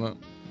stat, wasn't it?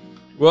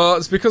 Well,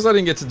 it's because I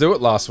didn't get to do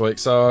it last week,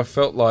 so I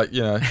felt like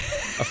it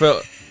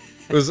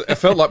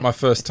felt like my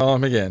first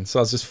time again. So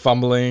I was just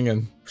fumbling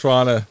and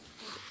trying to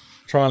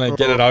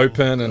get it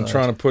open and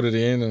trying to put it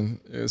in, and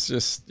it was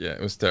just it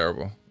was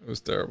terrible. It was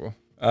terrible.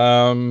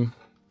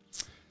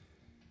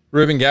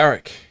 Ruben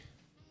Garrick,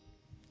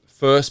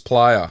 first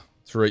player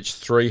to reach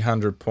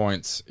 300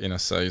 points in a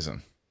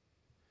season.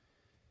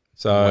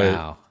 So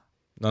Wow.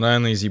 not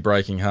only is he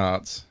breaking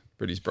hearts,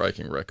 but he's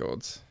breaking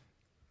records.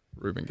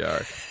 Ruben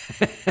Garrick.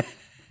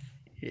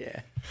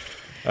 Yeah.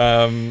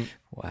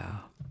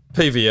 Wow.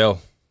 PVL.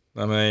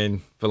 I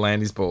mean,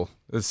 Volandi's ball.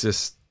 It's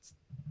just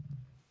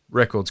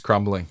records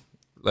crumbling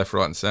left,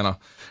 right, and centre.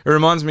 It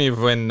reminds me of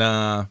when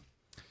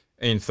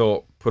Ian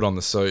Thorpe put on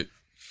the suit.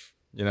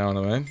 You know what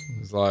I mean?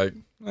 It's like,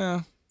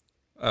 well,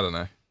 I don't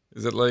know.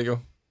 Is it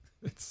legal?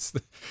 Is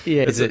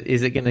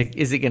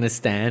it gonna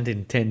stand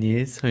in 10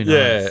 years? Who knows?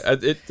 Yeah,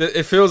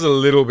 it feels a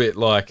little bit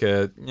like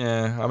I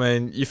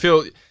mean, you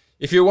feel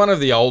if you're one of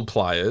the old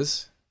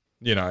players,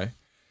 you know,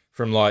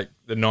 from like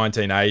the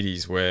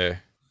 1980s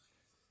where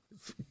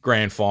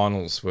grand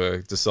finals were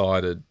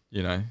decided,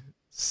 you know,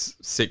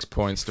 6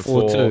 points to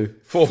 4-2.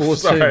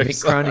 4-2.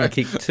 Mick Cronin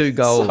kicked 2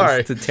 goals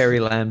to Terry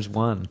Lamb's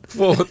 1.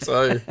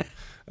 4-2.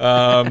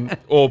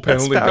 All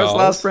penalty That's goals.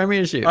 last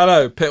premiership. I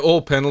know,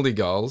 all penalty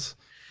goals.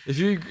 If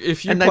you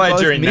And they played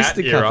both during missed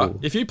that a era, couple.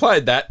 if you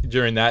played that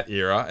during that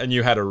era and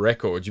you had a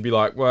record, you'd be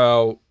like,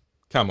 well,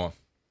 come on,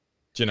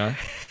 do you know?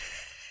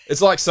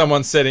 It's like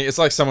someone setting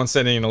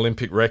an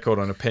Olympic record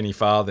on a penny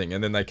farthing,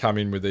 and then they come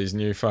in with these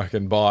new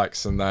fucking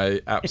bikes and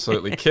they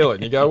absolutely kill it.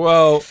 And you go,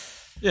 well,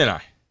 you know,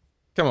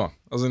 come on,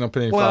 I was in a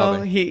penny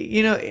farthing.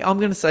 I'm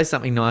going to say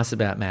something nice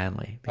about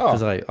Manly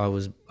because I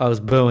was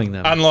booing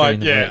them.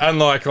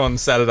 Unlike on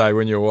Saturday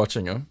when you were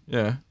watching them,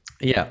 yeah.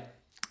 Yeah.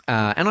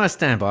 And I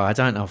stand by. I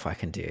don't know if I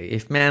can deal.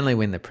 If Manly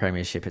win the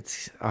premiership,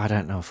 I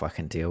don't know if I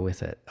can deal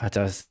with it.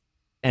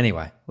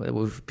 Anyway,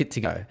 we've a bit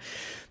to go.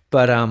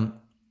 But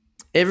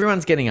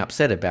everyone's getting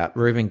upset about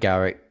Ruben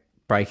Garrick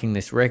breaking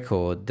this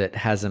record that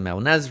Hazem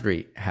El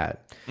Nasri had.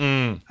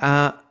 Hazem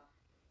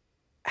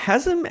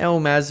El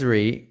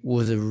Masri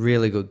was a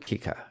really good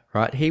kicker,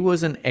 right? He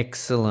was an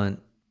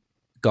excellent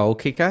goal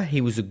kicker.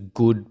 He was a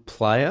good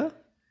player.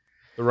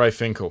 The Ray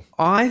Finkel.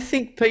 I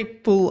think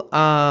people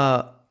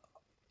are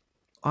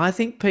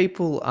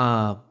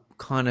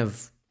kind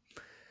of,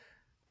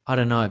 I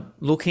don't know,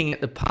 looking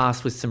at the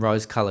past with some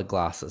rose-coloured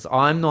glasses.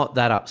 I'm not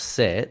that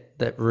upset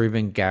that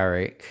Ruben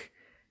Garrick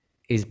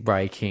is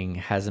breaking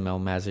Hazem El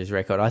Masri's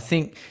record. I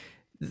think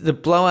the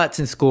blowouts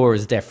and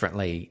scorers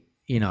definitely,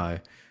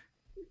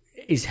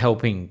 is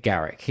helping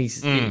Garrick.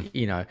 He's,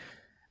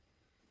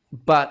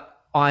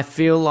 but I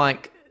feel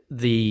like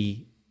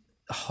the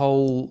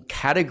whole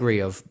category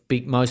of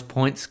most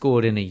points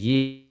scored in a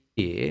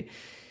year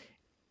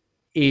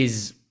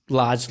is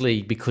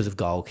largely because of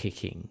goal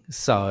kicking.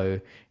 So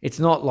it's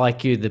not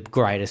like you're the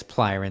greatest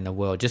player in the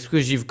world. Just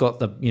because you've got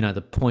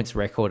the points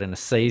record in a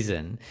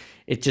season,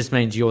 it just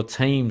means your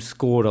team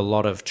scored a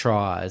lot of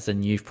tries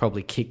and you've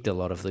probably kicked a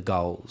lot of the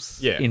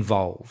goals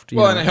involved.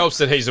 Well, and it helps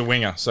that he's a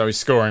winger, so he's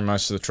scoring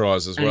most of the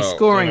tries as well. He's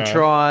scoring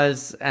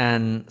tries,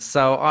 and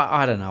so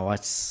I don't know.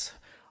 It's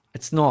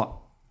not.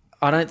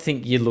 I don't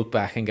think you look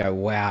back and go,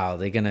 wow,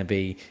 they're going to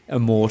be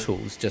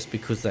immortals just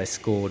because they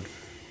scored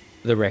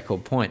the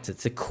record points.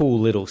 It's a cool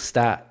little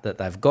stat that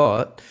they've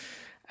got.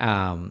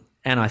 And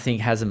I think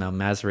Hazem El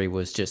Masri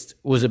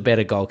was a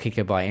better goal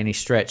kicker by any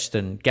stretch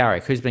than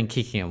Garrick, who's been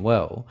kicking him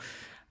well.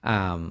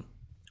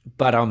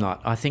 But I'm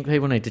not. I think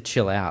people need to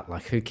chill out.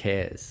 Like, who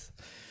cares?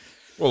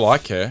 Well, I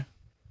care.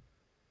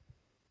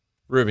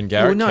 Ruben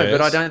Garrick cares.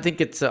 But I don't think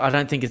it's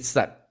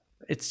that.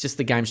 It's just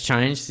the game's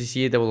changed this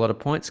year. There were a lot of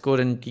points scored,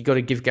 and you got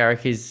to give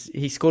Garrick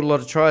he scored a lot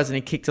of tries and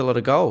he kicked a lot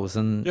of goals,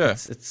 and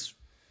it's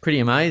pretty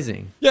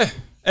amazing. Yeah,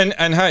 and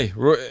hey,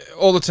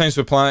 all the teams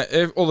were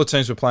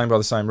playing by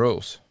the same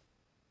rules.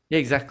 Yeah,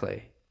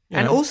 exactly.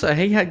 And also,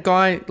 he had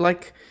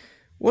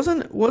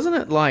wasn't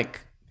it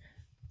like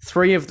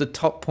 3 of the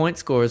top point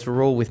scorers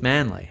were all with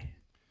Manly?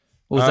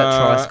 Or was that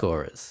try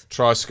scorers?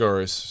 Try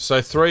scorers.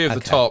 So 3 of the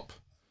top.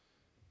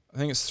 I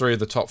think it's 3 of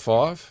the top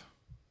 5.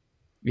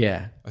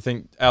 Yeah. I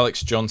think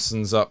Alex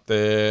Johnson's up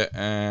there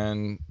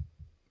and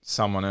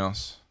someone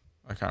else.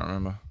 I can't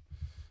remember.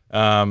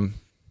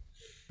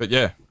 But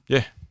yeah.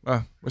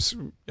 Well,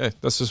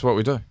 that's just what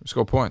we do. We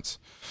score points.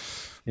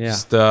 Yeah.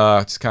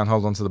 Just can't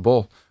hold on to the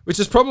ball, which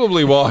is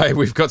probably why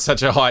we've got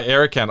such a high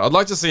error count. I'd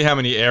like to see how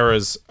many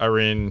errors are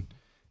in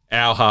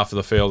our half of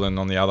the field and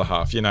on the other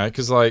half,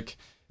 because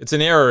it's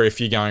an error if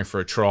you're going for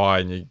a try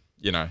and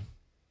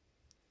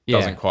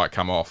doesn't quite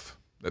come off.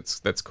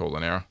 That's called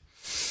an error.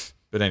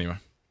 But anyway.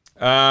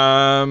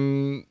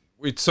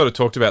 We sort of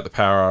talked about the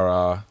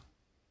power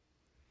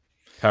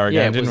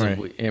game, didn't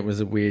we? It was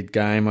a weird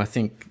game. I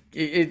think,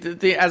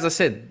 as I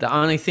said, the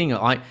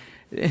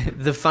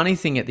funny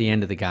thing at the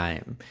end of the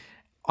game,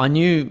 I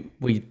knew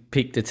we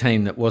picked a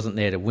team that wasn't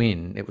there to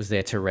win. It was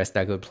there to rest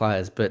our good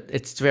players. But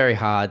it's very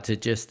hard to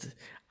just,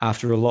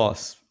 after a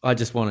loss, I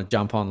just want to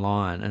jump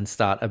online and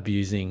start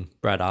abusing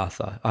Brad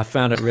Arthur. I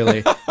found it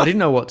really, I didn't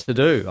know what to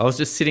do. I was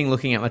just sitting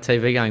looking at my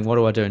TV going, what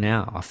do I do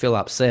now? I feel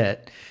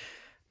upset.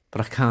 But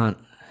I can't.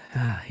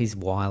 He's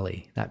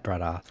wily, that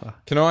Brad Arthur.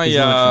 Can I?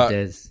 A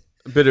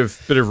bit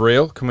of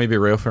real. Can we be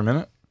real for a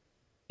minute?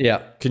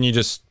 Yeah. Can you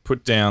just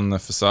put down the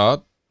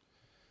facade?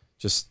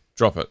 Just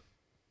drop it.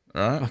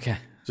 All right. Okay.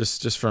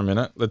 Just for a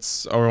minute.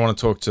 I want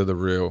to talk to the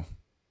real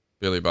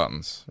Billy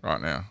Buttons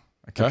right now.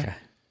 Okay.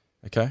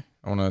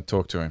 I want to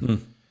talk to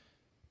him.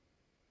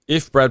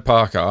 If Brad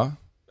Arthur,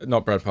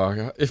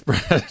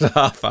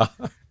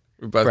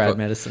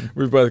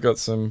 we've both got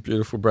some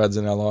beautiful Brads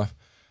in our life.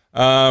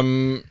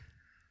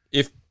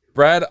 If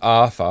Brad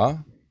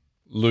Arthur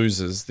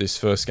loses this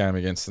first game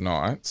against the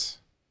Knights,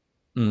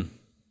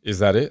 is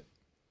that it?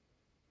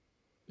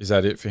 Is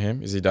that it for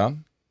him? Is he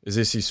done? Is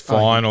this his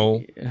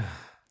final?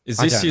 Is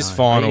this his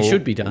final? He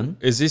should be done.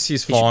 Is this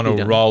his final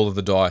roll of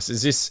the dice?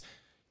 Is this?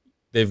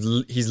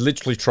 He's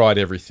literally tried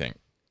everything.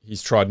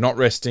 He's tried not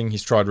resting.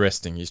 He's tried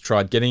resting. He's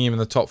tried getting him in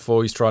the top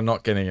 4. He's tried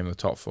not getting him in the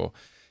top 4.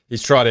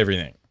 He's tried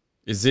everything.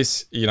 Is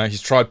this?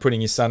 He's tried putting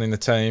his son in the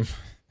team.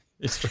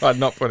 He's tried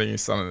not putting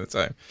his son in the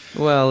team.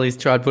 Well, he's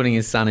tried putting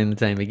his son in the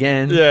team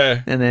again.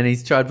 Yeah. And then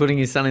he's tried putting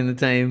his son in the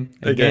team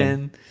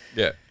again.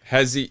 Yeah.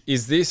 Has he?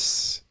 Is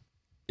this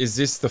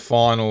the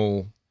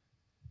final?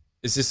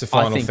 Is this the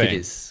final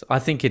thing? I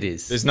think it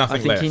is. There's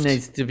nothing left. I think he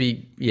needs to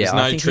be. Yeah.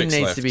 I think he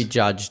needs to be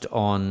judged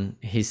on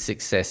his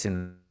success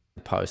in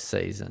the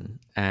postseason,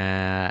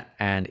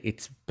 and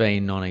it's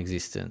been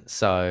non-existent.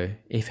 So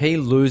if he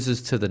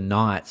loses to the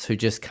Knights, who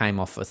just came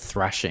off a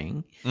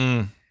thrashing,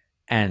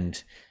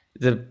 and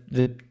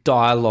the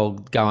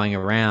dialogue going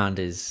around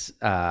is,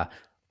 there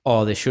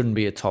shouldn't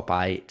be a top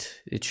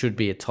 8. It should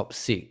be a top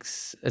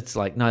 6. It's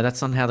like, no,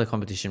 that's not how the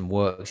competition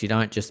works. You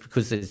don't just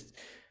because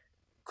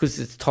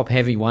it's top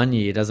heavy one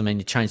year doesn't mean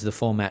you change the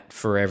format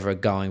forever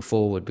going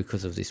forward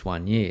because of this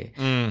one year.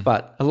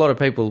 But a lot of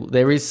people,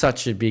 there is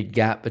such a big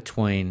gap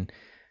between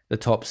the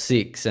top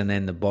 6 and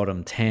then the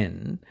bottom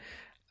 10.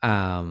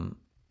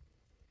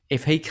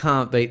 If he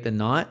can't beat the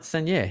Knights,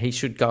 then yeah, he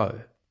should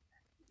go.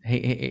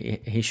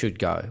 He should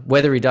go.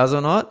 Whether he does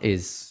or not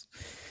is,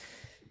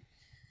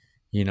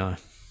 I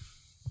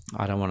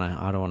don't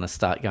want to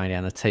start going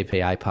down the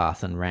TPA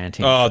path and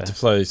ranting. Oh,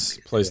 please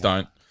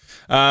don't.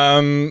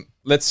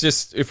 Let's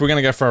just, if we're going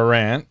to go for a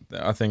rant,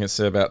 I think it's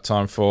about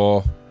time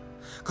for.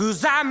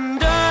 'Cause I'm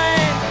done.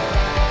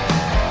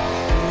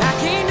 I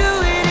can't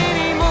do it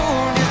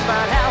anymore,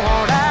 despite how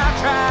hard I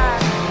try.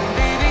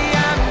 Baby,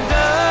 I'm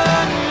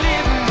done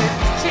living with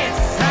the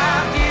chances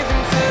I've given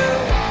to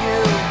you.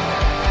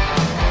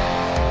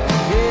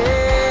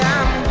 Yeah,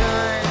 I'm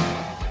done.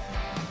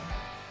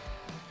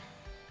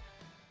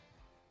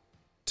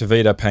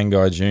 Tavita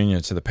Pangai Jr.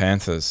 to the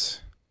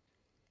Panthers.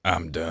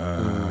 I'm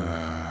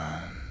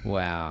done.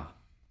 Wow.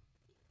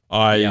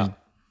 Yeah.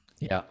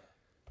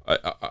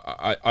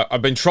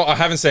 I've been I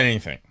haven't said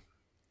anything.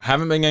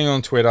 Haven't been going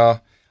on Twitter.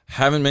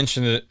 Haven't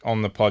mentioned it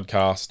on the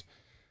podcast.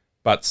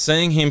 But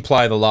seeing him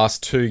play the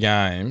last 2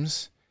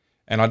 games,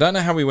 and I don't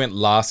know how we went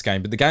last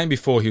game, but the game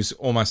before he was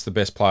almost the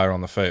best player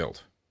on the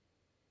field.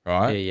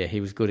 Right? Yeah,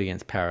 he was good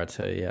against Para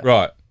too, yeah.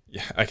 Right.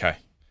 Yeah, okay.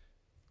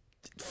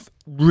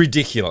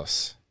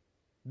 Ridiculous.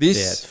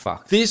 It's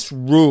fucked. This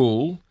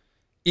rule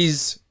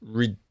is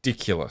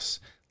ridiculous.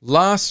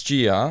 Last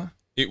year,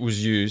 it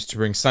was used to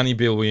bring Sonny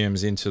Bill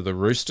Williams into the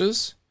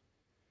Roosters,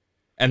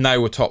 and they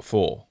were top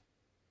 4,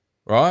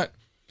 right?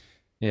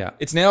 Yeah.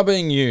 It's now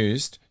being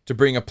used to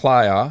bring a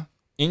player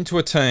into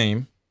a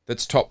team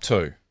that's top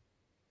 2.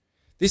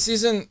 This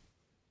isn't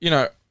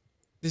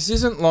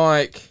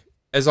like,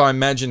 as I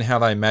imagine how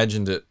they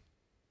imagined it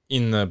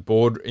in the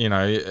board,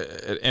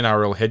 at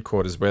NRL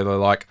headquarters, where they're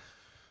like,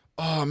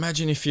 oh,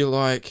 imagine if you're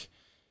like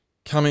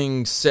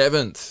coming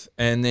 7th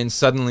and then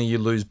suddenly you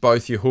lose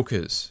both your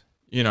hookers,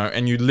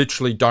 and you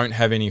literally don't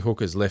have any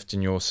hookers left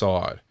in your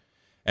side.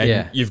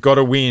 And you've got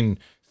to win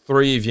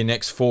 3 of your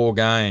next 4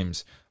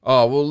 games.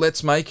 Oh, well,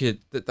 let's make it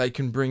that they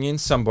can bring in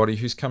somebody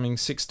who's coming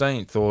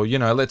 16th, or,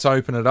 let's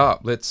open it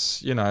up. Let's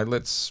do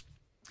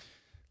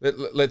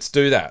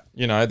that.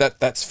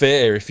 That's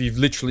fair.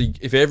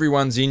 If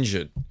everyone's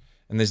injured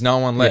and there's no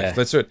one left,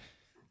 let's do it.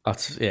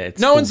 It's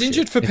no one's bullshit.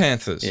 injured for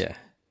Panthers. Yeah.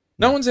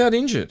 No one's out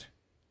injured.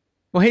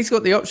 Well, he's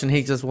got the option.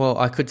 He says, well,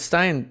 I could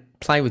stay and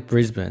play with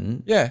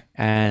Brisbane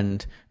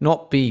and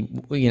not be,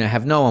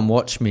 have no one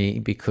watch me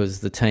because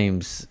the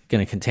team's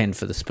going to contend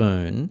for the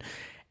spoon,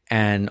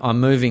 and I'm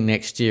moving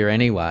next year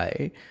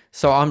anyway,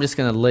 so I'm just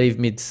going to leave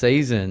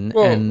mid-season.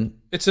 Well, and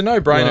it's a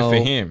no-brainer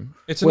for him.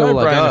 It's a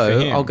no-brainer for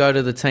him. I'll go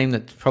to the team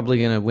that's probably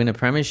going to win a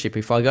premiership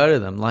if I go to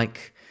them.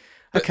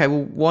 Okay,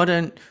 well, why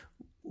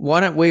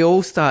don't we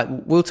all start?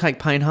 We'll take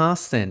Payne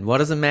Haas then. Why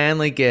doesn't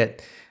Manly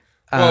get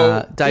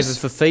David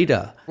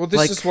Fafita? Well,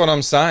 this is what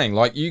I'm saying.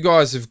 Like, you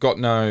guys have got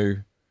no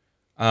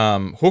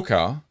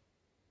hooker.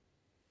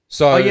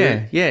 So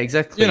yeah,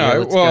 exactly.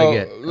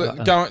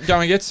 Go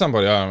and get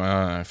somebody. I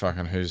don't know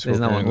fucking who's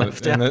there's no one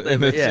left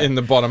in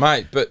the bottom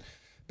 8. But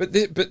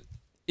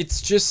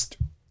it's just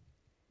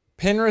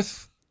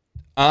Penrith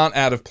aren't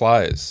out of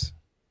players.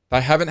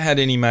 They haven't had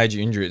any major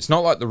injury. It's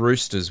not like the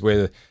Roosters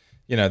where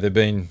they've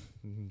been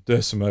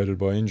decimated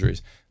by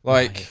injuries.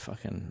 Like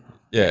fucking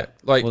yeah.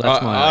 Like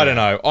I don't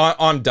know.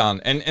 I'm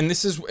done. And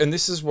this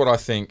is what I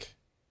think.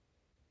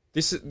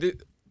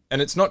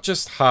 And it's not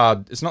just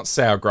hard. It's not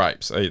sour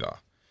grapes either.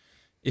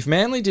 If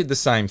Manly did the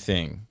same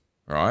thing,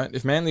 right?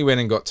 If Manly went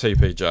and got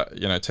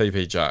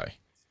TPJ,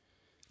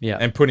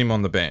 and put him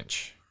on the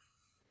bench.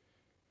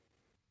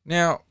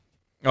 Now,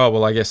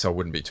 I guess I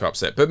wouldn't be too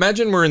upset. But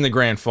imagine we're in the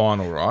grand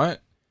final, right?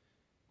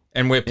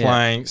 And we're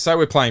playing, say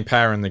we're playing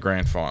Para in the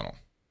grand final,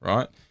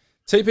 right?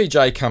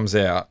 TPJ comes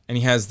out and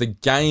he has the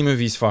game of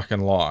his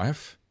fucking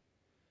life,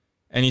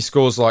 and he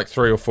scores like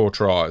 3 or 4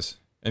 tries,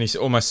 and he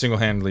almost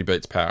single-handedly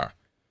beats Para.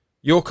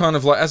 You're kind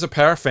of like, as a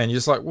Para fan, you're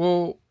just like,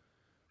 well,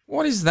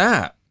 what is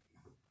that?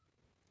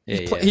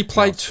 He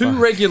played 2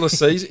 regular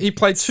seasons. He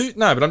played 2.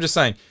 No, but I'm just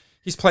saying,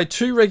 he's played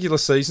 2 regular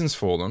seasons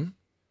for them,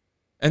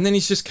 and then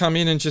he's just come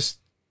in and just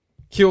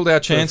killed our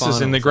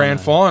chances in the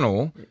grand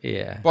final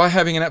by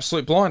having an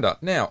absolute blinder.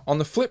 Now, on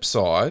the flip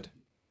side,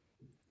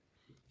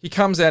 he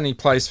comes out and he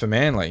plays for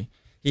Manly.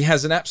 He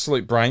has an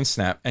absolute brain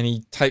snap and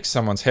he takes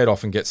someone's head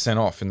off and gets sent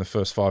off in the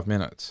first 5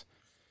 minutes.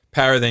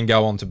 Para then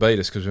go on to beat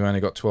us because we've only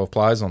got 12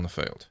 players on the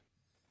field.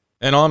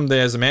 And I'm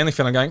there as a Manly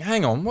fan, I'm going,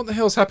 hang on, what the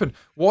hell's happened?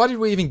 Why did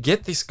we even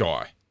get this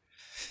guy?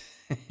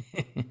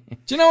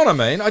 Do you know what I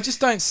mean? I just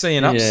don't see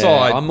an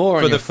upside. I'm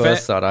more on the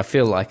first side. I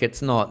feel like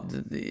it's not.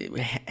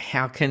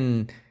 How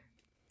can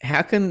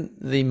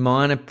the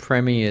minor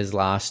premiers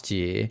last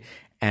year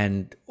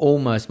and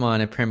almost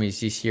minor premiers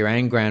this year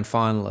and grand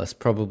finalists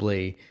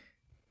probably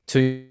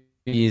 2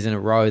 years in a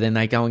row, then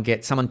they go and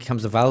get someone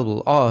becomes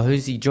available. Oh,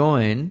 who's he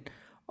join?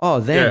 Oh,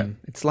 them.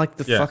 Yeah. It's like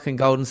the fucking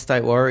Golden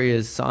State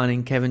Warriors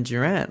signing Kevin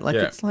Durant.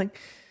 It's like,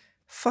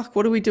 fuck,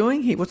 what are we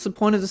doing here? What's the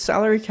point of the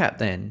salary cap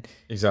then?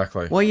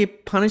 Exactly. Why are you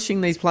punishing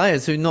these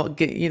players who not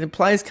get,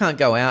 players can't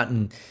go out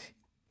and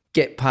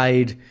get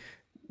paid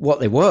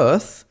what they're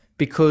worth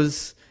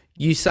because,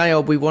 you say,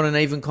 oh, we want an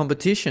even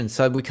competition,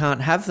 so we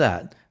can't have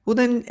that. Well,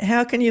 then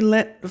how can you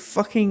let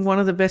fucking one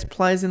of the best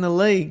players in the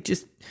league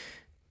just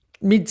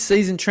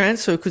mid-season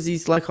transfer because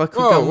he's like, I could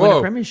go and win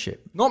a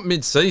premiership? Not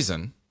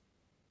mid-season.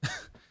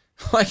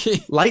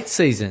 Late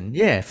season,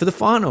 yeah, for the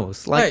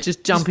finals.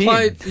 Just jump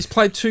in. He's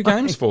played 2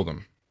 games for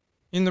them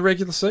in the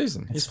regular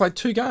season. He's played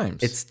 2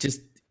 games. It's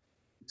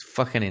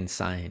fucking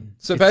insane.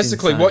 So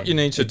basically what you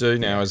need to do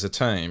now as a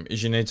team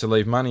is you need to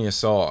leave money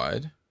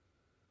aside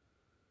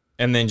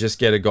and then just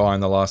get a guy in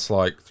the last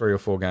 3 or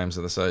 4 games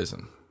of the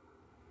season.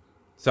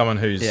 Someone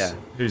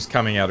who's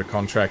coming out of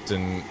contract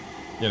and,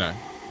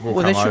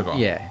 will come over.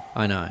 Yeah,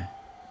 I know.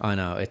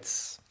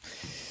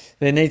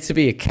 There needs to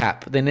be a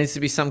cap. There needs to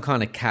be some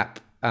kind of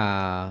cap.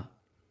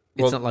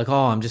 It's not like,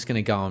 I'm just going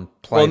to go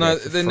and play. Well, no,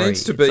 there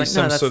needs to be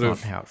some sort of.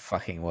 That's not how it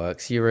fucking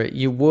works.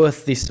 You're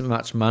worth this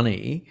much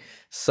money,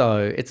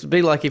 so it'd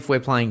be like if we're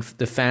playing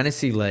the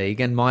fantasy league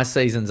and my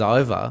season's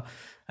over,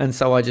 and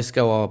so I just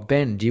go,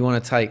 Ben, do you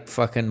want to take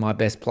fucking my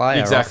best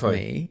player off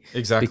me?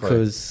 Exactly.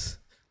 Because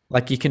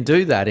you can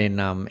do that in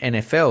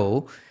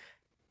NFL,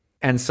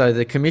 and so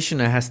the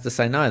commissioner has to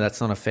say no, that's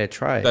not a fair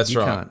trade. That's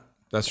right.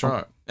 That's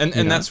right.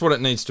 And that's what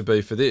it needs to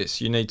be for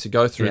this. You need to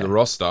go through the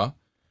roster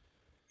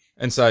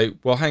and say,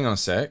 well, hang on a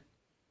sec.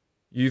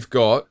 You've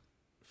got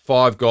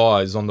 5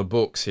 guys on the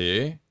books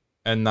here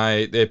and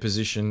their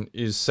position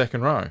is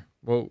second row.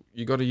 Well,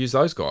 you got to use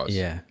those guys.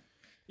 Yeah.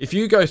 If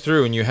you go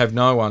through and you have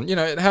no one,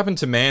 it happened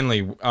to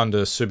Manly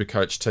under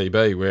Supercoach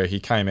TB where he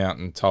came out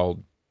and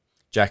told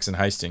Jackson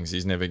Hastings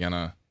he's never going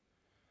to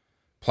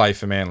play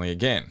for Manly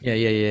again.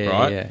 Yeah.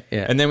 Right?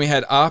 Yeah. And then we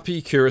had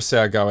RP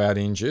Curacao go out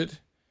injured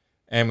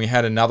and we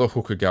had another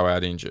hooker go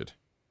out injured.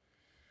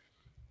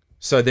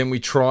 So then we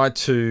tried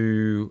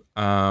to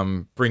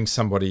bring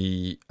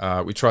somebody,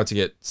 we tried to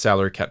get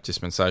salary cap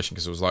dispensation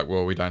because it was like,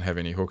 well, we don't have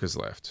any hookers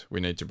left. We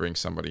need to bring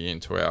somebody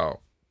into our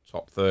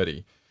top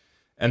 30.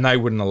 And they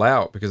wouldn't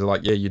allow it because they're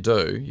like, yeah, you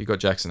do. You got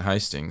Jackson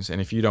Hastings. And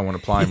if you don't want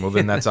to play him, well,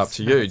 then that's up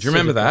to you. Do you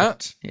remember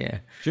that? Yeah.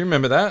 Do you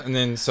remember that? And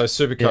then so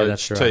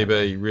Supercoach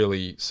TB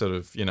really sort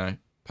of,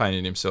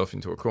 painted himself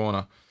into a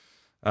corner.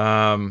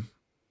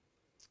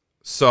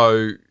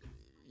 So,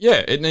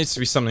 yeah, it needs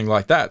to be something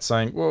like that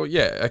saying, well,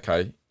 yeah,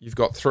 okay, you've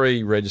got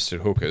 3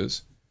 registered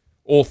hookers.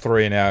 All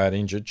 3 are now out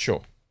injured.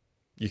 Sure.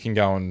 You can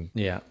go and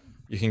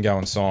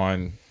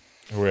sign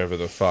whoever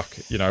the fuck,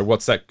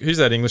 what's that? Who's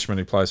that Englishman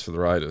who plays for the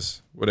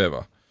Raiders?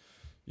 Whatever,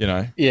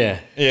 Yeah.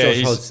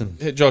 Josh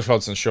Hodgson. Josh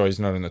Hodgson, sure, he's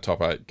not in the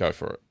top 8. Go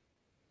for it.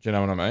 Do you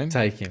know what I mean?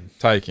 Take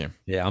him.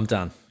 Yeah, I'm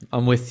done.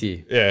 I'm with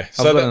you. Yeah.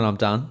 I'm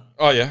done.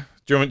 Oh, yeah.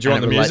 Do you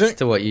want the music?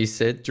 To what you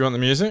said. Do you want the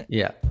music?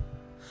 Yeah.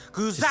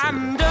 'Cause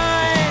I'm done.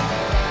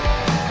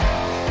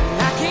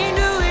 I can't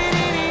do it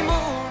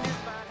anymore.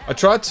 I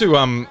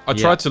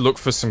tried to look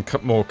for some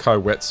more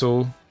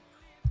Co-Wetzel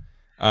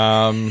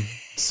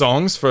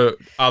songs for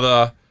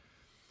other.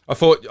 I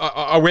thought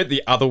I went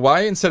the other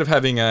way instead of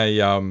having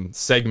a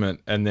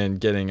segment and then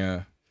getting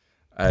a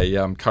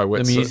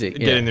Co-Wetzel, the music,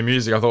 getting the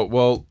music. I thought,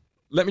 well,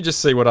 let me just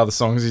see what other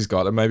songs he's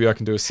got, and maybe I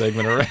can do a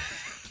segment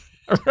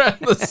around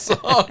the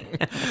song.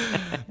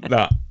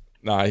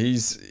 No, he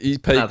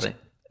peaked. Nothing.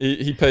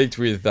 He peaked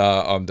with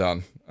 "I'm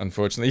Done."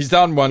 Unfortunately, he's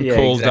done one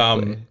called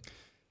exactly.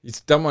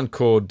 He's done one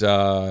called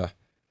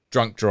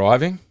 "Drunk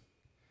Driving."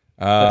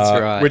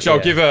 That's right. Which I'll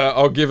give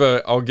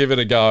it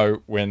a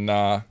go when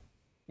a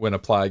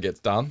player gets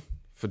done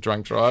for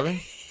drunk driving.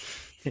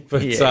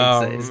 But it's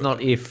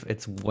not if,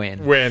 it's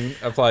when. When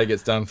a player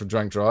gets done for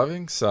drunk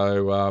driving.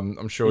 So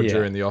I'm sure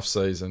during the off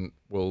season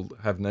we'll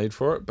have need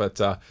for it. But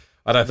I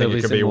don't think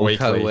it can be a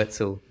weekly.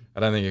 I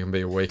don't think it can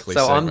be a weekly.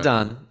 So segment. I'm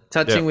done.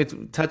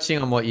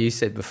 Touching on what you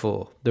said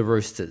before, the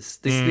Roosters.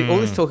 All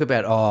this talk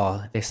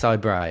about, they're so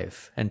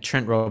brave, and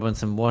Trent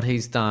Robinson, what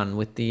he's done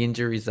with the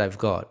injuries they've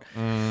got.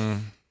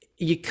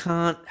 You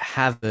can't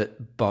have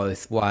it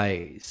both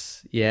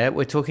ways. Yeah,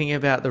 we're talking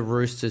about the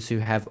Roosters who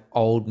have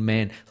old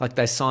men. Like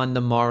they signed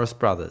the Morris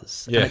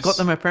brothers. Yes. And it got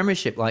them a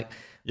premiership.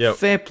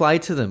 Fair play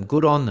to them.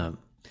 Good on them.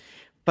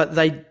 But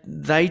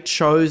they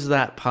chose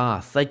that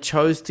path. They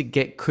chose to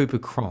get Cooper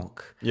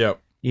Cronk. Yep.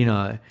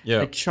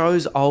 They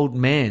chose old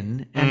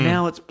men, and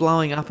now it's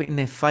blowing up in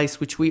their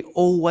face, which we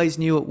always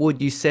knew it would.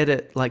 You said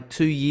it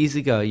 2 years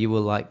ago. You were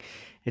like,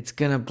 it's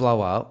going to blow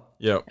up.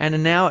 Yep.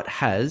 And now it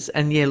has.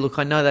 And look,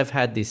 I know they've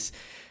had this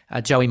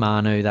Joey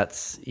Manu,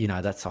 that's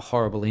a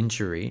horrible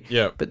injury.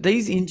 Yep. But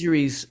these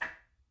injuries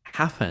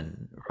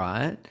happen,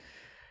 right?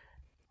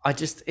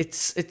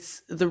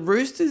 It's the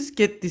Roosters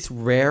get this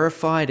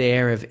rarefied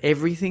air of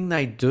everything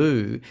they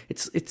do.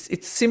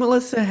 It's similar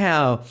to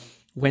how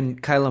when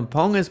Kalen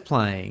Ponga's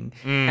playing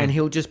and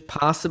he'll just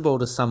pass the ball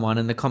to someone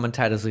and the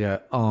commentators will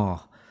go,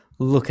 oh,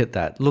 look at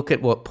that. Look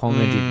at what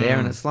Ponga did there.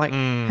 And it's like,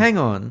 hang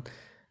on.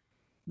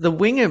 The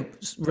winger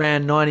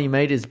ran 90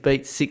 metres,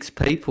 beat 6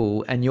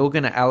 people, and you're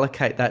going to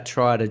allocate that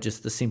try to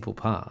just the simple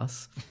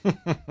pass.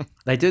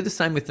 They do the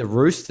same with the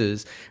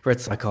Roosters, where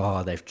it's like,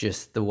 they've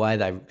just,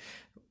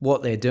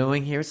 what they're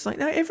doing here. It's like,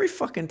 no, every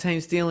fucking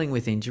team's dealing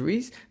with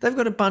injuries. They've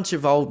got a bunch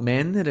of old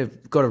men that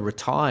have got to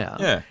retire.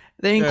 Yeah.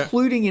 They're Yeah.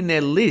 including in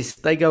their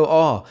list. They go,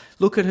 oh,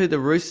 look at who the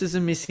Roosters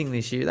are missing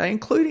this year. They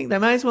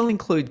may as well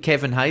include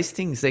Kevin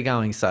Hastings. They're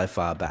going so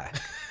far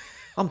back.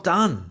 I'm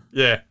done.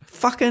 Yeah.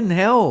 Fucking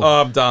hell.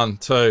 Oh, I'm done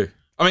too.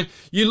 I mean,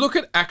 you look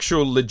at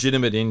actual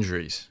legitimate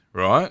injuries,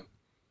 right?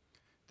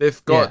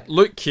 They've got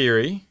Luke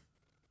Keary,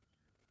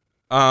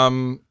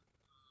 and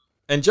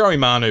Joey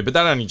Manu, but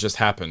that only just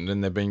happened,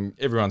 and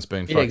everyone's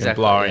been fucking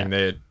blowing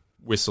their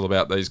whistle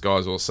about these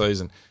guys all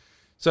season.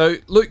 So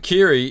Luke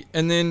Keary,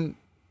 and then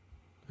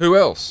who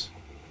else?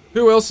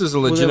 Who else is a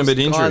legitimate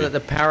injury?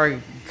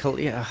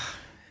 Yeah.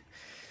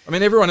 I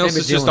mean, everyone else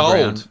is just Dylan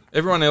old. Brown.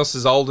 Everyone else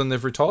is old and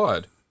they've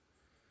retired.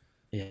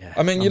 Yeah.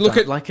 I mean, you look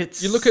at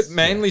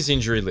Manly's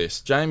injury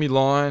list: Jamie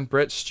Lyon,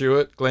 Brett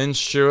Stewart, Glenn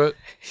Stewart.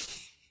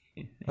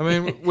 I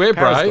mean, we're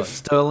brave.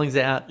 Sterling's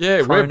out.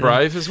 Yeah, Cronin. we're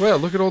brave as well.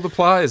 Look at all the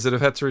players that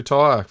have had to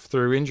retire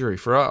through injury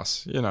for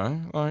us. You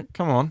know, like,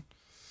 come on.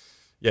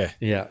 Yeah.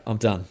 Yeah, I'm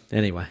done.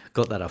 Anyway,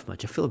 got that off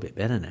much. I feel a bit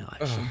better now,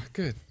 actually. Oh,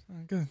 good.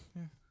 Oh, good.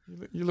 Yeah.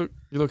 You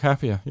look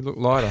happier. You look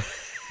lighter.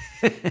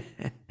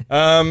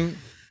 All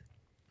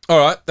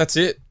right, that's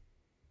it.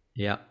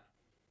 Yeah.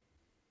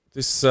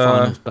 This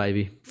Finals,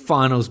 baby.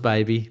 Finals,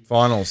 baby.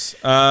 Finals.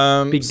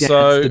 Big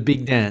dance. The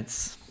big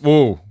dance.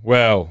 Oh,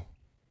 well,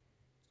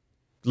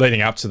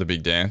 leading up to the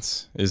big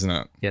dance, isn't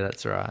it? Yeah,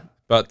 that's right.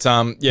 But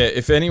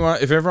if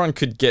everyone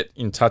could get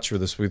in touch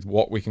with us with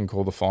what we can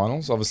call the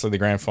finals. Obviously, the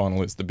grand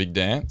final is the big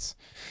dance.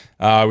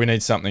 We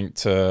need something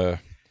to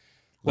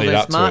lead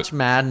up to March it.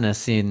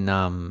 Madness in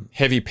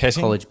Heavy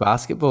petting. college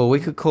basketball. We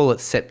could call it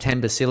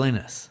September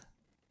silliness.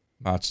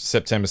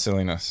 September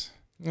silliness.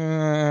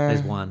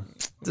 There's one.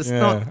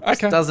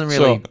 Okay.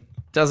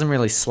 Doesn't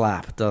really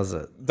slap, does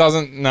it?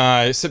 Doesn't.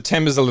 No,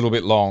 September's a little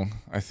bit long,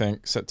 I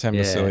think. September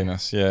Yeah.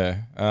 silliness. Yeah.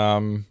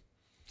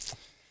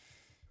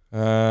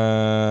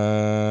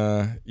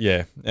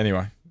 Yeah.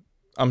 Anyway,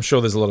 I'm sure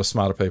there's a lot of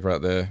smarter people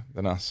out there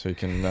than us who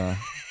can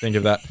think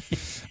of that.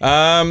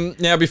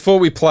 Now, before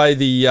we play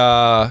the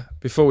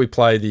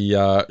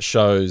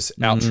show's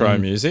outro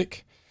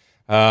music,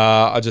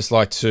 I'd just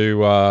like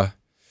to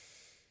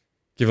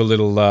give a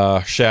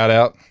little shout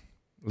out,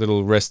 a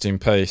little rest in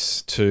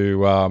peace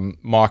to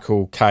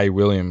Michael K.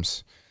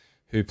 Williams,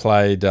 who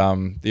played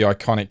the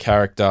iconic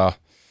character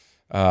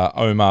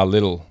Omar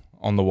Little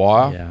on The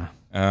Wire. Yeah.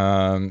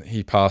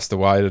 He passed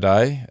away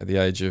today at the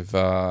age of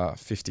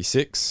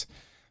 56.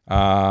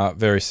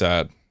 Very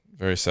sad.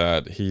 Very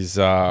sad. He's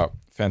a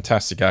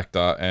fantastic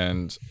actor,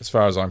 and as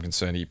far as I'm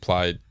concerned, he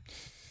played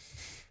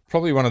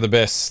probably one of the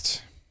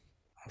best,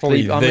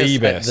 probably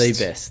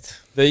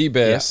the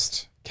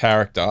best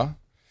character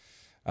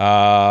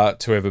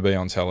to ever be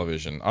on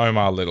television.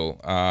 Omar Little.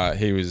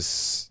 He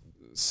was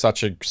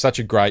such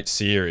a great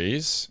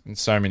series and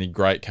so many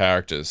great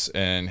characters,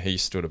 and he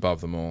stood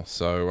above them all.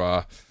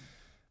 So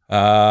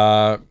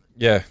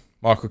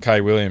Michael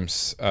K.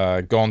 Williams,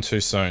 gone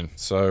too soon.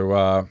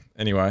 So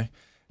anyway,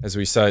 as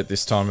we say at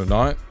this time of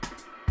night,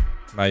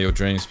 may your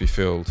dreams be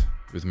filled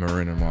with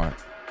maroon and white,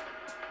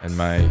 and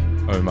may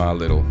Omar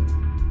Little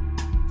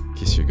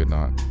kiss you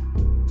goodnight.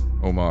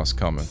 Omar's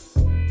coming.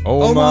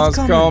 Omar's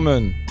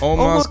coming.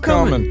 Omar's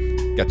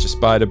coming. Got your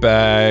spider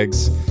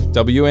bags.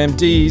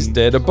 WMD's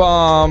dead a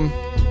bomb.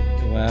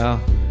 Well,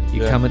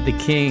 you come at the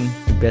king.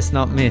 You best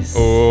not miss.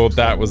 Oh,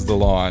 that was the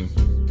line.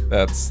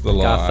 That's the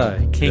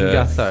line. Gutho. King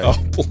Gutho. Oh,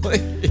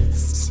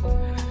 please.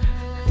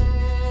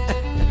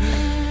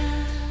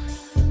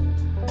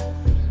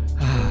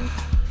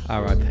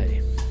 R.I.P.